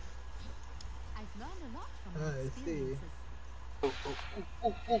see. I see.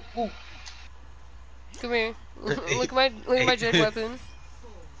 Come here. Look at my jade weapon.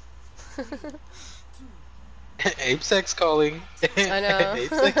 Apesex calling. I know.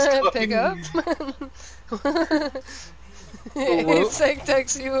 Apesex calling. Pick up. Apesex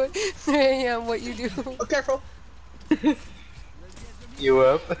texts you at 3 AM what you do. Oh, careful. You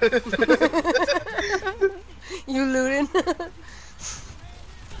up? You looting?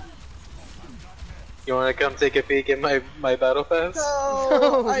 You wanna come take a peek at my battle pass? No,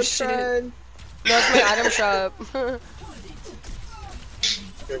 Oh, I shit. tried. That's my item shop. You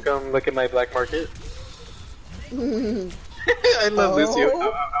wanna come look at my black market? I love Lucio. Ow,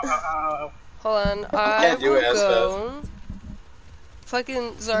 ow, ow, ow. Hold on, I Can't do will it as go.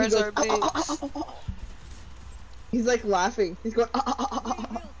 Fucking Zarzar beats. He's like laughing. He's going.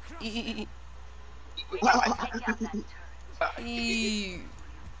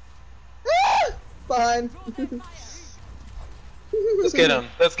 Fine. Let's get him.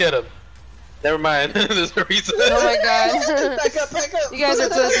 Let's get him. Never mind. There's a reason. Oh my god. Back up, back up. You guys are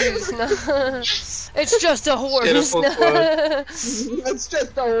pussies. No. It's just a horse. Get a full No. It's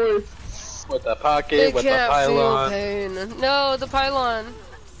just a horse. With the pocket, They with the can't feel pylon. pain. No, the pylon.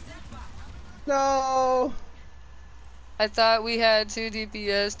 No. I thought we had 2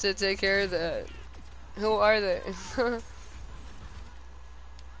 DPS to take care of that. Who are they?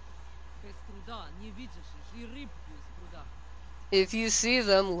 If you see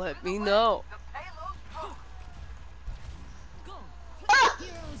them, let me know.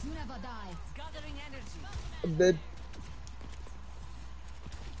 Heroes never die. Gathering energy. I'm dead.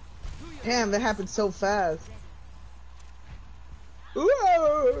 Damn, that happened so fast.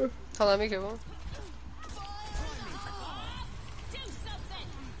 Ooh. Hold on, be careful.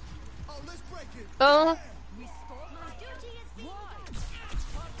 Oh.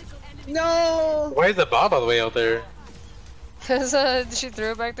 No. Why is the Bob all the way out there? Cause she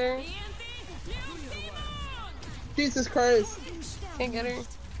threw it back there. Jesus Christ. Can't get her.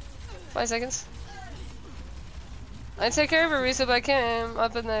 5 seconds. I take care of Arisa, but I can't.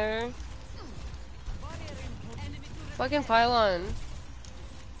 Up in there. Fucking pylon.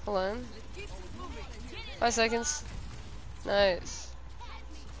 Hold on. 5 seconds. Nice.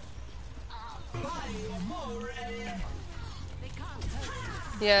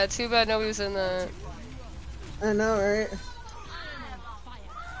 Yeah, too bad nobody was in that. I know, right?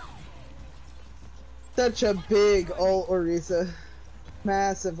 Such a big ult, Orisa.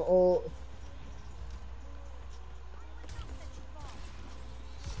 Massive ult.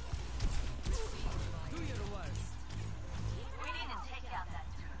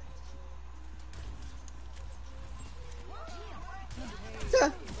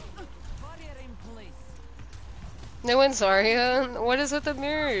 No one's Zarya. What is with the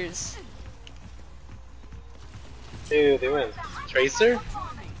mirrors? Dude, they went Tracer?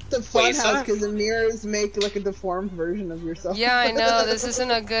 It's a fun house because the mirrors make like a deformed version of yourself. Yeah, I know. This isn't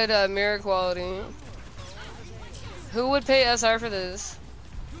a good mirror quality. Who would pay SR for this?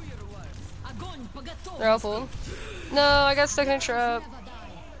 They're all full. No, I got stuck in a trap.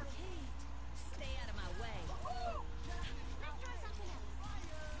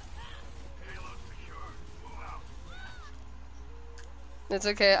 It's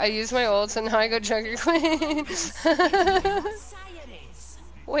okay. I used my ult and now I go Junker Queen.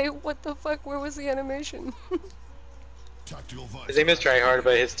 Wait, what the fuck? Where was the animation? His name is Tryhard,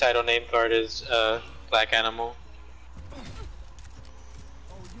 but his title name card is Black Animal.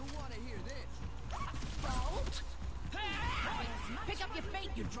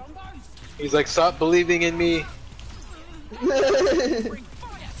 He's like, stop believing in me.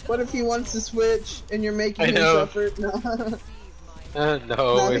 What if he wants to switch and you're making him suffer?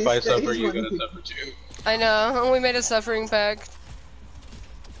 No, if I suffer, you're gonna suffer too. I know. We made a suffering pact.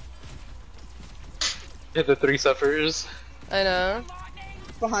 Yeah, the 3 sufferers. I know.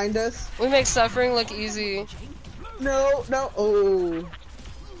 Behind us. We make suffering look easy. No. Oh.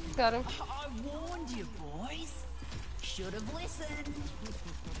 Got him. I warned you, boys. Should have listened.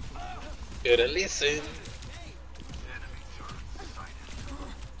 Shoulda listened.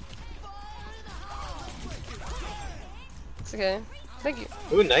 It's okay. Thank you.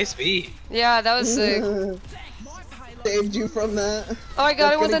 Ooh, nice beat. Yeah, that was sick. Saved you from that. Oh, I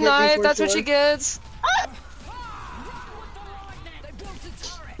got him with a knife. That's what she gets.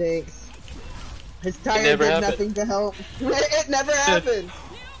 Thanks. His tire did nothing to help. It never happened.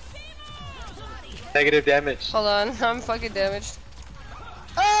 Negative damage. Hold on, I'm fucking damaged.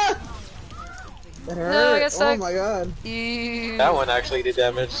 Ah! That hurt. No, I got stuck. Oh my god. Ew. That one actually did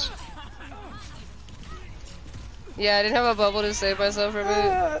damage. Yeah, I didn't have a bubble to save myself from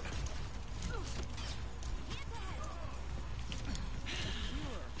it.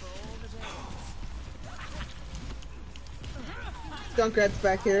 Junkrat's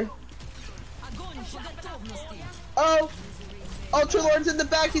back here. Oh! Ultra Lord's in the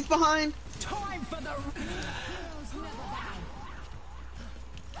back, he's behind!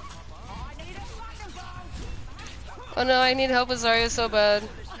 Oh no, I need help with Zarya so bad.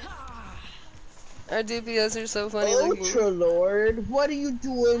 Our DPS are so funny looking. Ultra Lord, what are you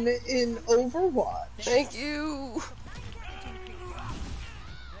doing in Overwatch? Thank you!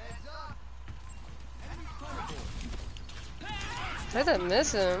 How'd that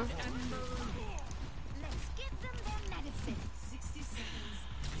miss him?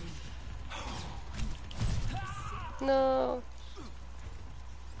 No.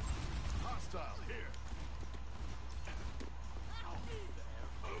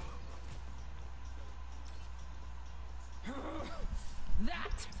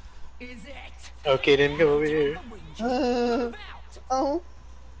 That is it. Okay, then go over here. Oh.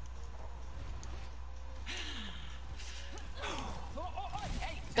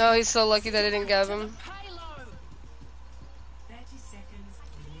 Oh, he's so lucky that I didn't grab him.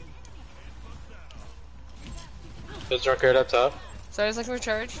 There's Drunkard up top. Sorry, I was looking for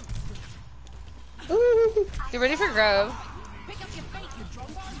charge. Get ready for grab.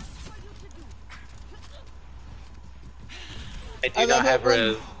 I do not have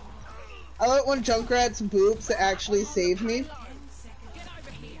res. I like when Junkrat's boops actually save me.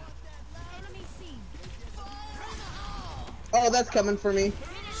 Oh, that's coming for me.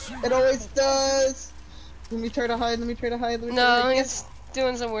 It always does. Let me try to hide. Let me try to hide. No, he's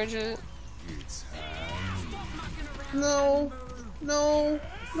doing some weird shit. No, no,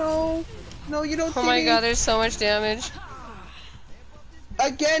 no, no! You don't. Oh my god, there's so much damage.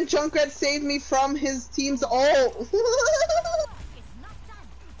 Again, Junkrat saved me from his team's ult.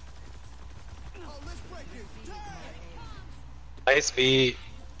 Nice beat.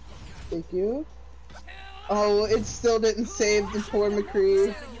 Thank you. Oh, it still didn't save the poor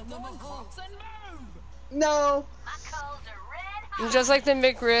McCree. No. Just like the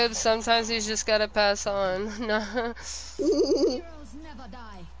McRib, sometimes he's just gotta pass on. No. Heroes never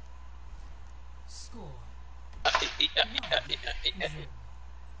die. Score.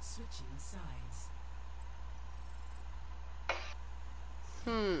 Switching sides.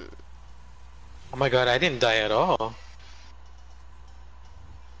 Oh my god, I didn't die at all.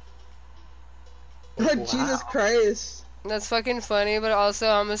 Jesus Christ. That's fucking funny, but also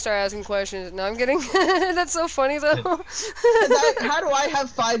I'm gonna start asking questions. No, I'm kidding. That's so funny though. How do I have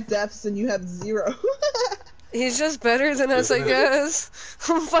 5 deaths and you have 0? He's just better than us, I guess.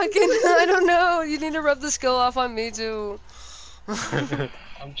 I'm fucking, I don't know. You need to rub the skill off on me too.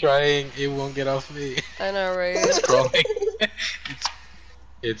 I'm trying. It won't get off me. I know, right? It's crawling.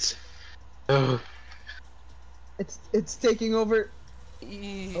 it's. Oh. It's taking over.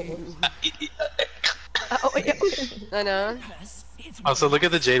 Oh, yeah. I know. Also, look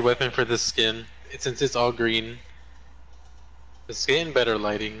at the jade weapon for this skin. Since it's all green. The skin better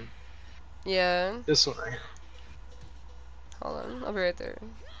lighting. Yeah. This one right here. Hold on, I'll be right there.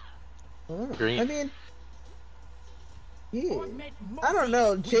 Green. I mean, yeah. I don't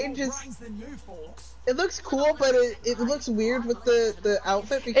know. Jade just. It looks cool, but it looks weird with the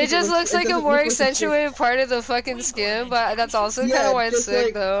outfit. Because It just looks like a doesn't more look like accentuated part of the fucking skin, but that's also kind Yeah, of why it's just sick,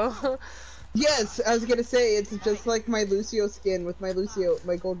 like- though. Yes, I was gonna say it's just like my Lucio skin with my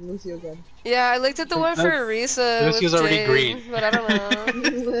golden Lucio gun. Yeah, I looked at the one for Arisa with Lucio's already Jade, green. but I don't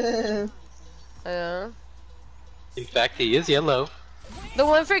know. I know. In fact, he is yellow. The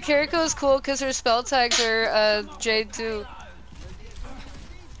one for Kiriko is cool because her spell tags are Jade too.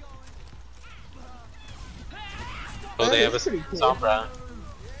 Oh, they have a pretty cool. Sombra.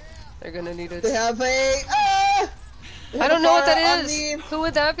 They're gonna need it. They have a. I don't know what Farah that on is. the- Who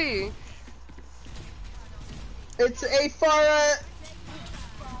would that be? It's a Farah.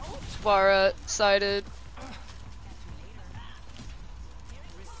 Farah sided.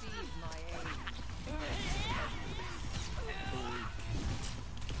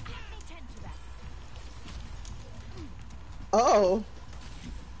 Oh.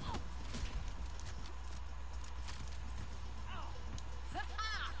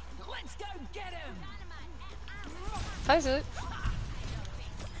 Let's go get him. Hi, Zit.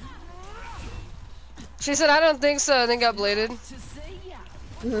 She said, I don't think so, and then got bladed. To see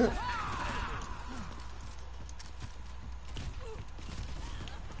ya.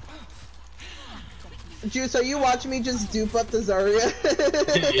 Juice, are you watching me just dupe up the Zarya?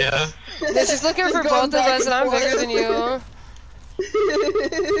 Yeah. Yeah, she's looking Just for going both of back us, and I'm forth. bigger than you.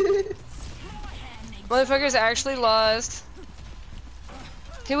 Motherfucker's actually lost.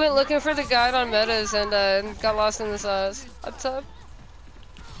 He went looking for the guide on metas and got lost in the sauce. Up top.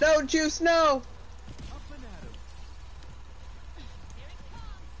 No, Juice, no!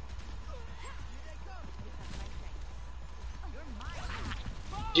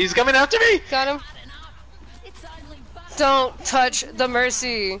 He's coming after me! Got him. Don't touch the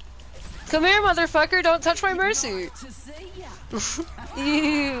Mercy. Come here, motherfucker. Don't touch my Mercy.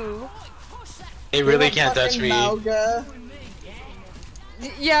 Ew. He really You're a can't touch fucking me. Mauga.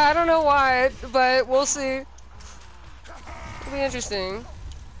 Yeah, I don't know why, but we'll see. It'll be interesting.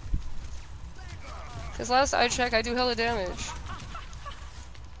 Cause last I checked, I do hella damage.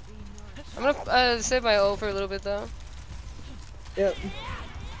 I'm gonna save my ult for a little bit though. Yep.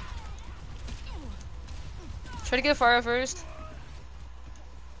 Try to get Farah first.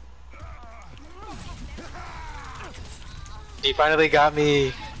 He finally got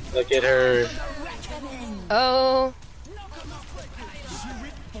me. Look at her. Oh.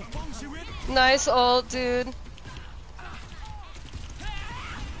 Nice ult, dude.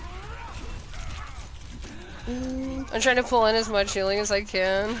 I'm trying to pull in as much healing as I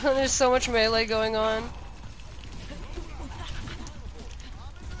can. There's so much melee going on.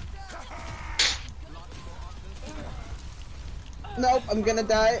 Nope, I'm gonna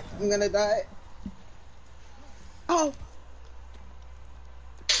die. I'm gonna die. Oh!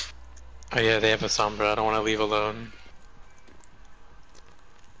 Oh yeah, they have a Sombra. I don't want to leave alone.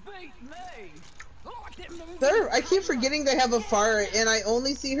 I keep forgetting they have a Farah, and I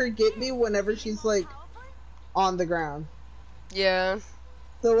only see her get me whenever she's, like, on the ground. Yeah.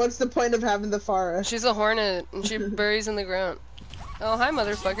 So what's the point of having the Farah? She's a hornet, and she buries in the ground. Oh, hi,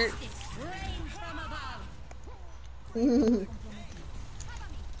 motherfucker.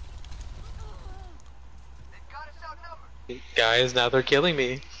 Guys, now they're killing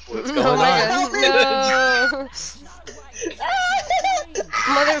me. What's going Oh my on? god, no!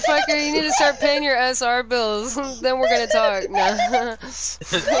 Motherfucker, you need to start paying your SR bills. Then we're gonna talk. Nah. No.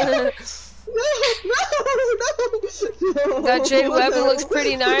 That jade weapon looks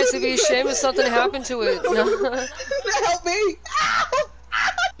pretty nice. It'd be a shame if something happened to it. No. Help me!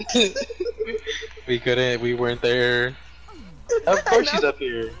 We couldn't. We weren't there. Of course she's up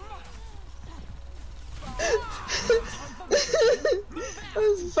here. I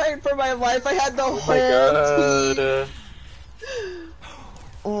was fighting for my life. I had the Oh whole my god. team.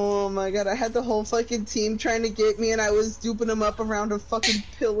 Oh my god, I had the whole fucking team trying to get me, and I was duping them up around a fucking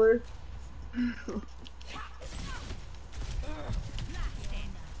pillar.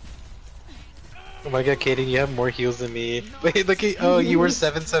 Oh my god, Katie, you have more heals than me. Wait, look at— oh, you were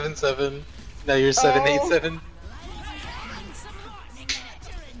 777. Now you're Oh. 787.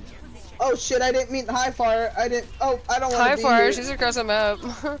 Oh shit, I didn't mean high fire. I didn't. Oh, I don't want to High be fire, here. she's across the map.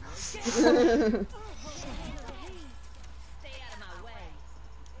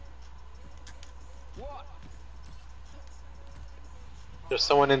 There's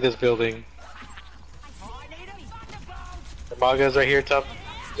someone in this building. The Maga's right here, top.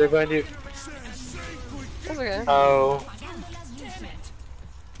 They're behind you. That's okay. Oh.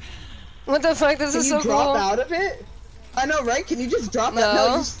 What the fuck? This Can is you so drop cool. out of it? I know, right? Can you just drop out? No,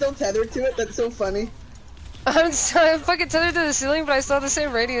 No. you're still tethered to it. That's so funny. I'm fucking tethered to the ceiling, but I still have the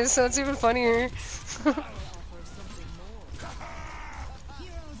same radius, so it's even funnier.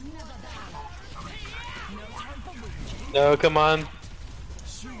 No, come on.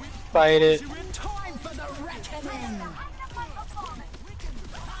 Fight it.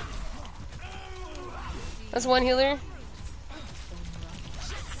 That's one healer.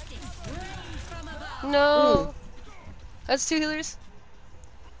 No. That's two healers.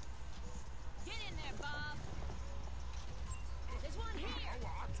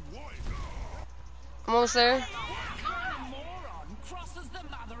 I'm almost there.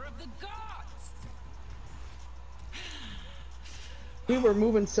 We were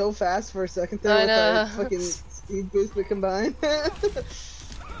moving so fast for a second there I with know. our fucking speed boost we combined.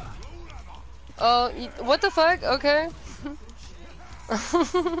 Oh, what the fuck? Okay.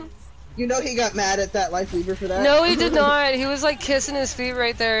 You know he got mad at that life weaver for that? No, he did not. He was like kissing his feet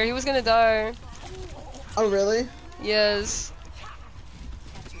right there. He was gonna die. Oh, really? Yes.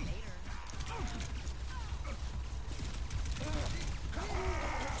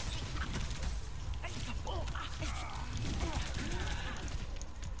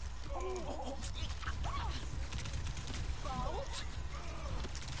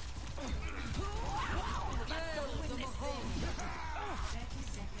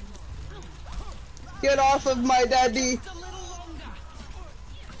 Get off of my daddy!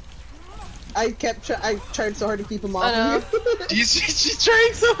 I tried so hard to keep him off of you. She's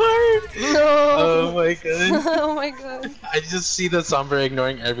trying so hard! No! Oh my god. Oh my god. I just see the Sombra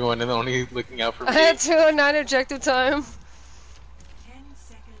ignoring everyone and only looking out for me. I had 209 objective time.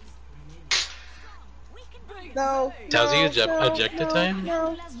 No. Tells you no, objective time?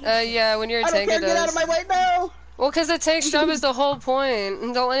 No. Yeah, when you're a I don't tank, care. it Get out does. of my way, no! Well, because the tank's job is the whole point.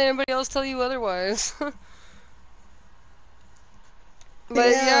 And don't let anybody else tell you otherwise. But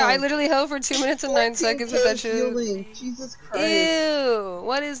yeah, I literally held for 2 minutes and 9 seconds with that shit. Healing. Jesus Christ. Ew!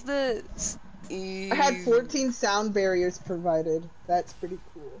 What is this? Ew. I had 14 sound barriers provided. That's pretty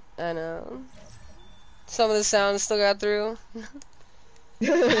cool. I know. Some of the sounds still got through.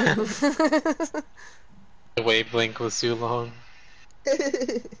 The wavelength was too long.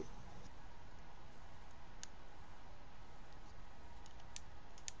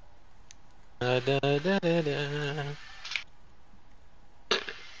 Da, da, da, da, da.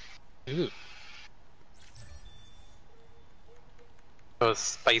 Ooh. Oh,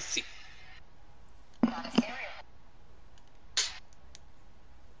 spicy.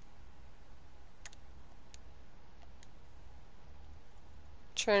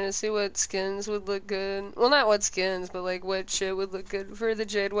 Trying to see what skins would look good. Well, not what skins, but like what shit would look good for the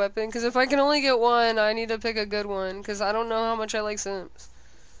Jade weapon. Because if I can only get one, I need to pick a good one. Because I don't know how much I like Sims.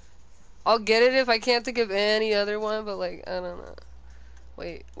 I'll get it if I can't think of any other one, but like, I don't know.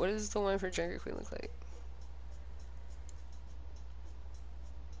 Wait, what does the one for Junker Queen look like?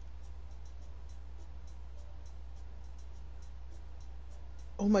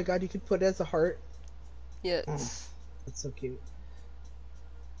 Oh my god, you could put it as a heart? Yes. Oh, that's so cute.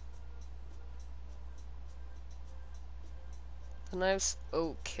 The knife's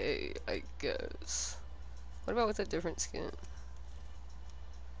okay, I guess. What about with a different skin?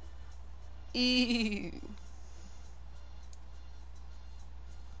 Eee.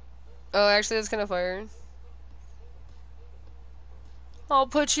 Oh, actually, that's kind of fire. I'll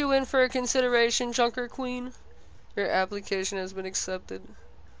put you in for a consideration, Junker Queen. Your application has been accepted.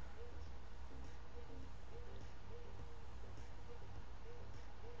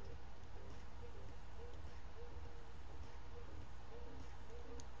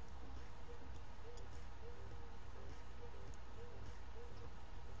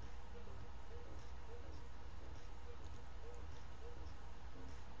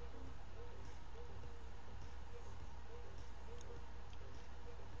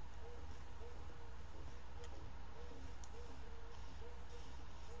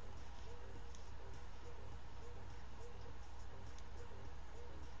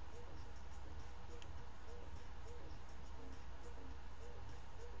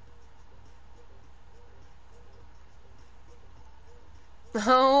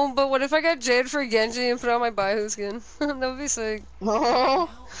 Oh, but what if I got Jade for Genji and put on my Baihu skin? That would be sick. Oh,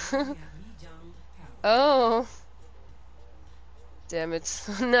 Oh. Damn it.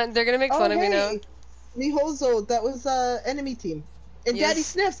 No, they're gonna make fun oh of me now. hey, Mihozo, that was enemy team. And Daddy Yes.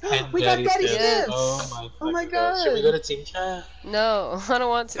 Sniffs. And We got Daddy Daddy Sniff. Yes. Oh Sniffs. my Oh my fucking god. Should we god. go to team chat? No, I don't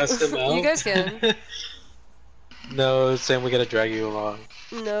want Test them to. out? You guys can. No, Sam, we gotta drag you along.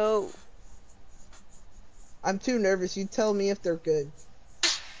 No. I'm too nervous. You tell me if they're good.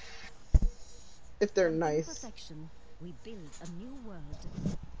 If they're From nice. imperfection, we build a new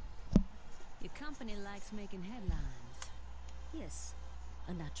world. Your company likes making headlines. Yes,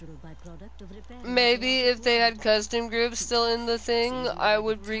 a natural byproduct of repair. Maybe if they had custom groups still in the thing, I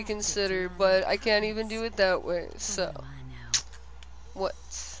would reconsider, but I can't even do it that way, so. What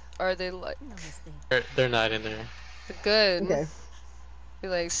are they like? They're not in there. Good. Okay. Be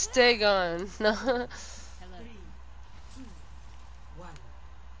like, stay gone. No. 3, 2, 1.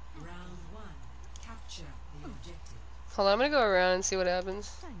 Round 1. Capture the objective. Hold on, I'm gonna go around and see what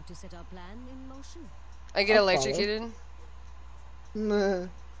happens. Time to set our plan in motion. I get I'll follow. electrocuted. Nah.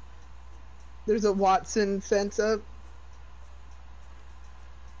 There's a Watson fence up.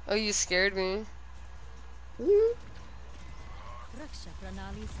 Oh, you scared me. Mhm. Raksha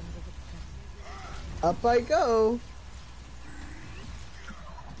Pranali Samvedita. Up I go.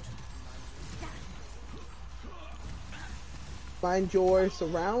 Find your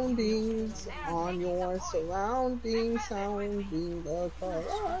surroundings on your surroundings, sounding the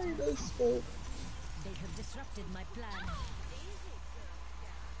kaleidoscope. They have disrupted my plan.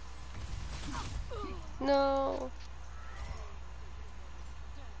 No.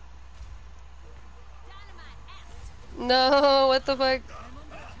 No, what the fuck?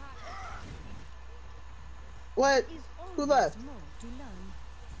 What? Who left? More to learn.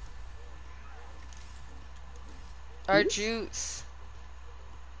 Our juice.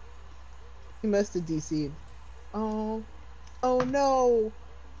 He must have DC'd. Oh. Oh no.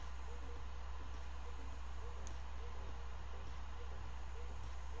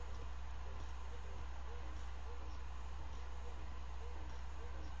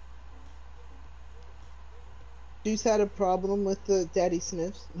 Juice had a problem with the Daddy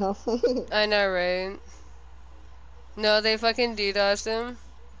Sniffs. No. I know, right? No, they fucking DDoSed him.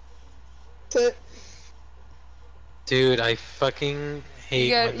 Dude, I fucking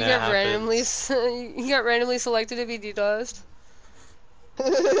hate when that happens. You got randomly selected to be DDoSed.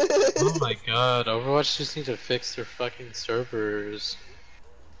 Oh my god, Overwatch just need to fix their fucking servers.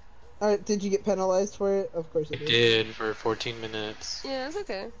 Alright, did you get penalized for it? Of course I you did for 14 minutes. Yeah, it's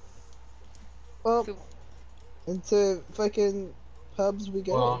okay. Well, into fucking pubs we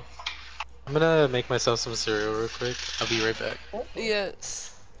go. Well, I'm gonna make myself some cereal real quick. I'll be right back.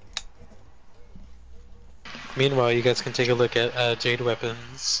 Yes. Meanwhile, you guys can take a look at Jade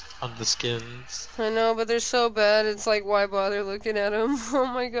weapons on the skins. I know, but they're so bad, it's like, why bother looking at them? Oh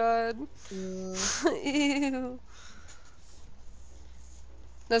my god. Ew.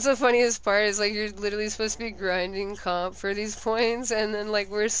 That's the funniest part, is like, you're literally supposed to be grinding comp for these points, and then like,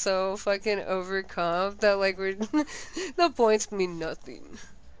 we're so fucking over comp that like, we're the points mean nothing.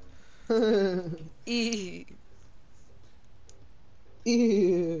 Ew.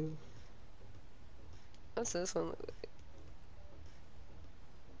 Ew. What's this one look like?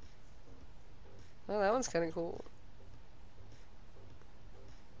 Oh, that one's kinda cool.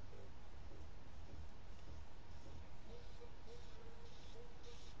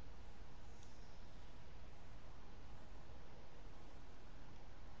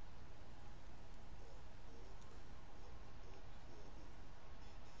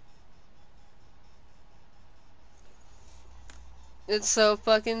 It's so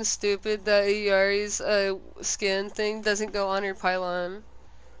fucking stupid that Yari's skin thing doesn't go on her pylon.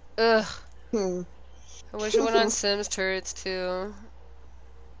 Ugh. I wish it went on Sims turrets too.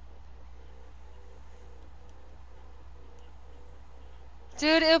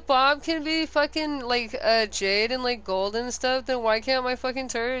 Dude, if Bob can be fucking like Jade and like gold and stuff, then why can't my fucking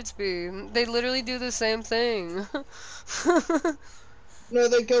turrets be? They literally do the same thing. No,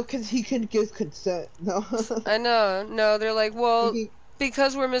 they go because he can give consent. No. I know. No, they're like, well,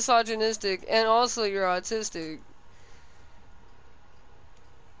 because we're misogynistic and also you're autistic.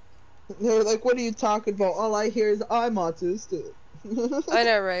 They're like, what are you talking about? All I hear is I'm autistic. I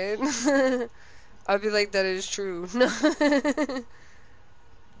know, right? I'd be like, that is true.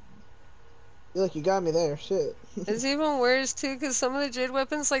 You're like, you got me there, shit. It's even worse too, because some of the Jade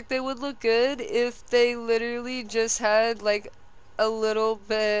weapons, like, they would look good if they literally just had, like, a little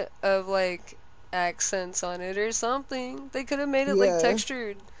bit of, like, accents on it or something. They could have made it, like,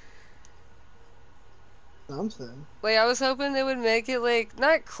 textured. something. Like, I was hoping they would make it, like,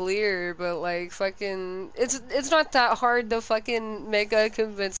 not clear, but, like, fucking... It's not that hard to fucking make a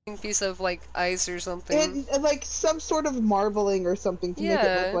convincing piece of, like, ice or something. It like some sort of marbling or something to make it look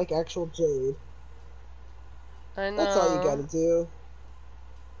Yeah. like actual jade. I That's all you gotta know. do.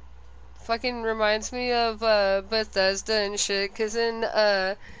 Fucking reminds me of, Bethesda and shit, cause in,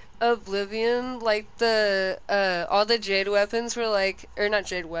 Oblivion, like, all the jade weapons were, like... Or not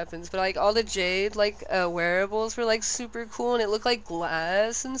jade weapons, but, like, all the jade, like, wearables were, like, super cool, and it looked like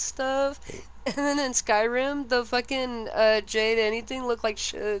glass and stuff. And then in Skyrim, the fucking, jade anything looked like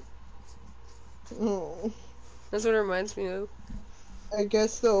shit. Oh. That's what it reminds me of. I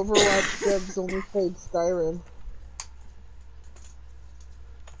guess the Overwatch devs only played Skyrim.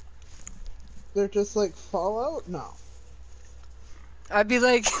 They're just like, Fallout? No. I'd be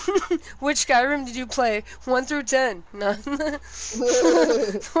like, which Skyrim did you play? 1 through 10? None. They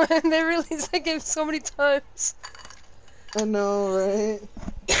released that game so many times. I know, right?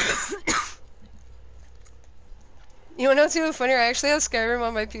 You wanna know what's even funnier? I actually have Skyrim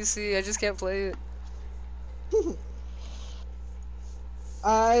on my PC, I just can't play it.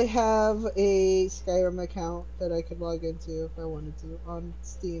 I have a Skyrim account that I could log into if I wanted to on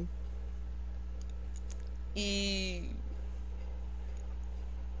Steam.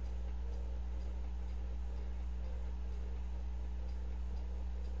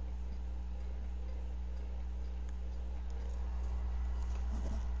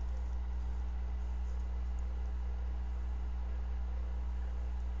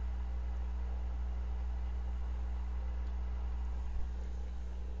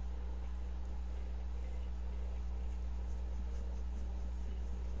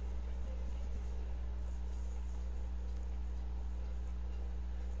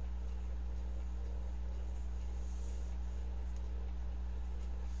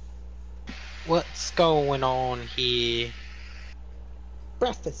 What's going on here?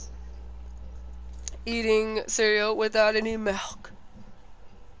 Breakfast. Eating cereal without any milk.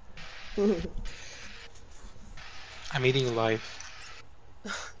 I'm eating life.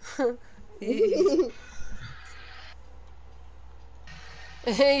 You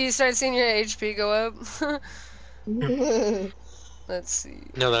start seeing your HP go up. Let's see.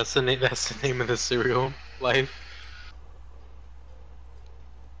 No, that's the name. That's the name of the cereal. Life.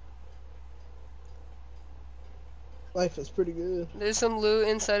 Life is pretty good. There's some loot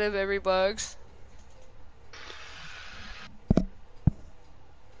inside of every box.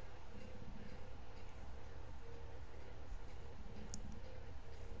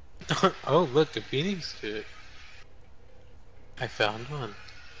 Oh, look, the Phoenix kit. I found one.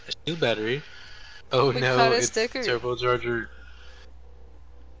 A shoe battery. Oh We no, caught a it's sticker. turbocharger.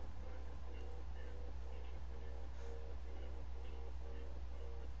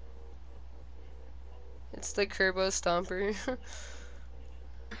 It's the Kerbo Stomper.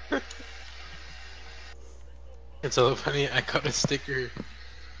 It's so funny. I got a sticker.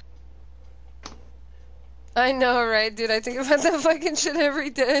 I know, right, dude? I think about that fucking shit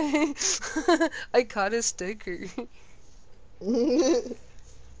every day. I caught a sticker.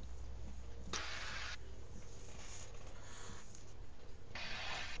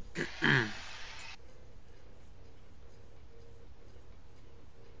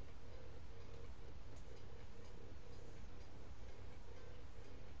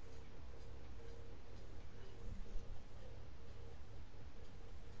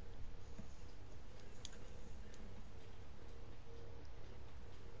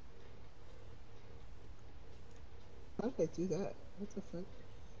 How did I do that? What the fuck?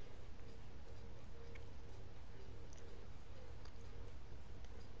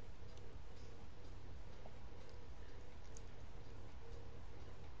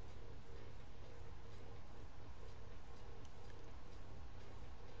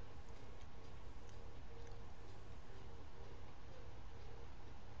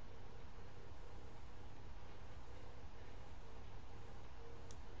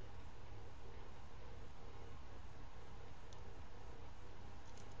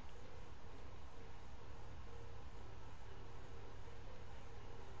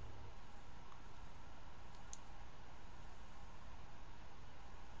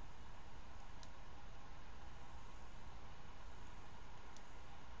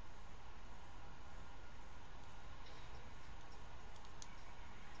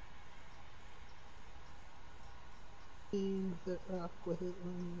 Teams that rock with it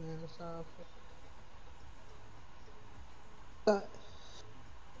when you ass off.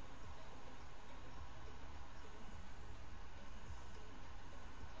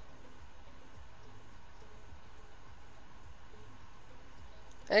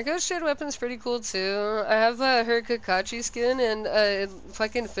 Echo's shade weapon's pretty cool too. I have her Kakashi skin and it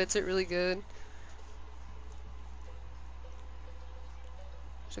fucking fits it really good.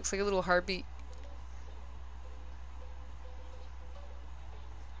 She looks like a little heartbeat.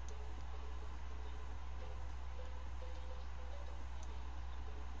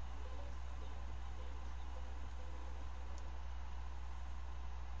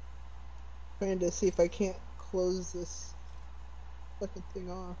 Trying to see if I can't close this fucking thing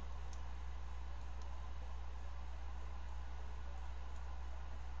off.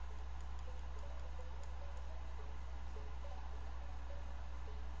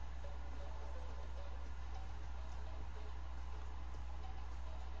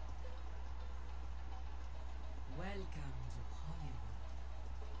 Welcome to Hollywood.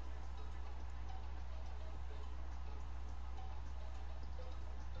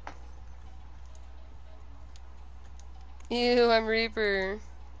 Ew, I'm Reaper.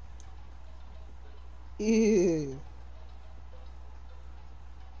 Ew.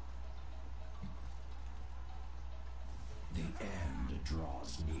 The end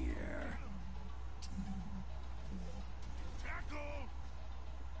draws near.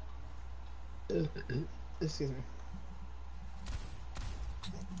 Excuse me.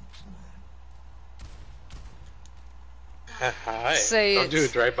 Hi. Say Don't it. do a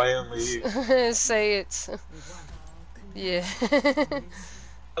drive-by and leave. Say it. Yeah. I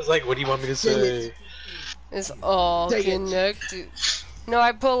was like, what do you want me to say? It's all Say it. connected. No,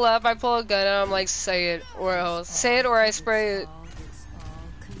 I pull up, I pull a gun, and I'm like, say it, or else. Say it, or I spray it.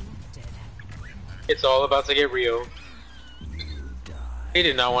 It's all about to get real. He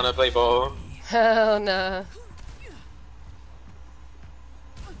did not want to play ball. Hell nah.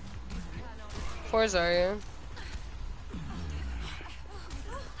 Poor Zarya.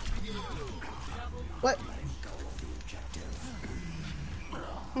 What?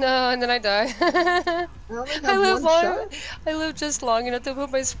 No, and then I die. I only have I live one long. shot? I live just long enough to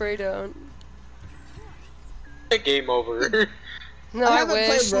put my spray down. Game over. No, I I haven't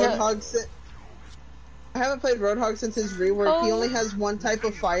wish. played No. Roadhog since. I haven't played Roadhog since his rework. He Oh. only has one type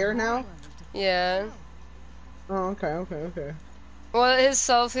of fire now. Yeah. Oh, okay. Well, his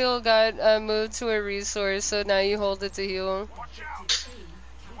self heal got moved to a resource, so now you hold it to heal.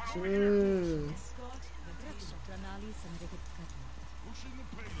 Mmm.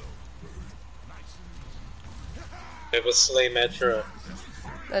 It was Slay Metra.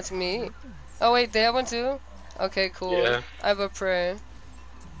 That's me. Oh wait, they have one too? Okay, cool. Yeah. I have a prey.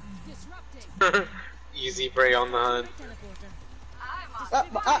 Easy prey on the hunt.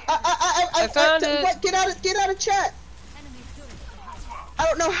 I found it. What? Get out of chat. I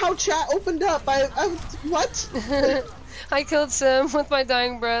don't know how chat opened up. What? I killed Sim with my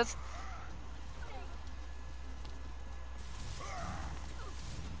dying breath.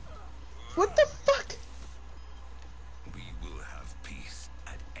 What the fuck?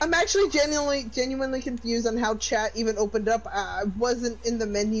 I'm actually genuinely confused on how chat even opened up. I wasn't in the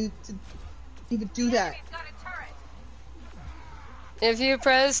menu to even do that. If you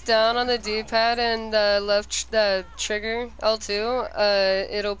press down on the D-pad and left the trigger L2,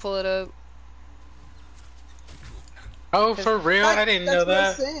 it'll pull it up. Oh, for real? I didn't know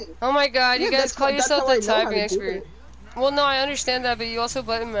that. Oh my god, you Yeah, guys that's call how- that's yourself how I the know how typing to do expert. it. Well, no, I understand that, but you also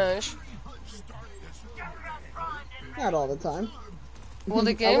button mash. Not all the time. Well,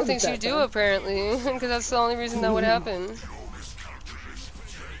 the I game wasn't thinks you that do, bad. apparently, because that's the only reason that would happen.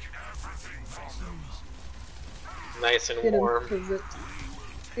 Nice and Get him warm. to it.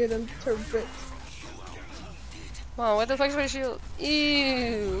 Get him to it. Wow, what the fuck's my shield?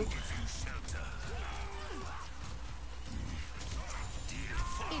 Ew.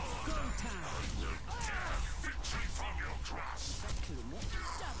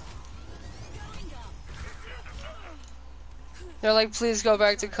 They're like, please go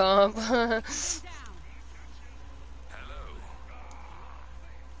back to comp.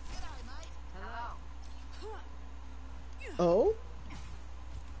 Oh?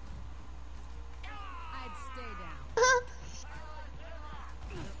 I'd stay down.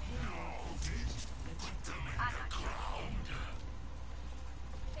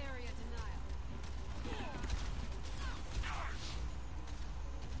 Area denial.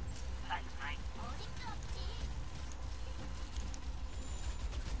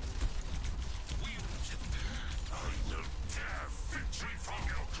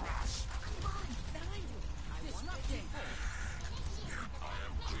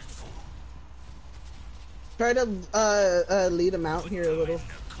 Try to lead him out here a little,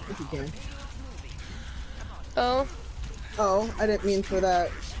 if you can. Oh. Oh, I didn't mean for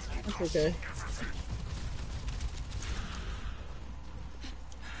that. That's okay.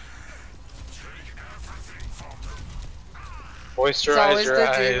 It's Moisturize always your the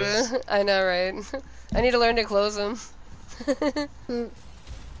eyes. diva. I know, right? I need to learn to close them.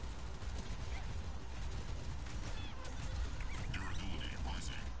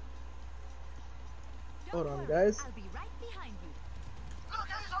 Hold on, guys. I'll be right behind you. Look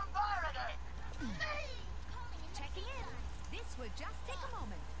who's on fire again! Checking in. This will just take a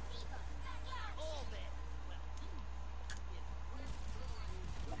moment.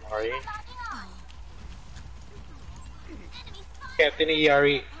 Ari. Captain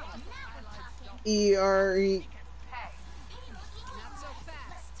ERE. ERE. Not so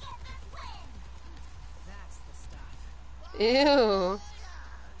fast. That's the stuff. Ew.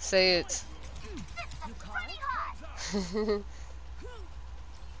 Say it. You call it? This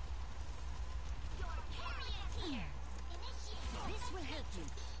will help you.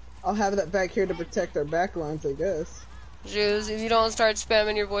 I'll have that back here to protect our back lines, I guess. Juice, if you don't start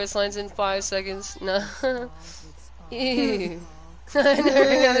spamming your voice lines in 5 seconds, no. Ew. I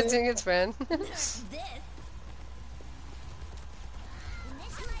never gotta think it's friend.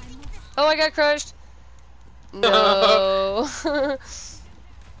 Oh, I got crushed. No.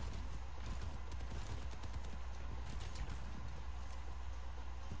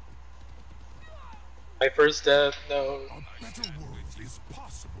 My first death, no. A better world is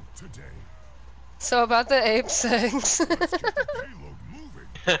possible today. So about the ape sex. Let's get the payload moving.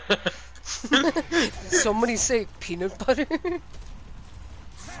 Somebody say peanut butter.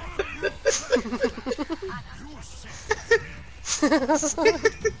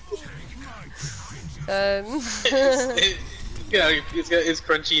 Yeah, it's got his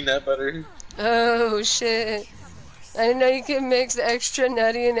crunchy nut butter. Oh shit. I didn't know you could mix extra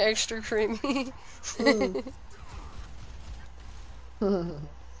nutty and extra creamy.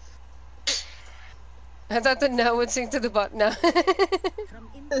 I thought the nut would sink to the bottom. No.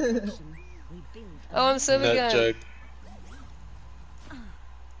 Oh, I'm so Nut again. jug.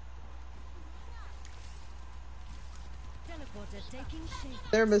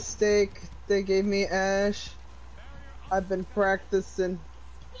 Their mistake. They gave me Ash. I've been practicing.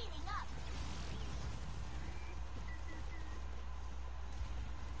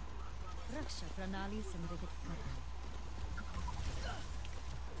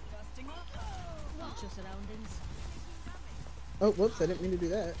 Watch your surroundings. Oh, whoops, I didn't mean to do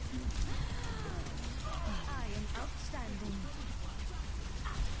that. I am outstanding.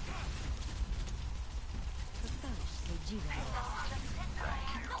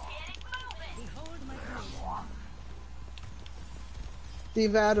 Behold my creation.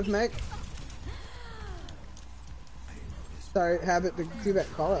 Steve out of mech. Sorry, habit to do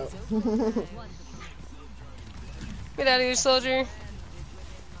that call out. Get out of here, soldier.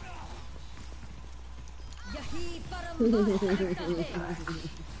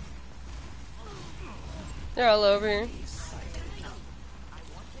 They're all over here.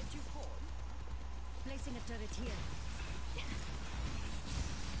 Placing a turret here.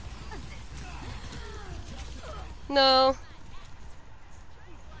 No.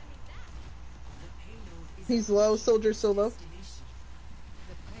 He's low, soldier so low.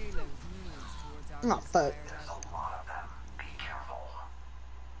 Oh, fuck.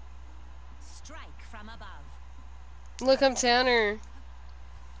 Strike from above. Look, I'm Tanner.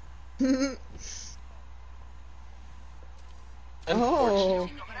 Oh.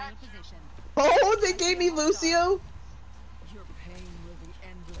 Oh, they gave me Lucio? Your pain will be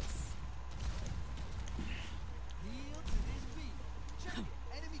endless.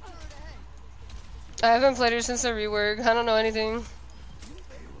 I haven't played her since the rework. I don't know anything.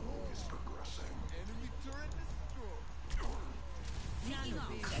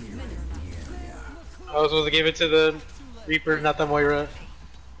 I was supposed to give it to the Reaper, not the Moira.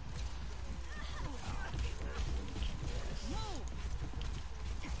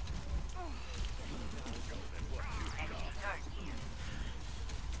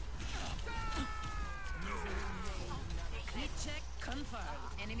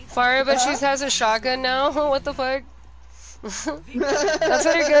 Fire, but she has a shotgun now? What the fuck? That's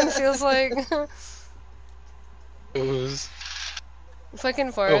what her gun feels like. Who's?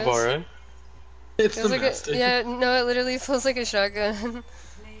 Fucking Forest. Oh, Vara. It's the like master. yeah, no, it literally feels like a shotgun.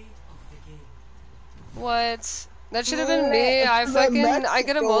 What? That should have been me. I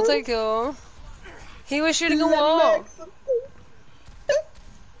get a multi-kill. He was shooting a wall.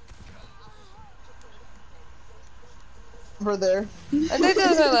 We're there. I think that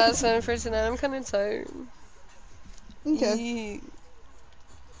was our last one for tonight. I'm kind of tired. Okay.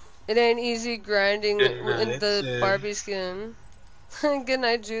 It ain't easy grinding in the Sid. Barbie skin. Good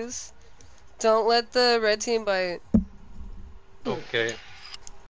night, Juice. Don't let the red team bite. Okay.